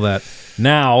reveal that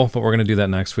now, but we're going to do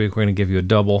that next week. We're going to give you a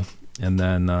double. And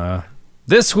then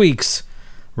this week's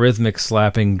rhythmic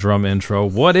slapping drum intro.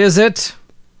 What is it?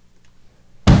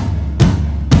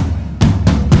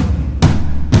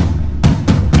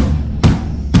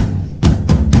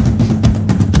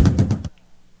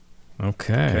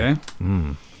 Okay.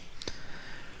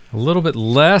 A little bit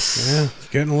less. Yeah, it's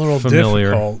getting a little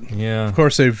familiar. difficult. Yeah. Of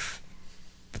course, the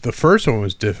first one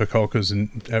was difficult because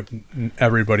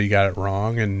everybody got it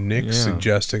wrong, and Nick's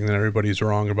suggesting that everybody's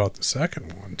wrong about the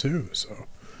second one too. So.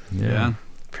 Yeah.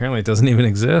 Apparently, it doesn't even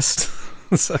exist.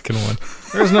 The second one.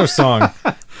 There's no song.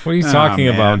 What are you talking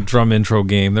about? Drum intro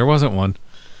game. There wasn't one.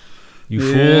 You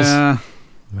fools.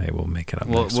 Maybe we'll make it up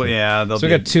next week. Yeah. So we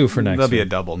got 2 for next week. There'll be a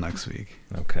double next week.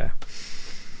 Okay.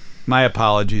 My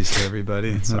apologies to everybody.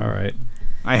 It's all right.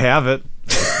 I have it.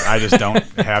 I just don't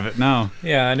have it now.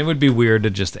 Yeah, and it would be weird to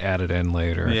just add it in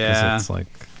later. Yeah. It's like,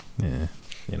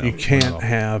 you can't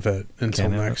have it until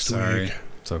next week.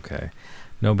 It's okay.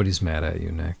 Nobody's mad at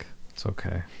you, Nick. It's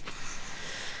okay.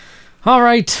 All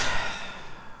right.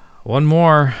 One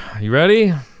more. You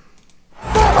ready?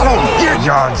 I don't get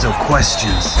yards of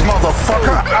questions.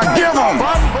 Motherfucker, I give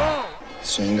them!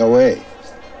 Sing away.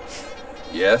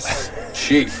 Yes,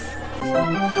 Chief.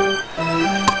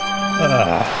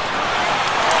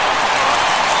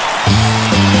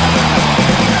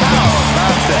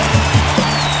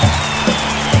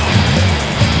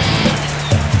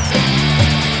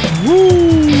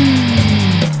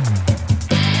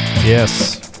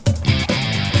 Yes.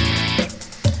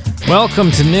 Welcome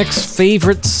to Nick's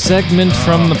favorite segment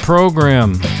from the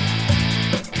program.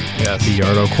 Yes. The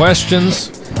Yardo Questions,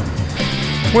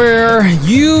 where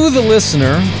you, the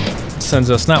listener, sends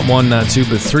us not one, not two,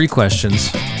 but 3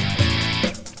 questions.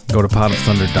 Go to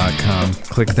potofthunder.com,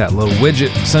 click that little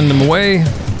widget, send them away.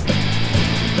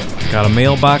 Got a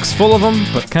mailbox full of them,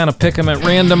 but kind of pick them at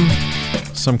random.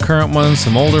 Some current ones,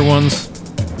 some older ones.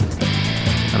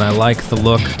 And I like the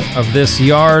look of this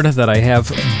yard that I have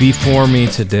before me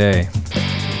today.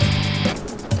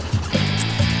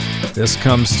 This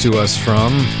comes to us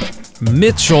from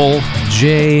Mitchell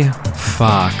J.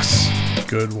 Fox.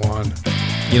 Good one.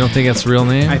 You don't think that's a real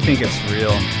name? I think it's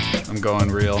real. I'm going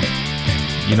real.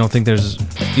 You don't think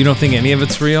any of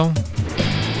it's real?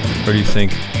 Or do you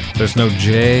think there's no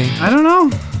J? I don't know.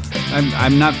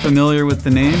 I'm not familiar with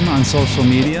the name on social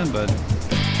media, but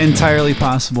entirely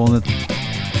possible that...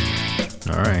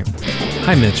 All right.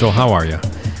 Hi, Mitchell. How are you?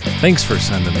 Thanks for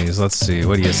sending these. Let's see.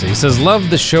 What do you say? He says, love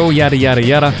the show, yada, yada,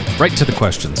 yada. Right to the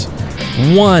questions.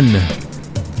 1.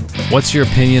 What's your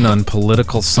opinion on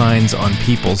political signs on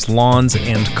people's lawns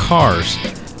and cars?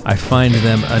 I find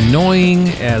them annoying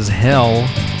as hell.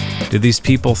 Do these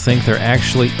people think they're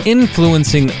actually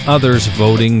influencing others'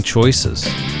 voting choices?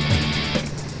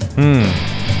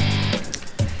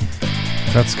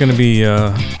 That's going to be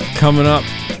coming up.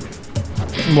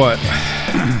 What?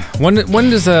 When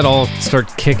does that all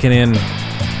start kicking in?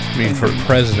 I mean, for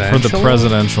presidential? For the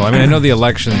presidential. I mean, I know the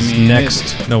election's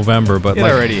next November, but it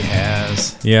already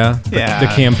has. Yeah? Yeah. The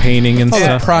campaigning and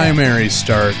stuff? The primaries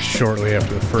start shortly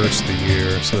after the first of the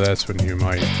year, so that's when you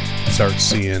might start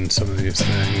seeing some of these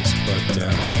things.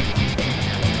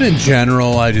 But in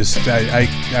general, I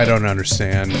don't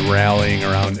understand rallying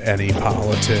around any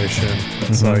politician.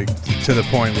 It's like to the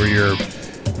point where you're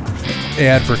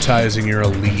advertising your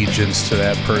allegiance to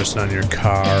that person on your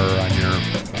car or on your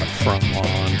front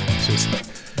lawn. It's just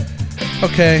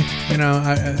okay.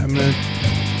 I'm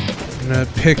gonna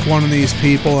pick one of these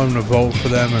people. I'm gonna vote for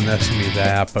them, and that's gonna be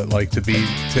that. But like to be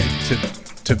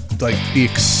be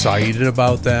excited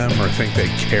about them or think they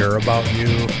care about you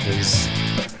is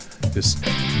just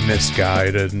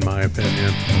misguided, in my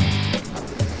opinion.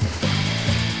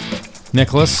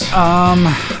 Nicholas?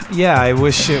 Yeah, I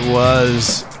wish it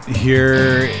was.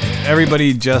 Here,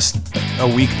 everybody just a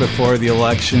week before the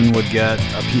election would get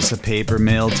a piece of paper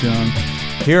mailed to them.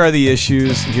 Here are the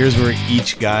issues. Here's where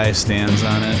each guy stands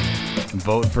on it.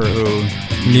 Vote for who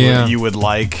you would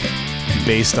like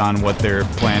based on what they're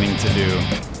planning to do.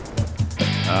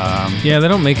 Yeah, they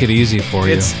don't make it easy for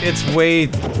you. It's way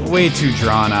too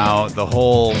drawn out. The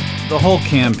whole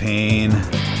campaign.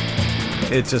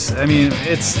 It just, I mean,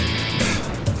 it's.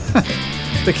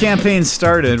 The campaign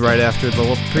started right after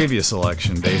the previous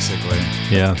election, basically.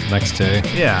 Yeah, next day.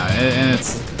 Yeah, and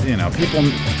it's,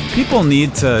 people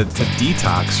need to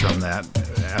detox from that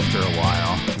after a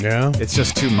while. Yeah. It's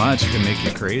just too much. It can make you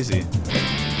crazy.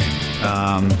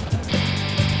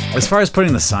 As far as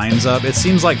putting the signs up, it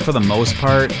seems like for the most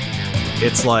part,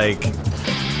 it's like,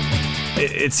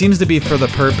 it seems to be for the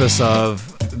purpose of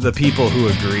the people who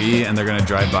agree, and they're going to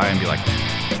drive by and be like,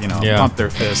 pump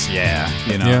their fists,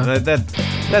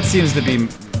 that seems to be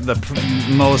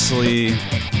mostly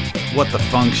what the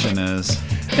function is.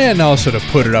 And also to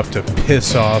put it up to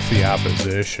piss off the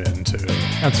opposition, too.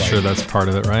 That's true, that's part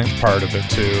of it, right? Part of it,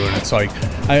 too. And it's like,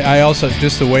 I also,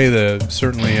 just the way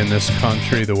certainly in this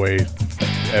country, the way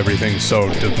everything's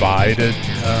so divided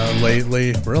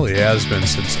lately, really has been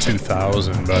since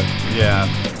 2000, but yeah.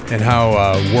 And how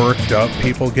worked up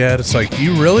people get. It's like,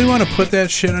 you really want to put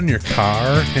that shit on your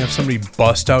car? Have somebody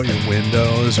bust out your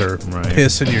windows or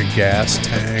piss in your gas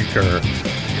tank or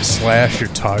slash your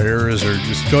tires or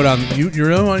just go down. You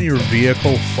really want your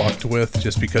vehicle fucked with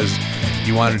just because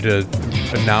you wanted to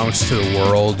announce to the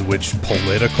world which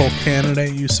political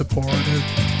candidate you supported?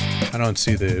 I don't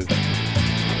see the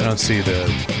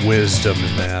wisdom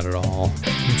in that at all.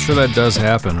 I'm sure that does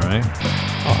happen, right?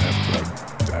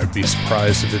 I'd be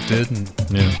surprised if it didn't.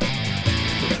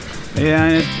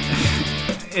 Yeah,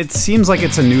 it seems like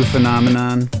it's a new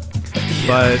phenomenon,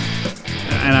 but,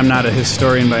 and I'm not a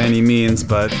historian by any means,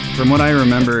 but from what I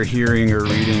remember hearing or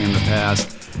reading in the past,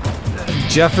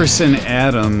 Jefferson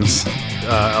Adams'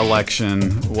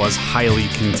 election was highly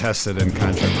contested and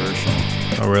controversial.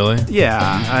 Oh, really? Yeah,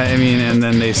 I mean, and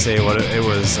then they say it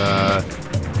was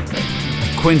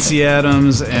Quincy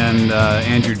Adams and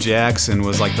Andrew Jackson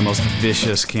was like the most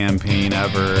vicious campaign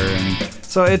ever, and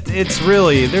so it's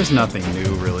really, there's nothing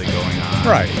new really going on.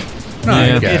 Right. No,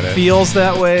 Yeah. I get It feels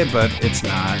that way, but it's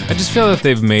not. I just feel that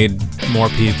they've made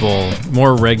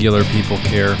more regular people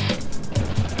care.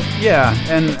 Yeah,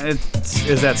 and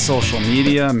is that social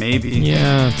media? Maybe.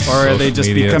 Yeah. it's Or are they social just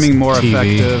media, becoming it's more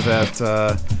TV. effective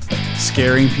at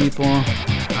scaring people?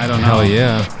 I don't know. Hell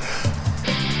yeah.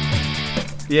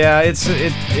 Yeah,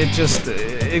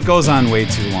 it goes on way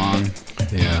too long.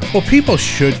 Yeah. Well, people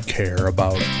should care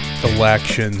about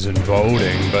elections and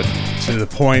voting, but to the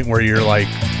point where you're like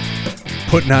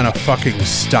putting on a fucking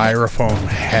styrofoam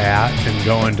hat and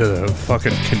going to the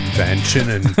fucking convention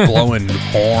and blowing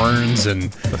horns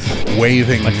and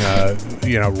waving,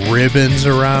 ribbons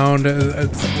around.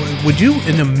 Would you,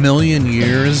 in a million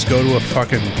years, go to a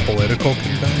fucking political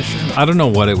convention? I don't know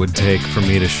what it would take for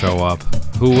me to show up.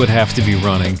 Who would have to be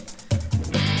running?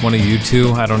 One of you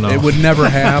two? I don't know. It would never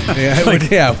happen. It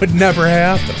would never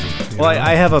happen. Well,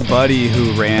 I have a buddy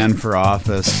who ran for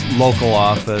office, local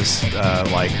office,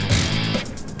 like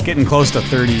getting close to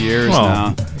 30 years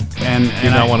now. And Do you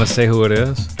not want to say who it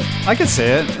is? I could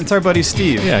say it. It's our buddy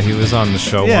Steve. Yeah, he was on the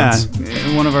show Yeah, once.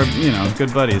 one of our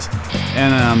good buddies.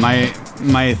 And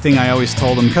my thing I always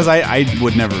told him, because I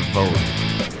would never vote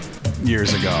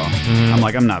years ago. I'm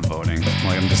like, I'm not voting.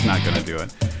 I'm just not going to do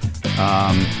it.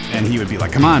 And he would be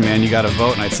like, come on, man, you got to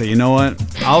vote. And I'd say, you know what?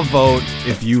 I'll vote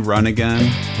if you run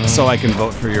again so I can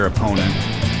vote for your opponent.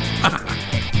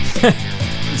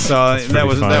 So that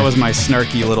was my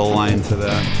snarky little line to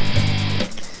that.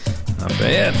 Not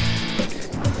bad.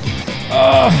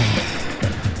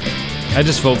 I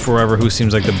just vote for whoever who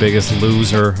seems like the biggest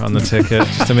loser on the ticket,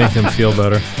 just to make them feel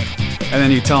better. And then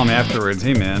you tell him afterwards,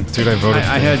 hey, man, Dude, I voted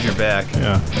I for had your back.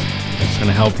 Yeah. Just going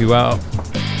to help you out.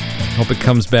 Hope it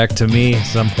comes back to me at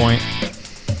some point.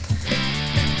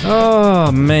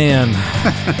 Oh, man.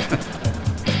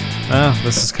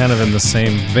 This is kind of in the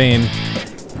same vein.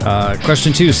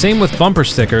 Question 2. Same with bumper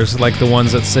stickers, like the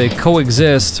ones that say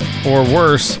coexist, or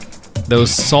worse,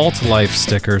 those Salt Life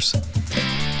stickers.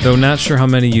 Though not sure how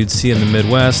many you'd see in the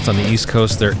Midwest. On the East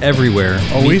Coast, they're everywhere.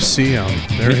 Oh, we see them.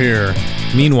 They're here.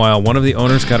 Meanwhile, one of the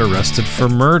owners got arrested for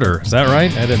murder. Is that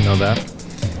right? I didn't know that.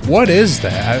 What is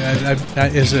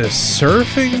that? Is it a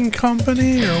surfing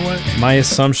company or what? My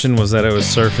assumption was that it was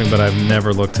surfing, but I've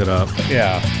never looked it up.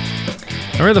 Yeah.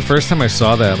 I remember the first time I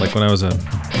saw that, like when I was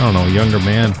younger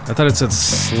man. I thought it said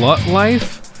Slut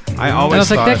Life. I always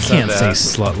thought that that can't say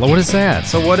slut. What is that?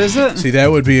 So what is it? See,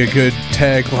 that would be a good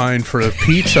tagline for a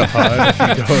Pizza Hut if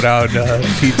you go down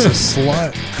Pizza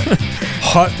Slut.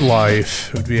 Hut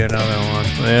Life would be another one.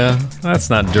 Yeah, that's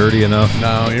not dirty enough.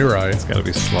 No, you're right. It's got to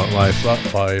be Slut Life.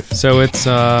 Slut Life. So it's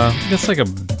like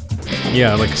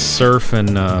like surf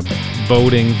and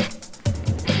boating,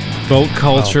 boat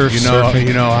culture. Well, surfing.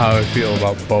 you know how I feel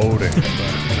about boating.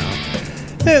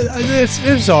 But,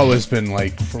 it's always been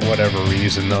like, for whatever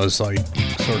reason, those like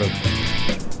sort of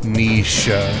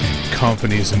niche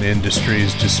companies and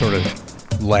industries just sort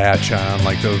of latch on,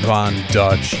 like the Von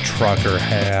Dutch trucker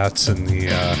hats and the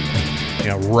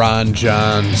Ron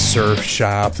John surf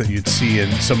shop that you'd see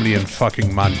in somebody in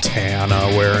fucking Montana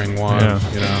wearing one.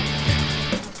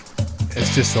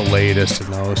 It's just the latest in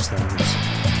those things.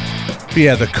 But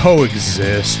yeah, the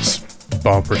coexists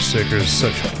bumper stickers,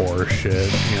 such horseshit.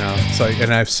 It's like,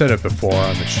 and I've said it before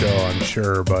on the show, I'm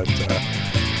sure, but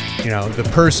the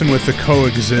person with the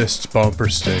coexist bumper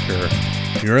sticker,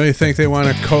 you really think they want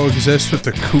to coexist with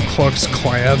the Ku Klux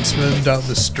Klansman down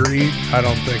the street? I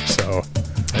don't think so.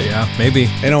 Yeah, maybe.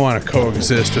 They don't want to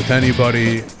coexist with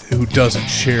anybody who doesn't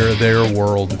share their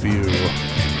worldview.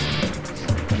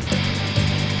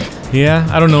 Yeah,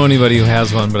 I don't know anybody who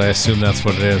has one, but I assume that's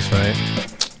what it is, right?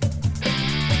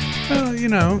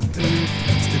 Well,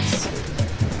 it's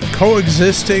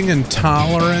coexisting and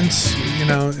tolerance,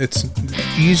 it's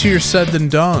easier said than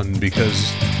done,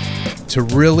 because to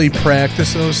really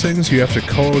practice those things, you have to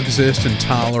coexist and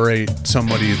tolerate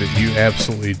somebody that you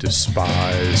absolutely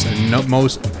despise. And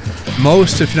most,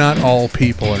 if not all,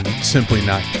 people are simply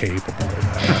not capable of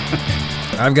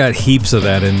that. I've got heaps of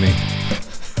that in me.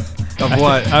 Of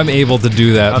what? I'm able to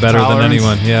do that Of better tolerance? than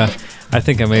anyone. Yeah. I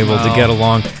think I'm able to get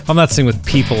along. I'm not saying with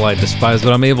people I despise,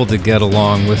 but I'm able to get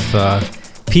along with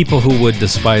people who would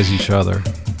despise each other.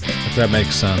 If that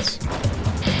makes sense.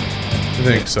 I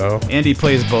think so. Andy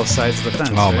plays both sides of the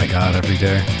fence. Oh right? my God, every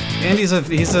day. Andy's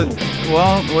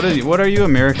well, what are you,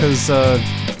 America's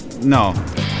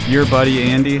your buddy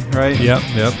Andy, right? Yep.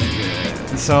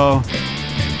 So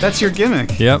that's your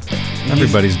gimmick. Yep.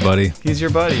 Everybody's buddy. He's your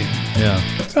buddy. Yeah.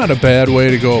 It's not a bad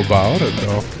way to go about it,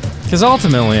 though. Because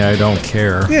ultimately, I don't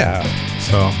care. Yeah.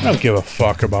 So I don't give a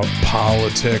fuck about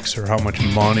politics or how much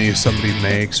money somebody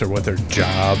makes or what their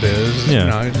job is. Yeah. You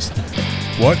know, I just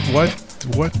what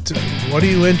are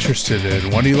you interested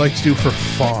in? What do you like to do for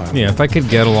fun? yeah, if I could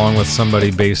get along with somebody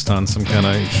based on some kind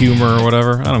of humor or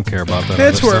whatever, I don't care about that.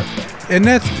 That's other where, stuff. and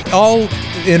that's all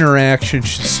interaction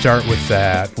should start with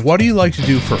that. What do you like to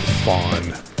do for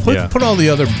fun? Put all the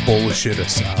other bullshit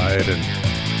aside,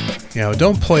 and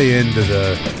don't play into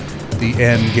the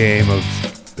end game of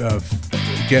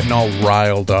getting all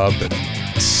riled up and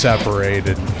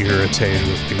separated and irritated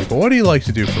with people. What do you like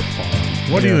to do for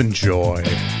fun? What do you enjoy?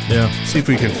 Yeah. See if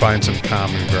we can find some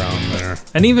common ground there.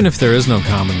 And even if there is no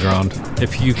common ground,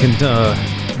 if you can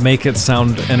make it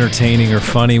sound entertaining or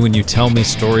funny when you tell me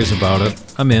stories about it,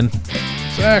 I'm in.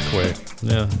 Exactly.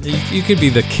 Yeah. You could be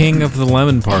the king of the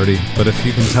lemon party, but if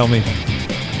you can tell me...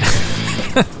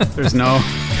 There's no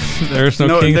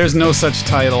king. There's no such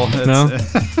title. No?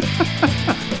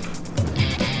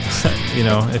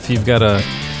 If you've got a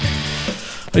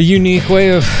unique way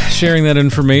of sharing that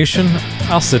information,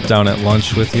 I'll sit down at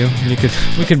lunch with you.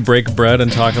 We could break bread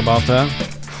and talk about that.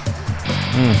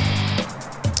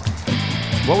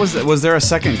 What was it? Was there a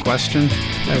second question?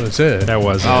 That was it. That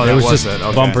was it. Oh, it was just it.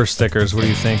 Okay. bumper stickers. What do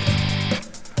you think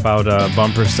about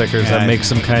bumper stickers that make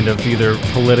some kind of either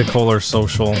political or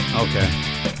social, okay,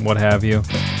 what have you?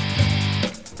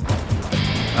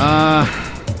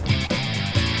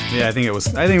 Yeah, I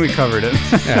think we covered it.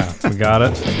 Yeah, we got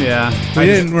it. Yeah,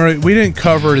 we didn't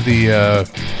cover the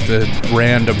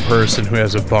random person who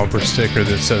has a bumper sticker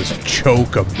that says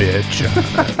 "choke a bitch" on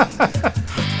it.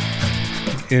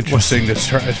 Interesting to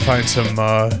try to find some.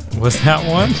 Was that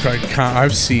one?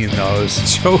 I've seen those.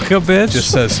 Choke a bitch.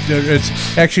 Just says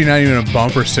it's actually not even a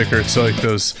bumper sticker. It's like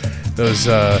those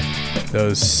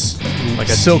like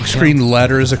silk screen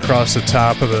letters across the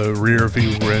top of the rear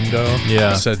view window.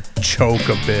 Yeah, it said "choke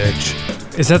a bitch."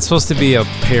 Is that supposed to be a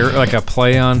like a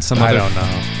play on some other? I don't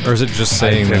know. Or is it just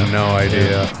saying that? I have no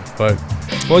idea. Yeah. But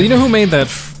well, you know who made that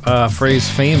phrase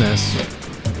famous?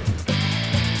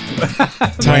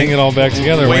 Tying it all back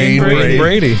together. Wayne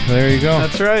Brady. There you go.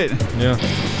 That's right. Yeah.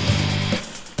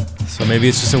 So maybe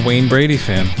it's just a Wayne Brady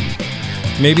fan.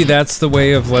 Maybe that's the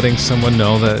way of letting someone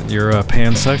know that you're a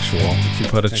pansexual. If you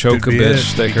put a choke a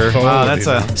bitch sticker. Wow, that's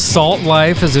a Salt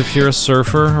life as if you're a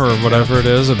surfer or whatever it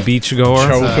is, a beach goer.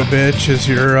 Choke a bitch is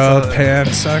you're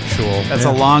pansexual. That's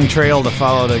a long trail to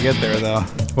follow to get there, though.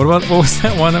 What was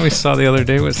that one that we saw the other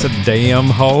day? It said "damn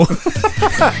ho."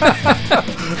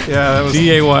 Yeah, that was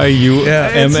DAYUMMMHOE.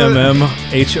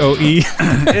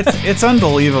 It's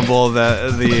unbelievable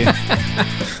that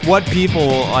what people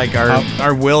like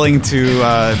are willing to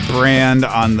brand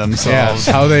on themselves.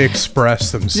 Yes, how they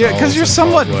express themselves. Yeah, because you're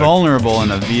somewhat public. vulnerable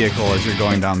in a vehicle as you're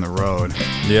going down the road.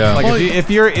 Yeah, like if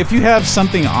you have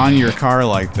something on your car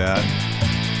like that.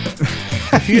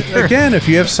 If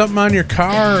you have something on your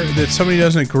car that somebody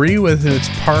doesn't agree with and it's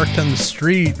parked on the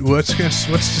street, what's to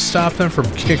stop them from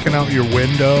kicking out your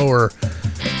window or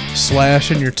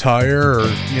slashing your tire, or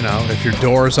if your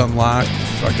door's unlocked,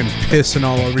 fucking pissing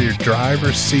all over your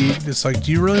driver's seat? It's like,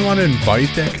 do you really want to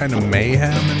invite that kind of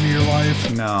mayhem into your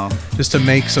life? No. Just to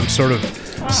make some sort of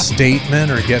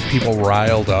statement or get people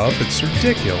riled up? It's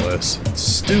ridiculous. It's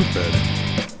stupid.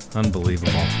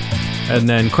 Unbelievable. And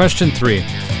then question 3.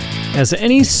 Has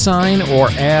any sign or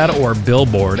ad or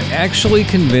billboard actually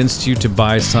convinced you to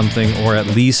buy something or at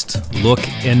least look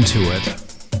into it?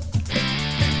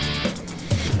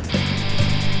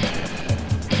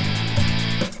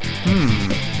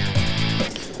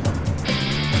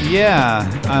 Yeah.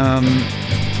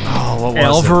 What was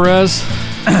Alvarez?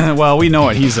 it? Well, we know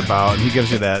what he's about. He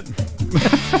gives you that.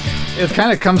 It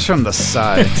kind of comes from the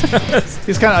side.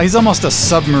 He's almost a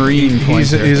submarine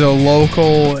pointer. He's a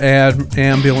local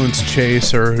ambulance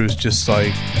chaser who's just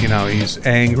like, he's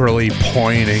angrily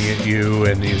pointing at you,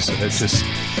 and it's just,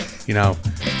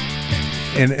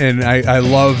 and I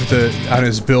love that on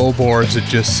his billboards it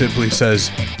just simply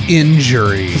says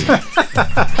injury.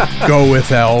 Go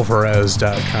with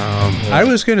Alvarez.com. Yeah. I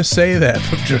was going to say that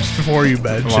just before you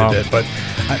mentioned it, but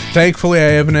thankfully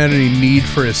I haven't had any need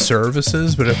for his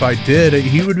services, but if I did,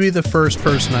 he would be the first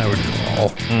person I would call.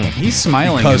 He's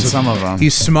smiling in some of them.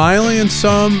 He's smiling in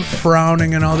some,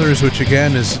 frowning in others, which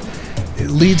again it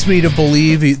leads me to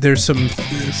believe there's some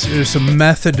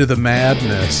method to the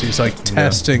madness. He's like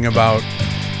testing about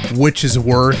which is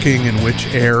working in which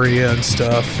area and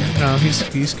stuff.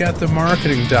 He's got the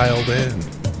marketing dialed in.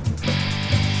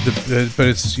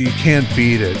 But you can't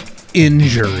beat it.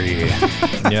 Injury.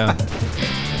 Yeah.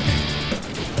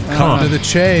 Come to the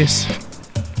chase.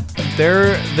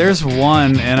 there's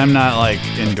one, and I'm not like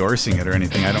endorsing it or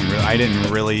anything. I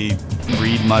didn't really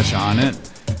read much on it,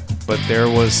 but there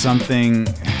was something,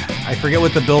 I forget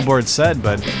what the billboard said,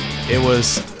 but it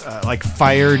was like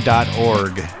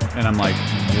fire.org, and I'm like,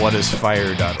 what is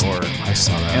fire.org? I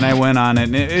saw that. And I went on it,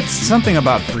 and it's something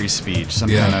about free speech, some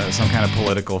kind of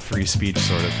political free speech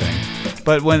sort of thing.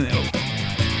 But when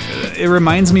it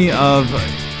reminds me of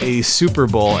a Super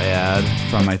Bowl ad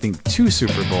from I think 2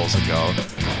 Super Bowls ago,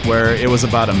 where it was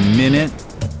about a minute,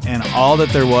 and all that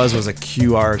there was a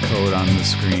QR code on the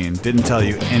screen. Didn't tell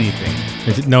you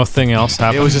anything. Nothing else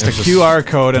happened? It was just a QR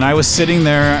code, and I was sitting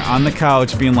there on the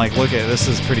couch being like, look at this,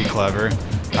 is pretty clever.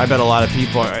 I bet a lot of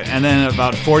people are. And then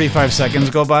about 45 seconds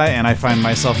go by, and I find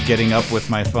myself getting up with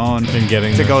my phone and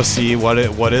getting to go see what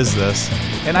is this.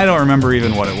 And I don't remember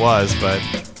even what it was, but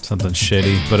something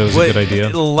shitty, but it was a good idea.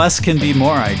 Less can be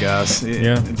more, I guess.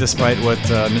 Yeah. Despite what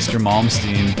Mr.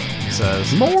 Malmsteen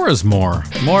says. More is more.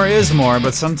 More is more,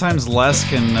 but sometimes less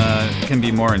can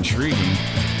be more intriguing.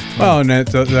 Well, and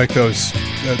like those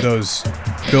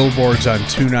billboards on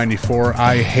 294,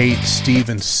 I hate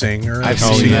Steven Singer. I've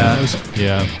seen that. Those.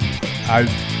 Yeah.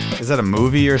 Is that a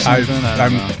movie or something? I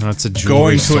don't know. That's a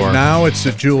jewelry store. Going to it now. It's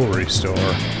a jewelry store.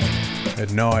 I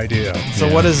had no idea.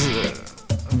 So what is the?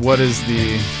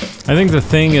 I think the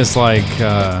thing is like,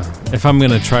 if I'm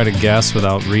gonna try to guess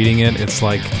without reading it, it's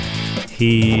like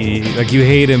you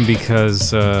hate him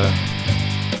because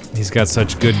he's got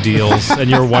such good deals, and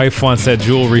your wife wants that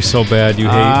jewelry so bad. You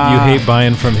hate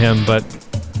buying from him, but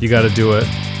you got to do it.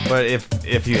 But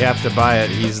if you have to buy it,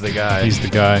 he's the guy. He's the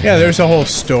guy. Yeah, there's a whole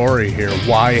story here.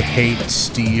 Why hate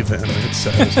Steven? It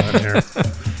says on here.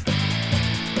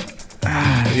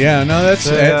 Yeah, no,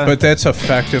 but that's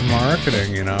effective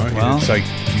marketing, you know. Well, it's like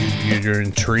you're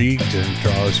intrigued and it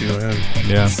draws you in.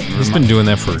 Yeah, he's been doing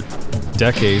that for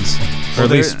decades, or at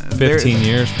least 15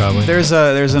 years probably. There's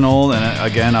an old,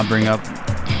 and again I'll bring up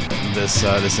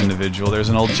this individual. There's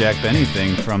an old Jack Benny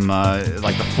thing from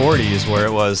like the 40s where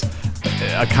it was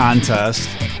a contest.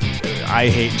 I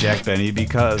hate Jack Benny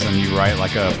because, and you write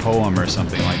like a poem or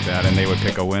something like that, and they would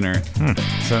pick a winner.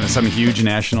 So some huge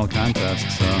national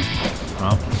contest. So,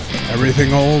 well,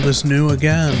 everything old is new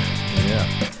again. Yeah.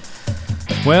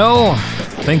 Well,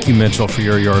 thank you, Mitchell, for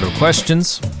your yard of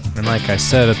questions. And like I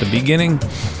said at the beginning,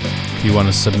 if you want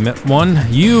to submit one,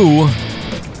 you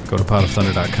go to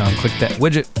potofthunder.com, click that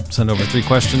widget, send over 3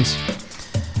 questions.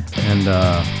 And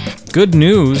good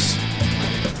news.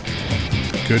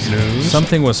 Good news.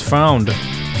 Something was found.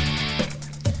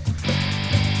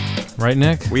 Right,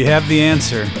 Nick? We have the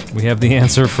answer. We have the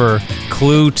answer for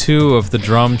Clue 2 of the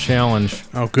Drum Challenge.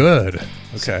 Oh, good.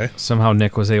 Okay. Somehow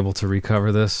Nick was able to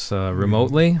recover this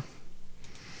remotely.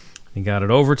 He got it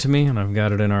over to me, and I've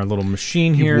got it in our little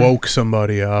machine here. You woke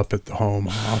somebody up at the home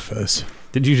office.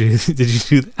 Did you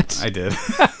do that? I did.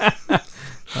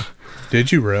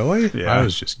 Did you really? Yeah. I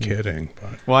was just kidding.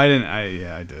 But. Well, I didn't.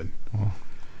 I did. Well,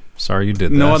 sorry you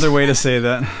did that. No other way to say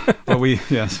that. But we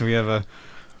have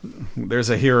there's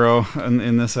a hero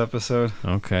in this episode.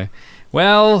 Okay.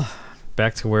 Well,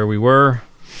 back to where we were.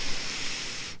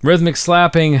 Rhythmic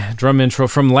slapping drum intro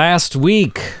from last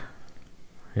week.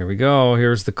 Here we go.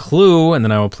 Here's the clue, and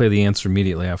then I will play the answer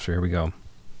immediately after. Here we go.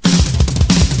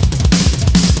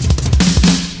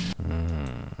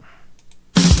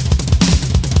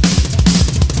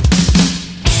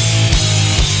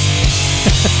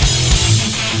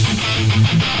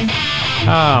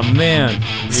 Oh, man.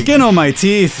 Skin on my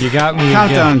teeth. You got me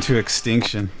Countdown again. to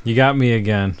extinction. You got me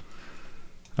again.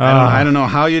 I don't know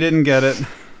how you didn't get it.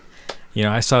 You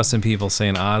know, I saw some people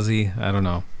saying Ozzy. I don't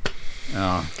know.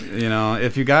 Oh, you know,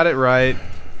 if you got it right.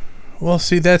 Well,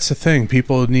 see, that's the thing.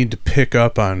 People need to pick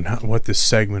up on what this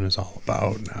segment is all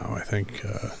about now. I think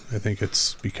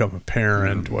it's become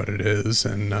apparent what it is,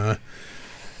 and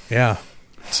yeah,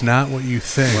 it's not what you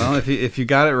think. Well, if you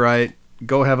got it right,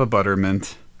 go have a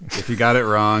buttermint. If you got it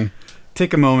wrong,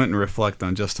 take a moment and reflect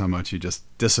on just how much you just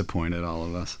disappointed all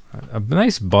of us. A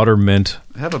nice buttermint.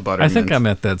 Have a buttermint. I think I'm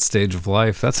at that stage of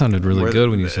life. That sounded really good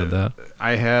when you said that.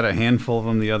 I had a handful of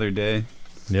them the other day.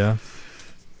 Yeah.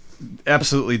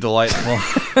 Absolutely delightful.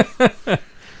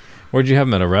 Where'd you have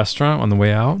them, at a restaurant on the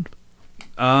way out?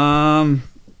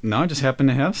 No, I just happened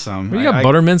to have some. You got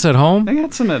buttermints at home? I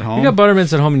got some at home. You got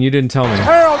buttermints at home and you didn't tell me.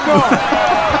 Hell no!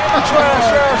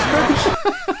 Trash ass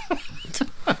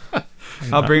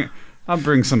niggas. I'll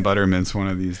bring some buttermints one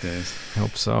of these days. I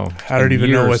hope so. I don't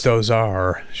even know what those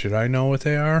are. Should I know what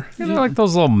they are? Yeah, they're like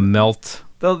those little melt.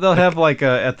 They'll have like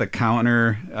at the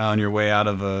counter on your way out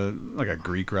of a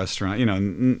Greek restaurant. You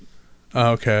know,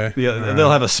 Okay. Yeah,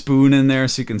 they'll have a spoon in there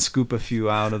so you can scoop a few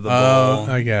out of the bowl.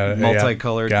 I got it.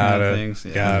 Multicolored kind of things.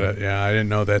 Yeah. Got it. Yeah, I didn't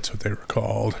know that's what they were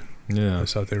called. Yeah. I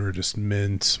thought they were just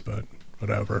mints, but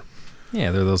whatever.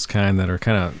 Yeah, they're those kind that are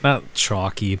kind of not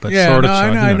chalky, but yeah, sort of no,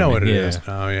 chalky. I know what what I it mean. is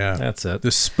now, yeah. That's it.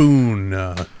 The spoon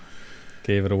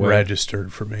gave it away.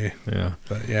 Registered for me. Yeah.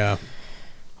 But yeah.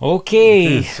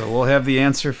 Okay. So we'll have the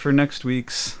answer for next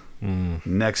week's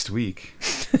next week.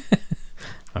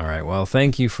 All right. Well,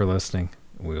 thank you for listening.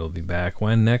 We'll be back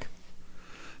when, Nick?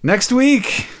 Next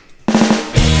week.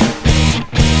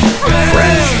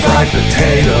 French fried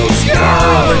potatoes,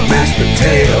 garlic mashed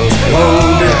potatoes,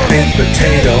 loaded baked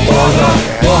potato, or the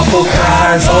waffle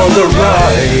fries on the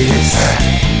rice.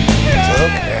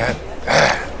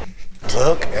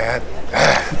 Look at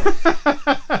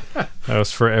That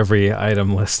was for every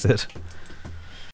item listed.